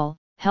natural,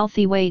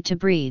 healthy way to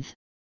breathe.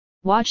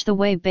 Watch the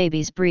way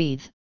babies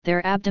breathe,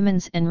 their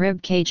abdomens and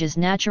rib cages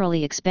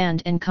naturally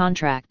expand and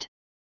contract.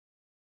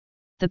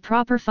 The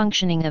proper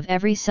functioning of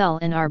every cell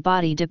in our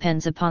body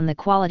depends upon the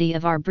quality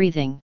of our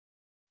breathing.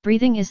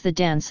 Breathing is the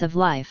dance of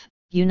life,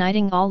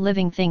 uniting all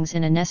living things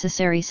in a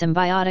necessary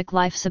symbiotic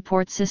life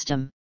support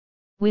system.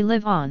 We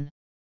live on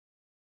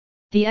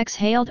the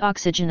exhaled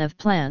oxygen of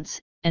plants,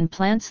 and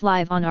plants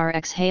live on our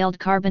exhaled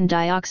carbon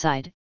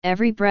dioxide.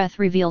 Every breath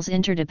reveals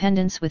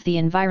interdependence with the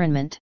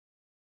environment.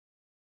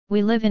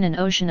 We live in an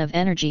ocean of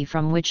energy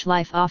from which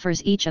life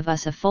offers each of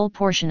us a full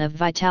portion of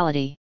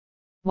vitality.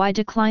 Why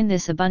decline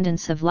this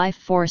abundance of life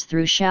force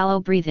through shallow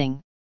breathing?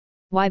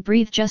 Why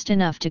breathe just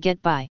enough to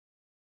get by,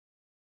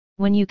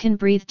 when you can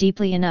breathe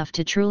deeply enough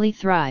to truly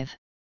thrive?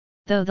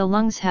 Though the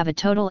lungs have a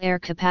total air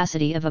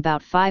capacity of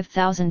about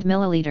 5,000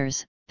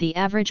 milliliters, the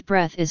average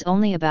breath is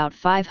only about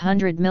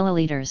 500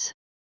 milliliters.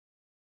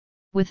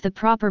 With the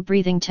proper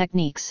breathing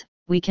techniques,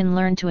 we can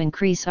learn to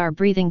increase our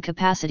breathing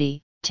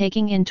capacity,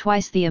 taking in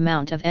twice the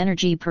amount of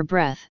energy per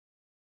breath.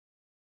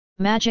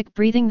 Magic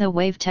breathing, the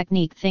wave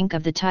technique. Think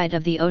of the tide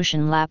of the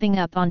ocean lapping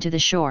up onto the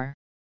shore.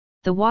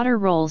 The water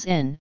rolls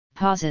in,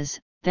 pauses,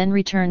 then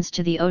returns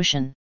to the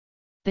ocean.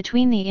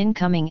 Between the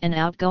incoming and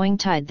outgoing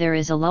tide there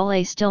is a lull,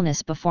 a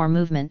stillness before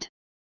movement.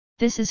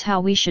 This is how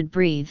we should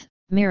breathe,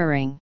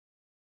 mirroring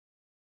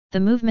the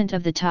movement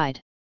of the tide.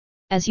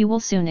 As you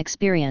will soon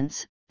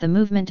experience, the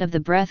movement of the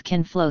breath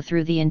can flow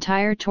through the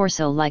entire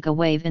torso like a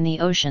wave in the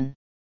ocean.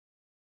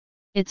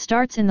 It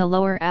starts in the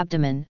lower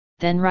abdomen,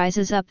 then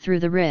rises up through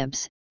the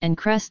ribs, and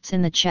crests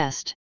in the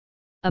chest.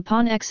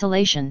 Upon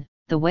exhalation,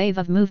 the wave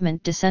of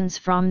movement descends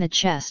from the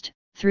chest,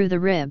 through the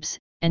ribs,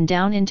 and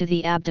down into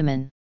the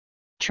abdomen.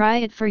 Try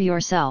it for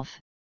yourself.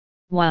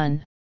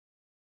 1.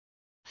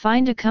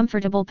 Find a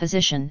comfortable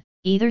position,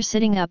 either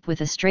sitting up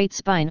with a straight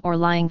spine or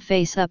lying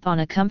face up on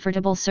a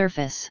comfortable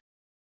surface.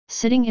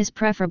 Sitting is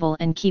preferable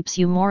and keeps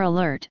you more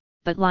alert,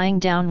 but lying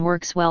down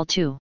works well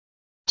too.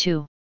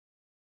 2.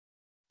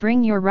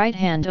 Bring your right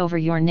hand over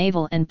your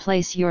navel and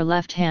place your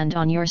left hand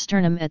on your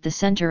sternum at the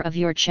center of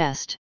your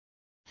chest.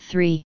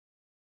 3.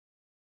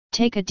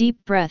 Take a deep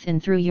breath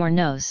in through your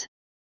nose.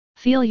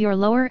 Feel your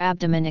lower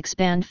abdomen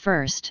expand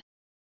first.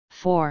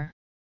 4.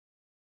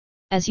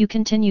 As you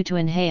continue to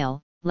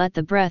inhale, let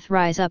the breath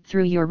rise up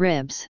through your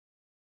ribs.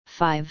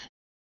 5.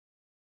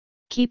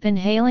 Keep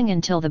inhaling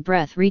until the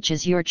breath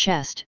reaches your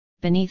chest,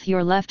 beneath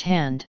your left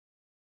hand.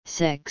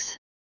 6.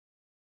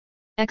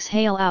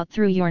 Exhale out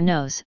through your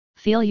nose,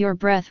 feel your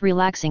breath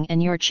relaxing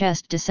and your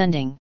chest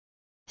descending.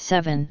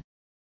 7.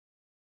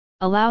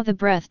 Allow the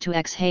breath to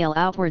exhale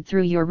outward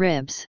through your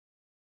ribs.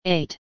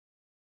 8.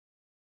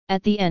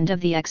 At the end of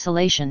the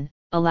exhalation,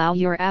 allow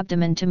your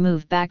abdomen to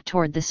move back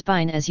toward the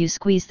spine as you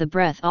squeeze the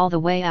breath all the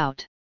way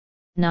out.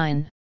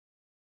 9.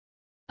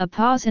 A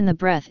pause in the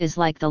breath is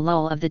like the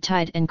lull of the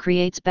tide and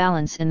creates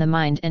balance in the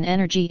mind and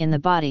energy in the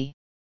body.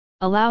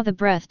 Allow the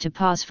breath to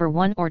pause for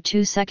 1 or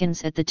 2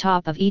 seconds at the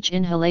top of each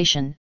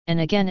inhalation, and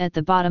again at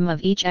the bottom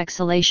of each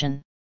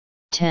exhalation.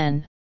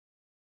 10.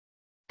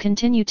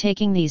 Continue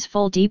taking these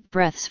full deep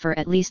breaths for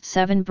at least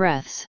 7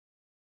 breaths.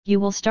 You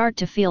will start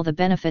to feel the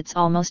benefits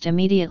almost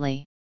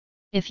immediately.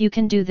 If you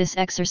can do this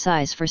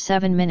exercise for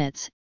 7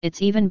 minutes,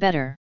 it's even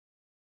better.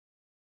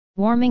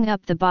 Warming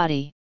up the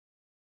body.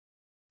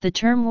 The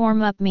term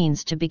warm up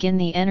means to begin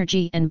the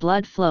energy and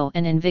blood flow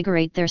and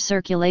invigorate their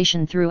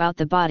circulation throughout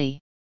the body.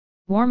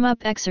 Warm-up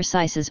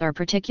exercises are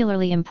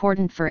particularly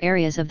important for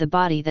areas of the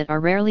body that are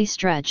rarely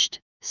stretched,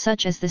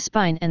 such as the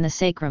spine and the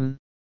sacrum.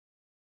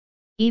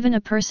 Even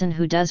a person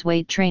who does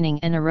weight training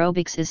and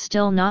aerobics is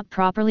still not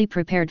properly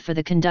prepared for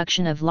the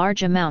conduction of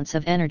large amounts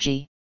of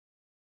energy.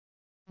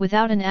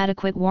 Without an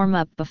adequate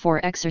warm-up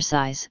before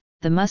exercise,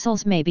 the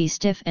muscles may be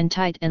stiff and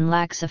tight and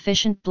lack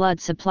sufficient blood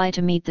supply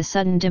to meet the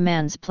sudden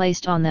demands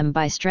placed on them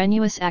by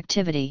strenuous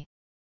activity.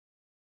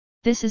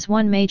 This is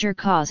one major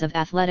cause of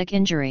athletic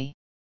injury.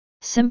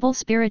 Simple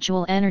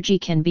spiritual energy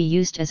can be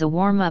used as a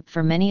warm-up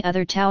for many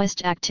other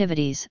Taoist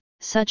activities,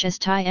 such as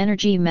Thai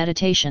energy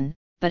meditation,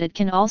 but it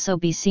can also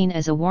be seen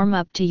as a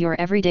warm-up to your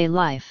everyday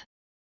life.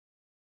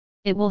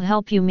 It will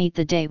help you meet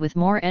the day with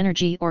more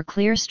energy or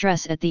clear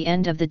stress at the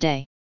end of the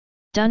day.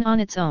 Done on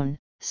its own,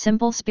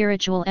 simple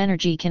spiritual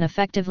energy can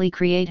effectively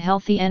create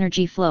healthy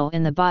energy flow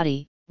in the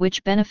body,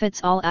 which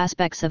benefits all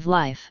aspects of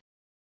life.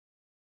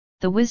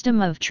 The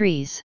wisdom of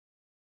trees.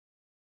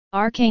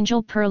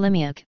 Archangel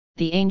Perlimiak,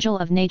 the angel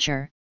of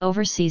nature,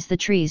 oversees the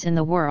trees in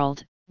the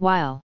world,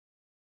 while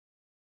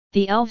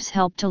the elves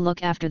help to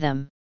look after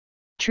them.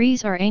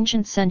 Trees are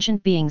ancient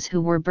sentient beings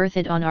who were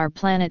birthed on our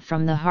planet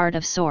from the heart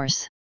of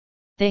Source.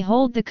 They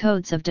hold the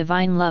codes of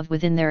divine love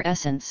within their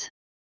essence.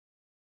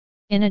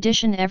 In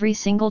addition, every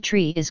single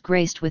tree is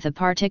graced with a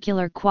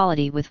particular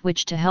quality with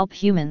which to help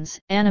humans,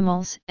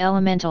 animals,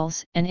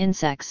 elementals, and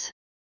insects.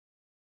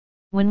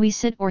 When we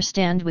sit or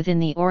stand within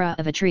the aura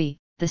of a tree,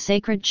 the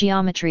sacred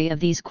geometry of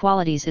these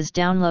qualities is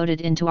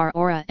downloaded into our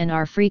aura and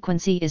our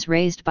frequency is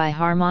raised by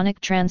harmonic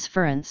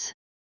transference.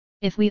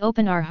 If we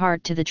open our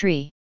heart to the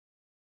tree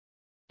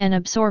and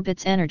absorb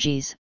its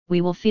energies, we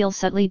will feel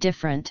subtly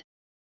different.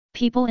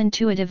 People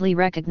intuitively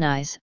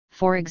recognize,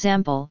 for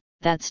example,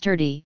 that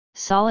sturdy,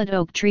 solid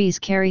oak trees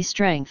carry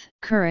strength,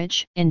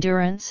 courage,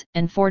 endurance,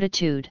 and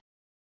fortitude.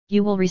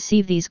 You will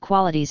receive these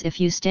qualities if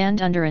you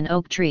stand under an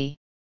oak tree.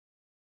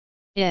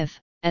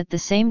 If, at the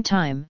same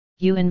time,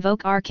 you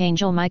invoke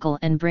Archangel Michael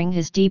and bring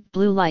his deep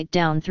blue light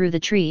down through the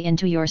tree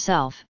into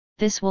yourself,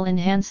 this will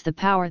enhance the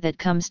power that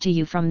comes to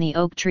you from the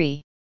oak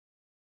tree.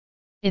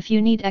 If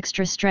you need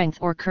extra strength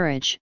or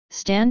courage,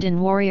 stand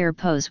in warrior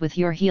pose with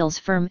your heels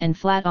firm and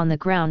flat on the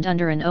ground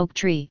under an oak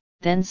tree,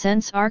 then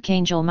sense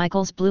Archangel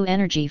Michael's blue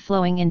energy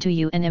flowing into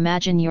you and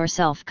imagine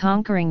yourself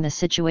conquering the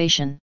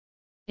situation.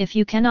 If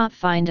you cannot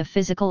find a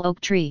physical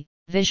oak tree,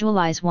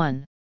 visualize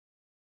one.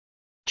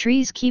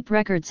 Trees keep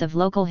records of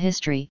local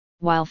history,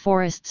 while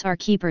forests are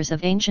keepers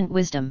of ancient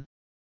wisdom.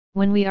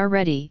 When we are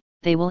ready,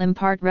 they will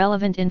impart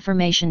relevant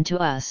information to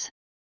us.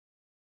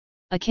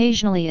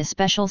 Occasionally a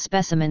special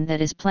specimen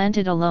that is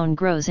planted alone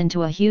grows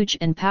into a huge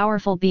and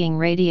powerful being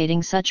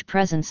radiating such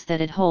presence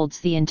that it holds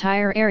the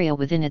entire area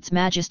within its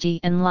majesty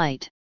and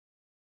light.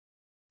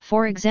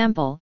 For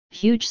example,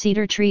 huge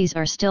cedar trees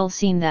are still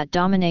seen that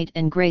dominate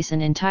and grace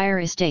an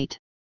entire estate.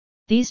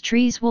 These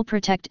trees will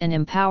protect and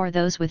empower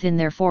those within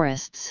their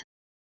forests.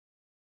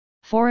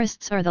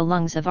 Forests are the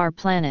lungs of our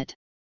planet.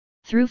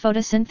 Through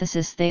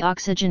photosynthesis they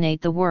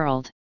oxygenate the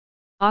world.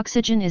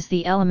 Oxygen is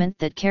the element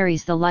that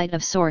carries the light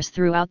of Source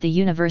throughout the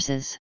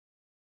universes.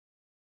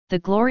 The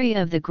glory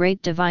of the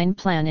great divine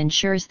plan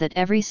ensures that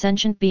every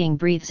sentient being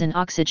breathes in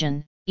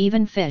oxygen,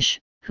 even fish,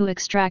 who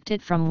extract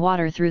it from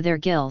water through their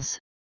gills.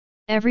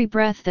 Every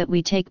breath that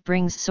we take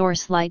brings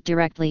Source light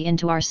directly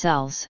into our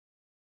cells.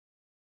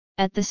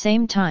 At the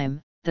same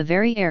time, the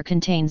very air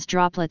contains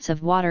droplets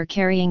of water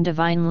carrying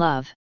divine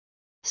love.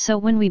 So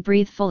when we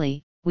breathe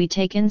fully, we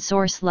take in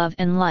Source love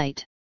and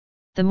light.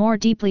 The more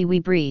deeply we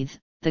breathe,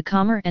 the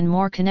calmer and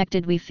more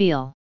connected we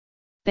feel.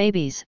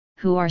 Babies,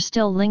 who are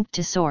still linked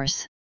to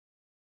Source,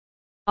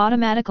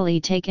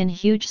 automatically take in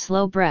huge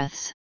slow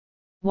breaths.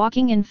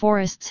 Walking in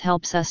forests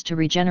helps us to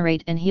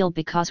regenerate and heal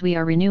because we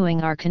are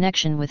renewing our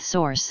connection with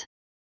Source.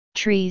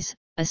 Trees,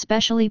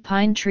 especially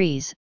pine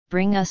trees,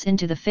 bring us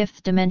into the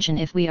fifth dimension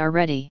if we are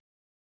ready.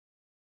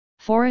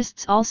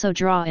 Forests also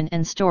draw in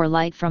and store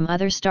light from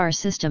other star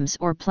systems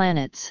or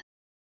planets.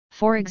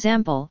 For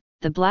example,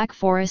 the Black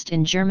Forest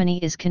in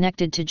Germany is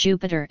connected to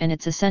Jupiter and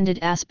its ascended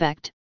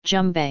aspect,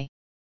 Jumbe.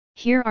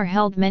 Here are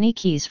held many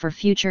keys for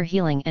future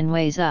healing and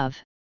ways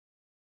of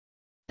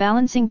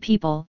balancing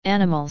people,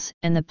 animals,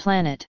 and the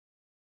planet.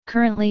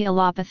 Currently,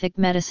 allopathic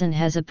medicine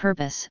has a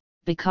purpose,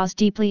 because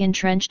deeply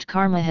entrenched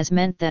karma has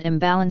meant that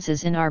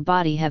imbalances in our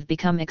body have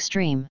become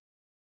extreme.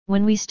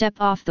 When we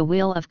step off the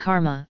wheel of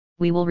karma,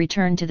 we will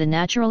return to the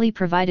naturally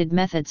provided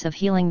methods of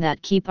healing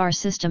that keep our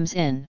systems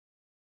in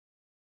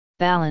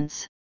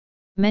balance.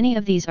 Many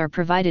of these are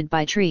provided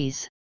by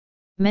trees.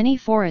 Many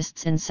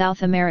forests in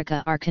South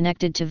America are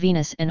connected to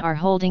Venus and are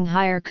holding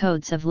higher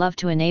codes of love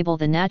to enable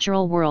the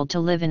natural world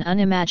to live in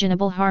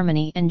unimaginable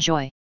harmony and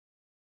joy.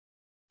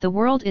 The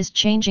world is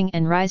changing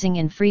and rising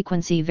in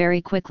frequency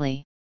very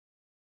quickly.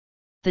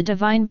 The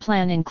divine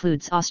plan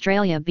includes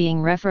Australia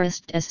being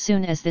reforested as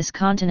soon as this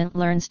continent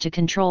learns to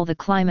control the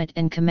climate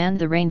and command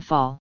the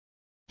rainfall.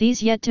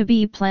 These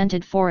yet-to-be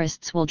planted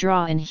forests will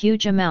draw in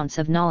huge amounts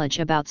of knowledge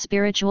about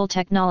spiritual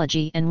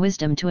technology and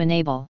wisdom to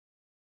enable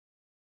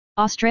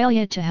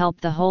Australia to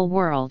help the whole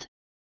world.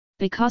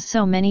 Because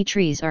so many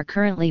trees are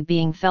currently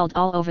being felled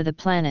all over the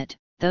planet,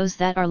 those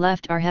that are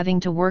left are having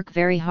to work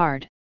very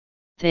hard.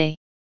 They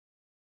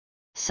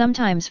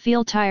sometimes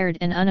feel tired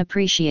and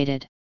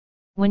unappreciated.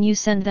 When you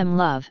send them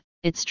love,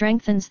 it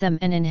strengthens them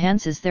and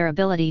enhances their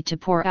ability to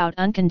pour out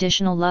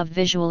unconditional love.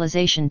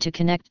 Visualization to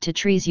connect to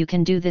trees. You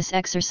can do this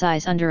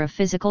exercise under a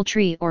physical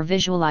tree or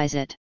visualize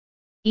it.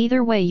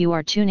 Either way, you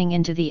are tuning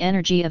into the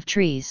energy of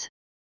trees.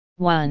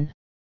 1.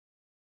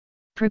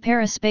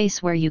 Prepare a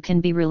space where you can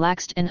be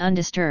relaxed and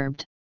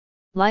undisturbed.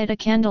 Light a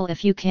candle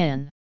if you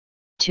can.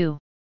 2.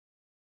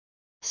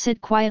 Sit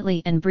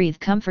quietly and breathe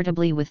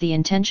comfortably with the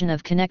intention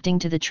of connecting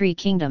to the tree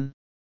kingdom.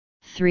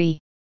 3.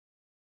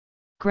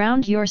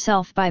 Ground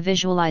yourself by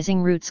visualizing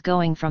roots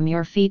going from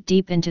your feet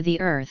deep into the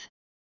earth.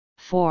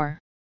 4.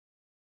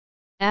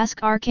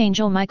 Ask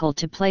Archangel Michael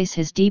to place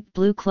his deep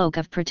blue cloak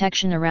of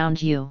protection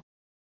around you.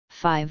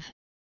 5.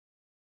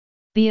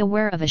 Be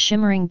aware of a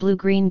shimmering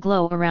blue-green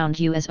glow around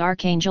you as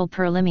Archangel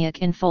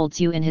Perlimiak enfolds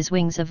you in his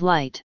wings of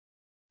light.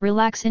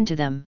 Relax into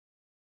them.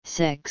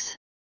 6.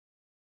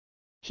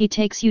 He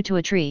takes you to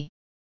a tree.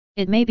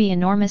 It may be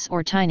enormous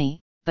or tiny,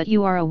 but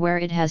you are aware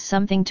it has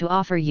something to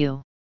offer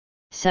you.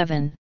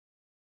 7.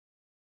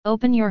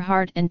 Open your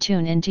heart and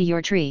tune into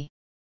your tree.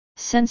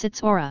 Sense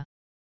its aura.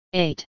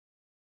 8.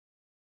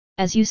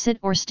 As you sit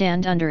or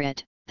stand under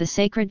it, the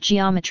sacred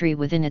geometry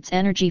within its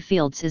energy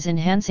fields is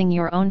enhancing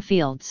your own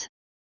fields.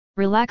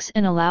 Relax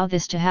and allow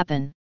this to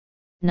happen.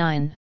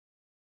 9.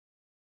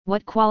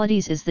 What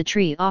qualities is the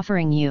tree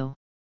offering you?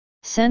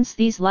 Sense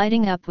these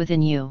lighting up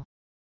within you.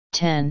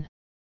 10.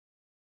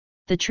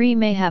 The tree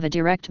may have a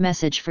direct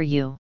message for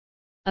you.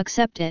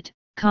 Accept it,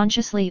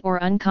 consciously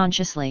or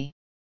unconsciously.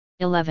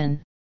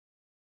 11.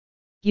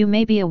 You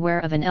may be aware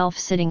of an elf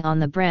sitting on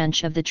the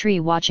branch of the tree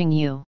watching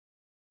you.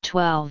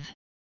 12.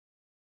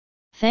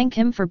 Thank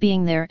him for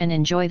being there and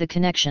enjoy the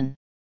connection.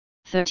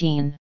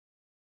 13.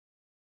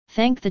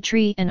 Thank the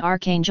tree and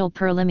Archangel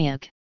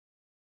Perlimiak.